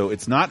canon, so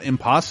it's not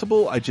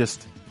impossible. I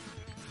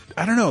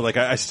don't know. Like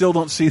I still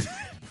don't see.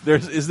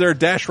 Is there a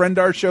Dash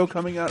Rendar show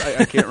coming out?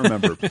 I can't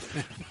remember.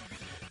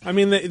 I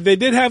mean, they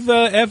did have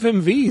the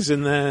FMVs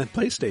in the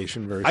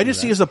PlayStation version. I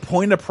just see as a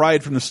point of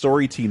pride from the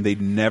story team,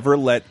 they'd never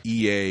let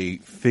EA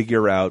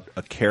figure out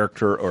a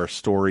character or a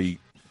story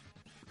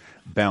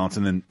balance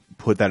and then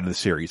put that in the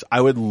series.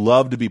 I would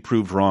love to be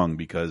proved wrong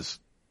because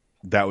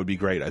that would be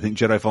great. I think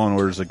Jedi Fallen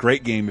Order is a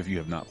great game if you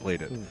have not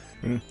played it.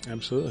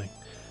 Absolutely.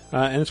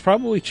 And it's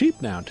probably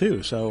cheap now,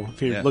 too. So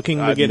if you're looking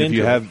to get into it. If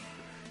you have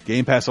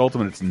Game Pass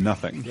Ultimate, it's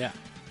nothing. Yeah.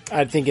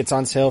 I think it's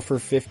on sale for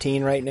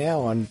 $15 right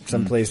now on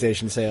some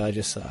PlayStation sale. I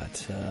just saw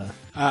it.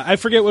 I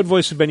forget what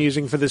voice we've been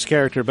using for this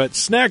character, but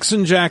Snacks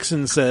and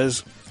Jackson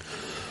says,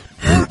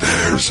 "Who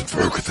dares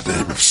invoke the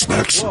name of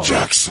Snacks and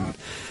Jackson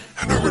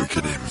and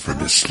awaken him from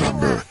his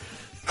slumber?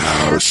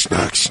 Now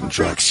Snacks and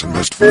Jackson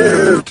must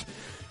wield.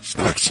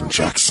 Snacks and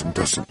Jackson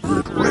doesn't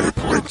need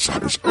waypoints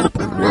on his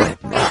open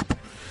world map.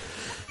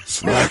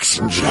 Snacks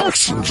and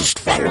Jackson just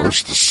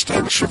follows the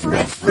stench of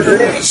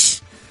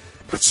Nefarious.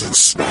 But since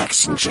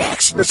Snacks and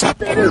Jackson is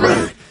up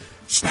anyway,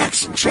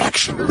 Snacks and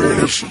Jackson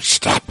really should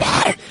stop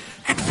by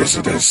and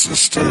visit his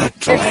sister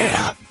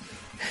Leia."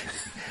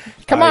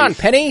 Come on,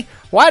 Penny.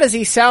 Why does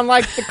he sound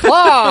like the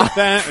Claw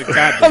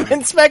from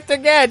Inspector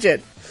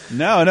Gadget?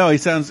 No, he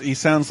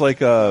sounds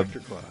like a Dr.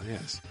 Claw,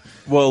 yes.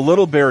 Well, a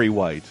little Barry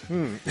White.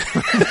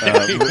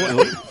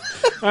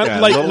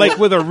 Like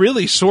with a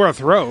really sore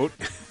throat.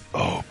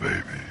 Oh,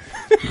 baby.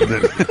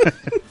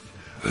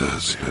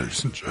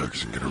 Snacks and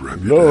Jackson gonna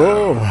rub you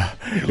down.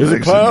 There's a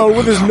clown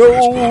with his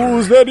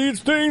nose that eats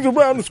things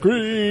around the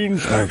screen.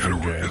 I gotta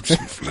work up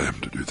some phlegm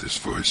to do this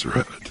voice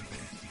right.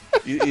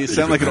 You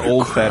sound like an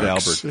old Fat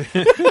Albert.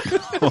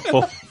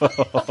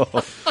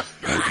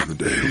 Back in the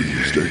day, we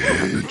used to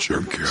hand the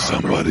junkyard.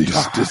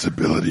 Somebody's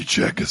disability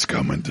check is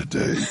coming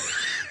today.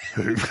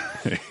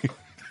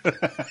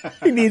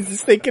 He needs to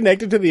stay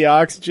connected to the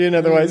oxygen,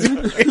 otherwise he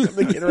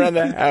can't get around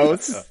the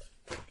house.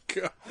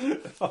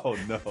 Oh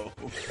no!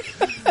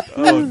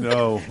 Oh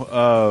no!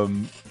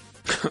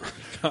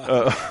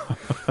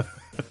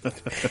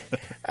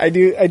 I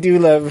do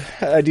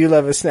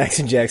love a Snacks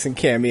and Jackson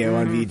cameo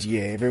on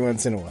VGA every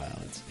once in a while.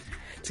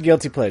 It's a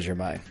guilty pleasure of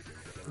mine.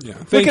 Yeah,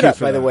 look it up,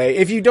 by the way.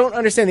 If you don't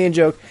understand the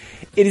in-joke,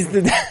 it is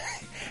the.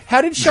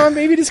 How did Sean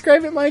Baby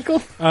describe it,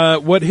 Michael?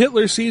 What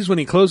Hitler sees when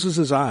he closes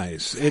his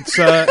eyes. It's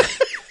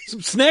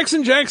Snacks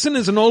and Jackson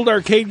is an old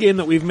arcade game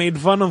that we've made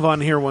fun of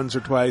on here once or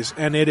twice,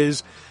 and it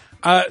is.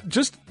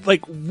 Just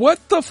like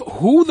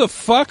who the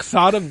fuck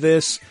thought of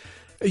this?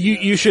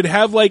 You should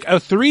have like a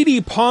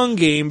 3D Pong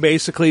game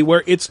basically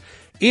where it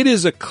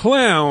is a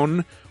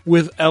clown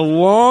with a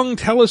long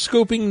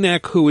telescoping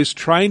neck who is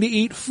trying to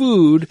eat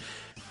food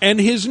and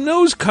his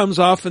nose comes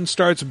off and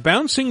starts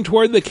bouncing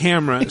toward the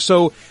camera.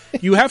 So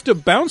you have to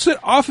bounce it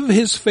off of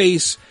his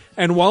face,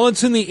 and while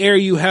it's in the air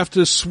you have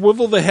to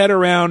swivel the head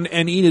around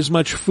and eat as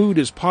much food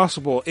as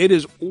possible. It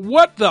is,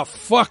 what the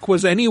fuck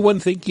was anyone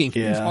thinking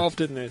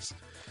involved in this?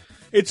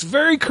 It's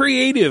very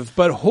creative,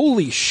 but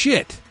holy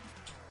shit.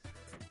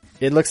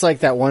 It looks like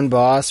that one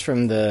boss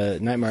from the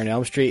Nightmare on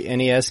Elm Street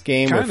NES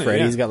game Kinda, where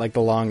Freddy's got like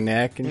the long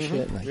neck and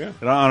shit. Like,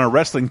 And on a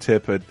wrestling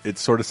tip, it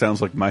sort of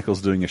sounds like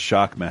Michael's doing a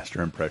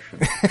Shockmaster impression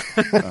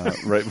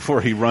right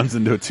before he runs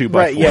into a 2x4.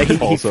 Right, yeah, he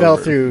falls fell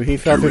over. through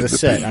the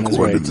set on his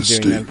way to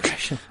doing that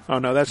impression. Oh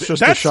no, that's just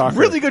That's a shocker.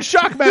 really good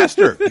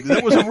Shockmaster.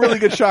 That was a really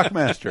good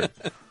Shockmaster.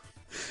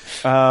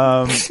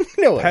 No,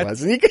 it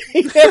wasn't.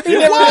 He never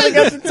really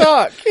got to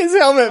talk. His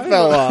helmet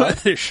fell off.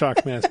 What a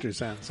Shockmaster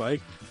sounds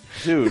like.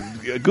 Dude,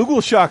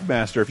 Google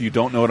Shockmaster if you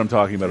don't know what I'm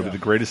talking about. It'll be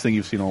the greatest thing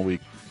you've seen all week.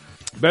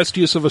 Best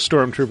use of a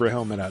Stormtrooper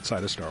helmet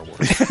outside of Star Wars.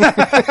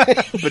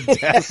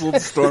 Bedazzled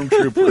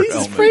Stormtrooper He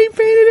helmet. spray painted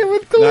it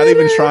with glitter. Not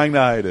even trying to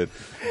hide it.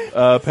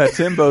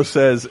 Patimbo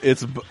says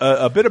it's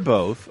a bit of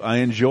both. I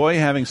enjoy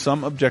having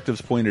some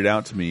objectives pointed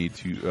out to me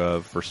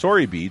for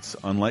story beats.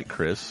 Unlike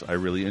Chris, I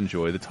really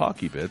enjoy the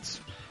talky bits.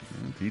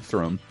 Each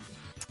their own.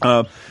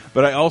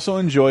 But I also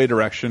enjoy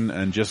direction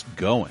and just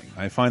going.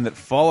 I find that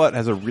Fallout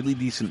has a really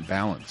decent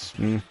balance.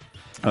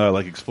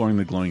 Like exploring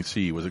the glowing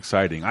sea was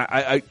exciting.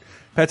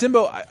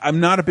 Patimbo, I'm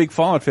not a big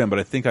Fallout fan, but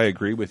I think I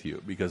agree with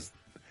you because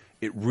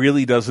it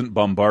really doesn't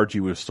bombard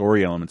you with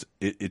story elements.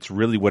 It's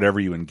really whatever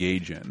you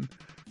engage in.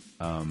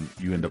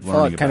 You end up learning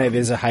Fallout kind about. of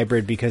is a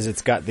hybrid because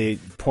it's got the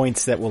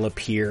points that will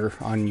appear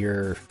on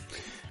your,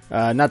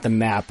 not the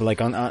map, but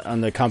like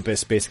on the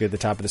compass, basically at the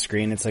top of the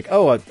screen. It's like,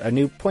 oh, a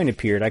new point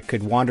appeared. I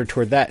could wander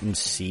toward that and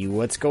see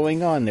what's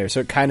going on there. So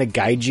it kind of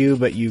guides you,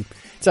 but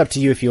it's up to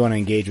you if you want to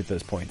engage with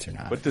those points or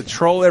not. But to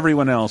troll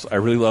everyone else, I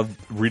really love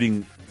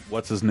reading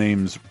what's his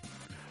name's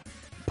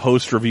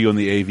post review on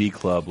the AV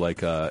Club.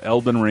 Like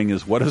Elden Ring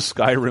is what if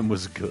Skyrim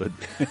was good.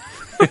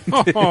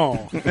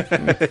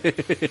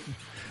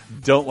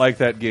 Don't like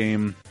that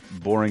game.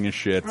 Boring as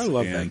shit. I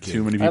love and that game.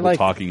 too many people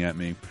talking at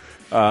me.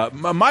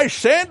 My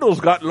sandals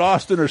got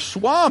lost in a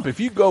swamp. If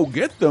you go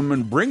get them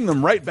and bring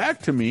them right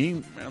back to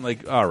me, I'm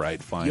like, all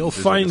right, fine. You'll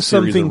There's find like a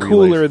series something of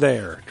cooler relays.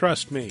 there.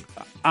 Trust me.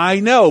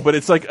 I know, but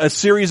it's like a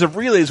series of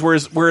relays,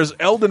 whereas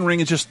Elden Ring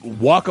is just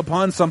walk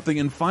upon something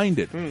and find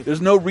it. There's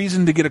no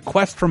reason to get a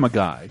quest from a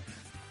guy.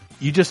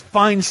 You just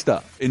find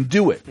stuff and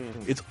do it.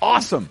 It's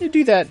awesome. You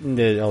do that in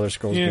the Elder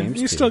Scrolls Yeah,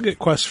 games, you too. still get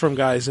quests from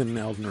guys in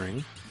Elden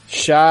Ring.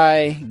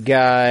 Shy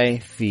Guy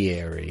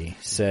Fieri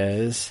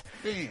says,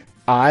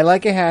 I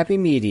like a happy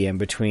medium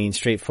between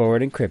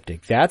straightforward and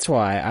cryptic. That's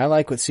why I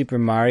like what Super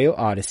Mario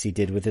Odyssey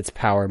did with its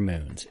power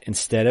moons.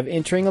 Instead of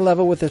entering a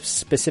level with a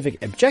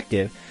specific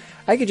objective,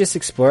 I could just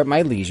explore at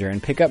my leisure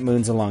and pick up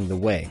moons along the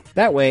way.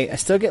 That way, I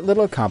still get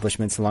little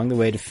accomplishments along the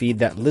way to feed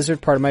that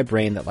lizard part of my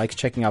brain that likes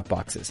checking out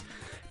boxes.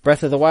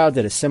 Breath of the Wild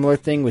did a similar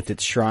thing with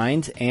its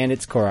shrines and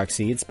its Korok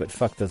seeds, but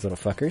fuck those little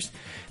fuckers.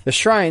 The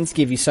shrines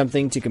give you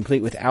something to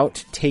complete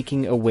without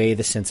taking away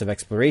the sense of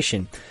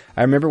exploration.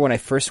 I remember when I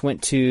first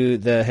went to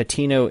the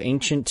Hatino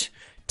Ancient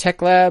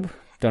Tech Lab,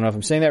 don't know if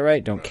I'm saying that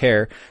right, don't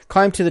care,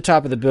 climbed to the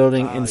top of the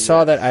building and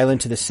saw that island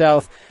to the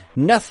south.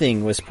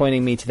 Nothing was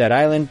pointing me to that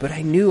island, but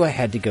I knew I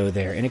had to go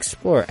there and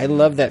explore. I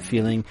love that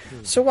feeling,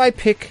 so why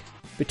pick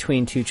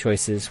between two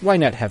choices? Why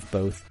not have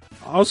both?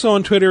 Also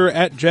on Twitter,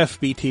 at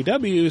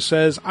JeffBTW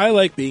says, I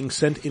like being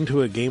sent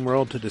into a game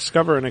world to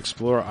discover and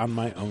explore on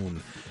my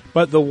own.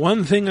 But the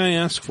one thing I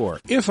ask for,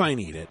 if I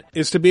need it,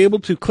 is to be able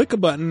to click a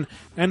button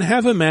and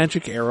have a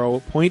magic arrow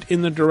point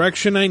in the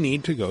direction I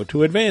need to go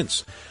to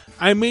advance.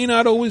 I may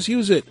not always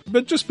use it,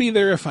 but just be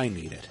there if I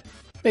need it.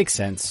 Makes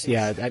sense.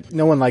 Yeah,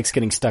 no one likes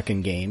getting stuck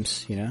in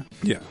games, you know?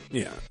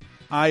 Yeah.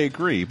 I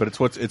agree, but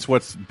it's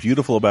what's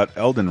beautiful about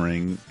Elden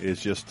Ring is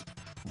just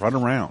run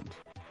around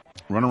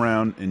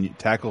and you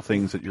tackle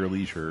things at your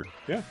leisure.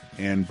 Yeah.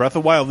 And Breath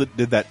of the Wild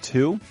did that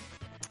too,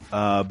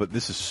 but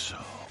this is so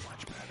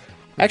much better.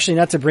 Actually,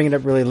 not to bring it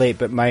up really late,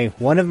 but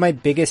one of my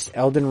biggest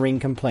Elden Ring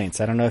complaints,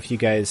 I don't know if you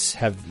guys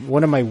have,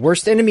 one of my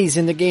worst enemies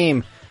in the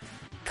game,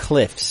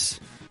 cliffs.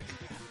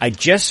 I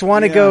just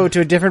want to go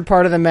to a different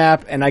part of the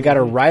map, and I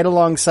gotta ride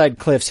alongside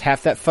cliffs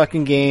half that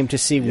fucking game to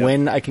see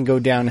when I can go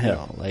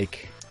downhill.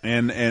 Like,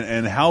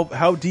 And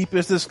how deep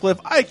is this cliff?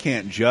 I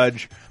can't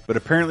judge, but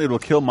apparently it'll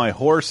kill my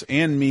horse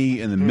and me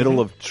in the middle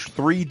of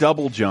 3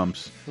 double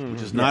jumps,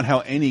 which is not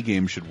how any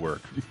game should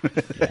work.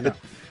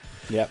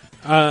 Yep.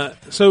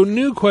 So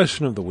new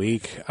question of the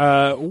week.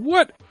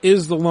 What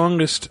is the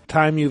longest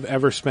time you've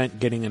ever spent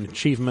getting an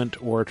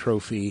achievement or a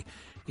trophy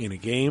in a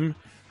game?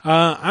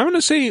 I'm going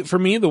to say, for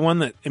me, the one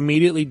that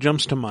immediately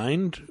jumps to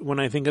mind when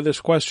I think of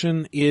this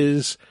question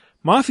is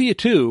Mafia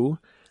 2.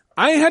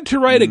 I had to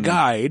write a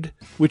guide,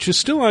 which is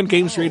still on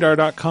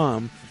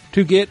GamesRadar.com,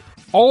 to get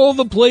all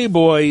the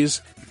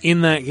Playboys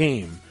in that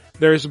game.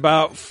 There's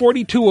about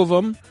 42 of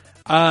them.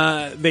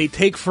 They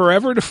take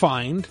forever to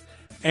find,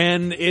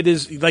 and it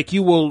is like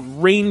you will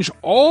range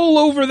all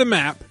over the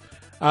map,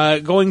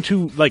 going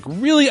to like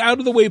really out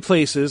of the way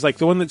places. Like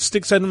the one that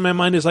sticks out in my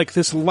mind is like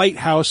this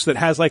lighthouse that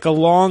has like a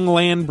long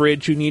land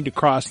bridge you need to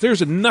cross.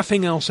 There's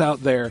nothing else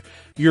out there.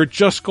 You're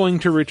just going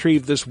to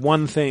retrieve this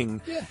one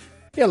thing. Yeah.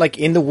 Yeah, like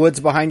in the woods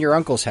behind your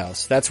uncle's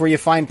house. That's where you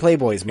find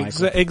Playboys,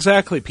 Michael.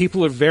 Exactly.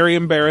 People are very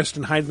embarrassed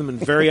and hide them in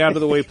very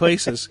out-of-the-way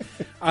places.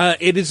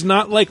 It is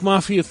not like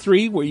Mafia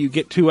 3, where you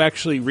get to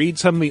actually read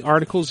some of the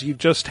articles. You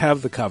just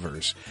have the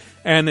covers.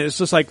 And it's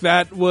just like,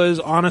 that was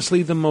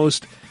honestly the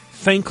most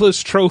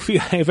thankless trophy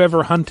I've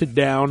ever hunted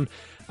down.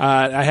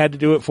 I had to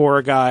do it for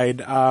a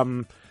guide.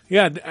 I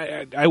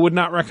would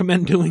not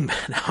recommend doing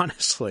that,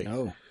 honestly.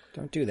 No,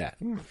 don't do that.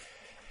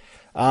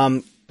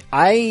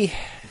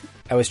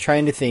 I was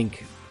trying to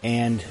think,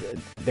 and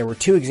there were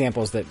two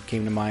examples that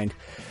came to mind.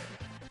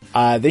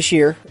 This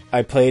year,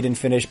 I played and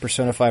finished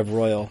Persona 5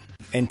 Royal,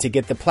 and to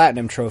get the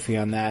Platinum trophy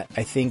on that,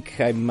 I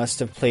think I must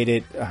have played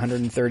it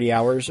 130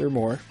 hours or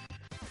more.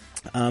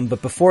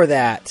 But before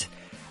that,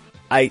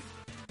 I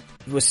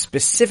was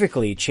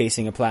specifically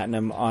chasing a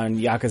Platinum on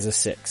Yakuza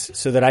 6,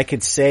 so that I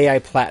could say I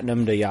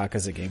Platinumed a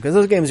Yakuza game. Because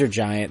those games are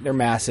giant, they're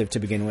massive to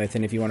begin with,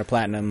 and if you want to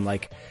Platinum,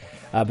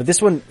 but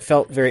this one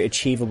felt very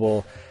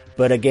achievable.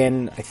 But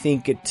again, I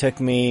think it took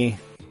me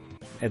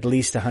at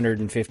least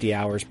 150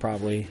 hours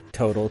probably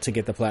total to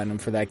get the Platinum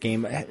for that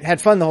game. I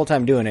had fun the whole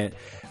time doing it,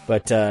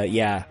 but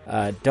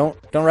don't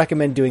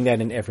recommend doing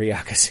that in every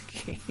Yakuza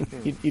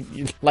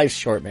game. Life's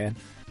short, man.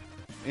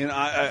 And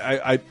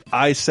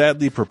I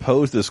sadly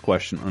proposed this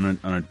question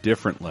on a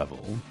different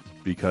level,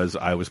 because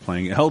I was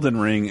playing Elden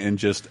Ring, and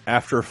just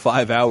after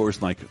 5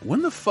 hours, like,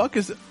 when the fuck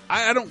is...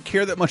 I don't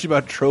care that much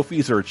about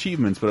trophies or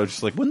achievements, but I was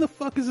just like, when the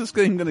fuck is this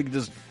game going to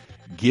just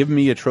give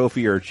me a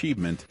trophy or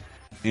achievement?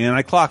 And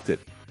I clocked it.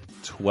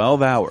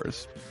 12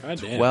 hours.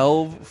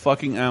 12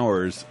 fucking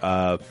hours.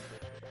 And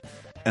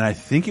I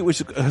think it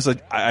was because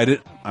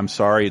I'm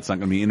sorry, it's not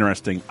going to be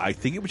interesting. I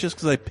think it was just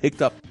because I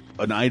picked up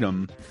an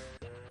item,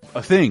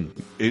 a thing.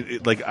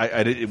 It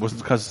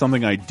wasn't because of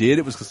something I did.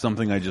 It was because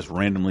something I just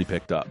randomly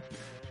picked up.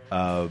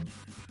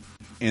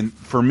 And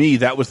for me,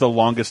 that was the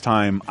longest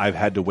time I've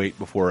had to wait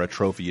before a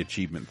trophy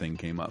achievement thing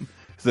came up.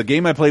 So the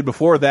game I played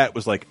before that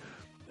was like,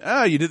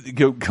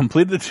 you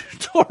completed the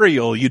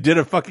tutorial. You did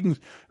a fucking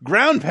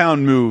ground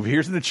pound move.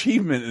 Here's an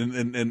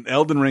achievement. And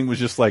Elden Ring was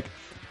just like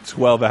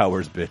 12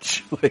 hours,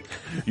 bitch. Like,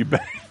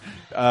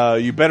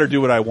 you better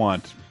do what I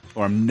want,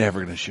 or I'm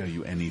never going to show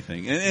you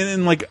anything.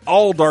 And like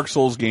all Dark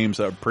Souls games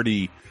are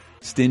pretty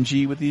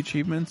stingy with the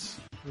achievements.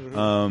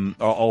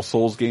 Mm-hmm. All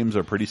Souls games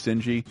are pretty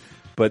stingy,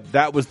 but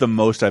that was the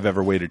most I've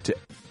ever waited to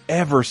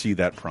ever see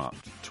that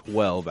prompt.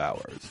 12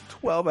 hours.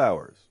 12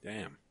 hours.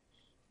 Damn.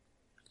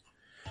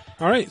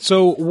 All right,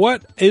 so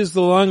what is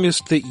the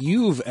longest that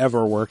you've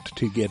ever worked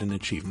to get an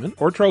achievement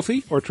or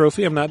trophy?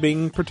 I'm not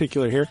being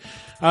particular here.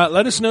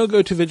 Let us know.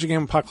 Go to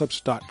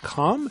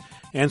VidjagameApocalypse.com.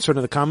 Answer to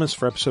the comments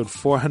for episode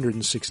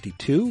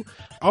 462.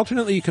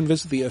 Alternately, you can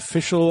visit the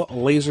official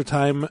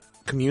LaserTime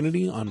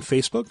community on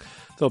Facebook.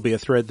 There'll be a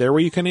thread there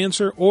where you can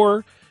answer,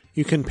 or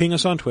you can ping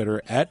us on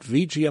Twitter at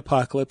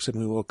VGApocalypse, and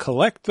we will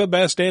collect the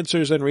best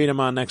answers and read them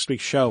on next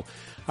week's show.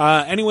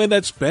 Anyway,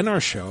 that's been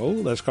our show.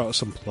 Let's call it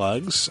some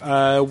plugs.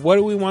 What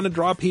do we want to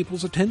draw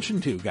people's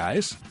attention to,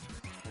 guys?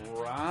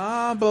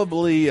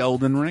 Probably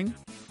Elden Ring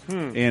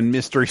and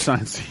Mystery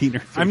Science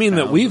Theater. I mean,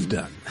 that we've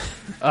done.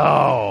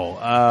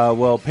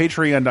 Well,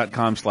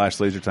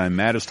 patreon.com/lasertime.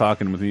 Matt is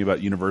talking with me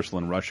about Universal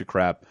and Russia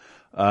crap.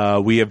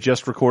 We have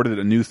just recorded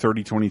a new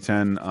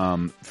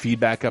 30-2010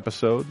 feedback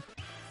episode.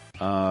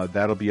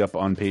 That'll be up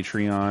on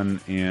Patreon.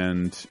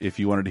 And if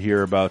you wanted to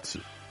hear about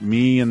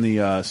me and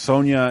the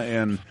Sonia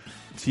and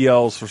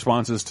TL's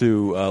responses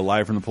to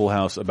Live from the Pool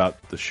House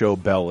about the show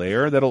Bel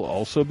Air, that'll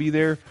also be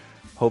there.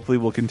 Hopefully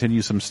we'll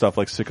continue some stuff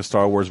like Sick of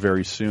Star Wars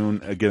very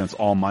soon. Again, it's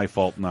all my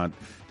fault, not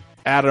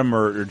Adam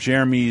or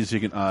Jeremy's.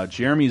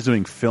 Jeremy's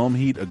doing Film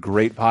Heat, a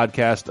great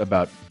podcast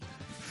about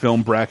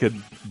film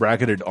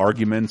bracketed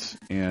arguments,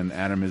 and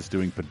Adam is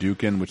doing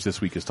Paducah, which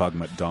this week is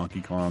talking about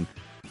Donkey Kong.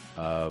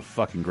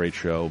 Fucking great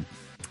show.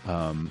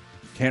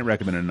 Can't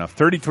recommend it enough.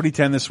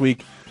 30-2010 this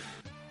week.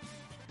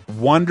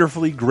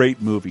 Wonderfully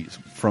great movies,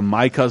 from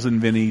My Cousin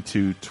Vinny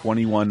to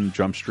 21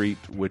 Jump Street,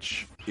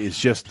 which is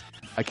just,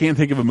 I can't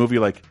think of a movie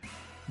like,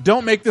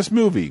 don't make this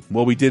movie.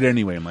 Well, we did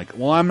anyway. I'm like,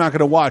 well, I'm not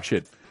going to watch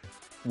it.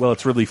 Well,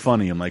 it's really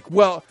funny. I'm like,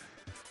 well,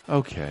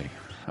 okay.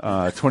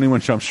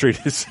 21 Jump Street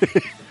is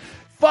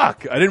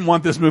fuck. I didn't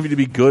want this movie to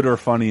be good or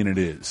funny, and it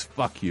is.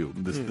 Fuck you.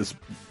 This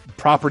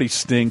property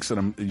stinks,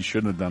 and you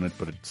shouldn't have done it,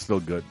 but it's still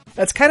good.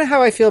 That's kind of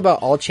how I feel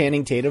about all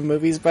Channing Tatum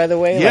movies, by the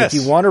way. Yes.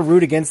 Like, you want to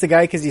root against the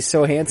guy because he's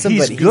so handsome,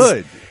 but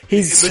good.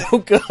 He's so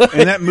good.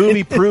 And that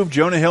movie proved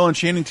Jonah Hill and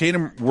Channing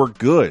Tatum were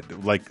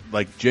good.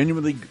 Like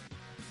genuinely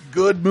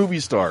good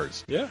movie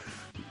stars. Yeah.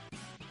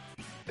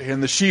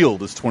 And The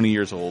Shield is 20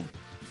 years old.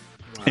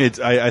 Wow.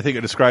 I think I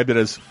described it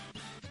as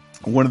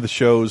one of the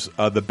shows,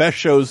 the best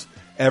shows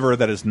ever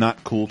that is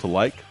not cool to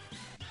like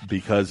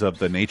because of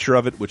the nature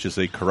of it, which is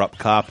a corrupt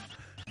cop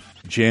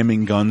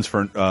jamming guns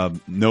for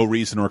no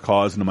reason or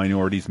cause in a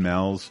minority's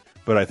mouths.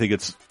 But I think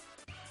it's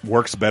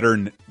works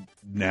better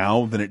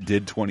now than it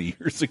did 20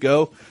 years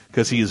ago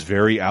because he is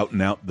very out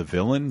and out the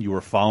villain. You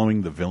are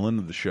following the villain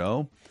of the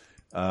show,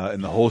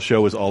 and the whole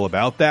show is all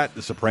about that.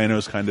 The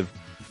Sopranos kind of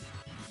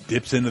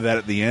dips into that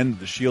at the end.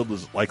 The Shield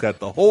was like that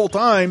the whole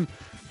time.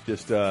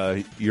 Just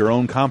your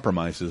own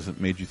compromises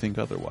that made you think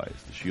otherwise.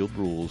 The Shield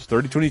rules.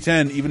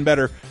 30-20-10, even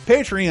better.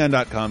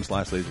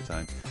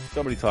 Patreon.com/LaserTime.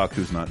 Somebody talk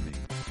who's not me.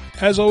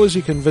 As always,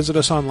 you can visit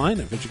us online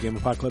at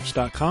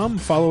VidjagameApocalypse.com.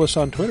 Follow us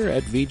on Twitter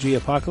at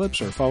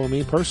VGApocalypse, or follow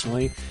me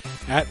personally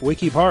at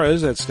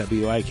Wikiparaz. That's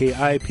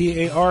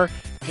WIKIPARAZ.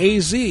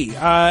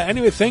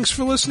 Anyway, thanks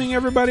for listening,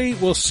 everybody.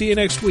 We'll see you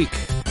next week.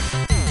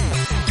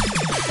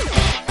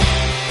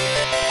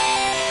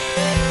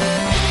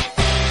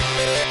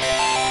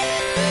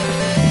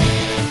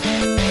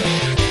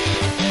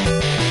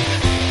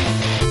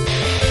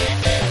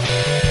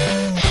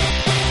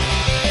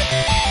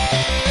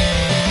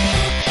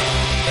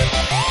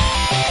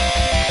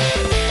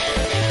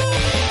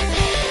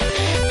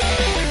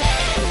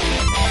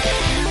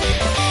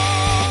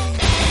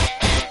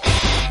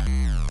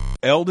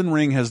 Elden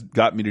Ring has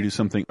got me to do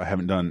something I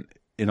haven't done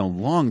in a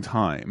long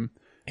time.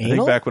 Anal? I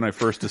think back when I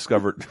first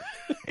discovered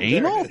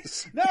anal.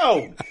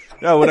 No,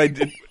 when I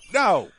did no.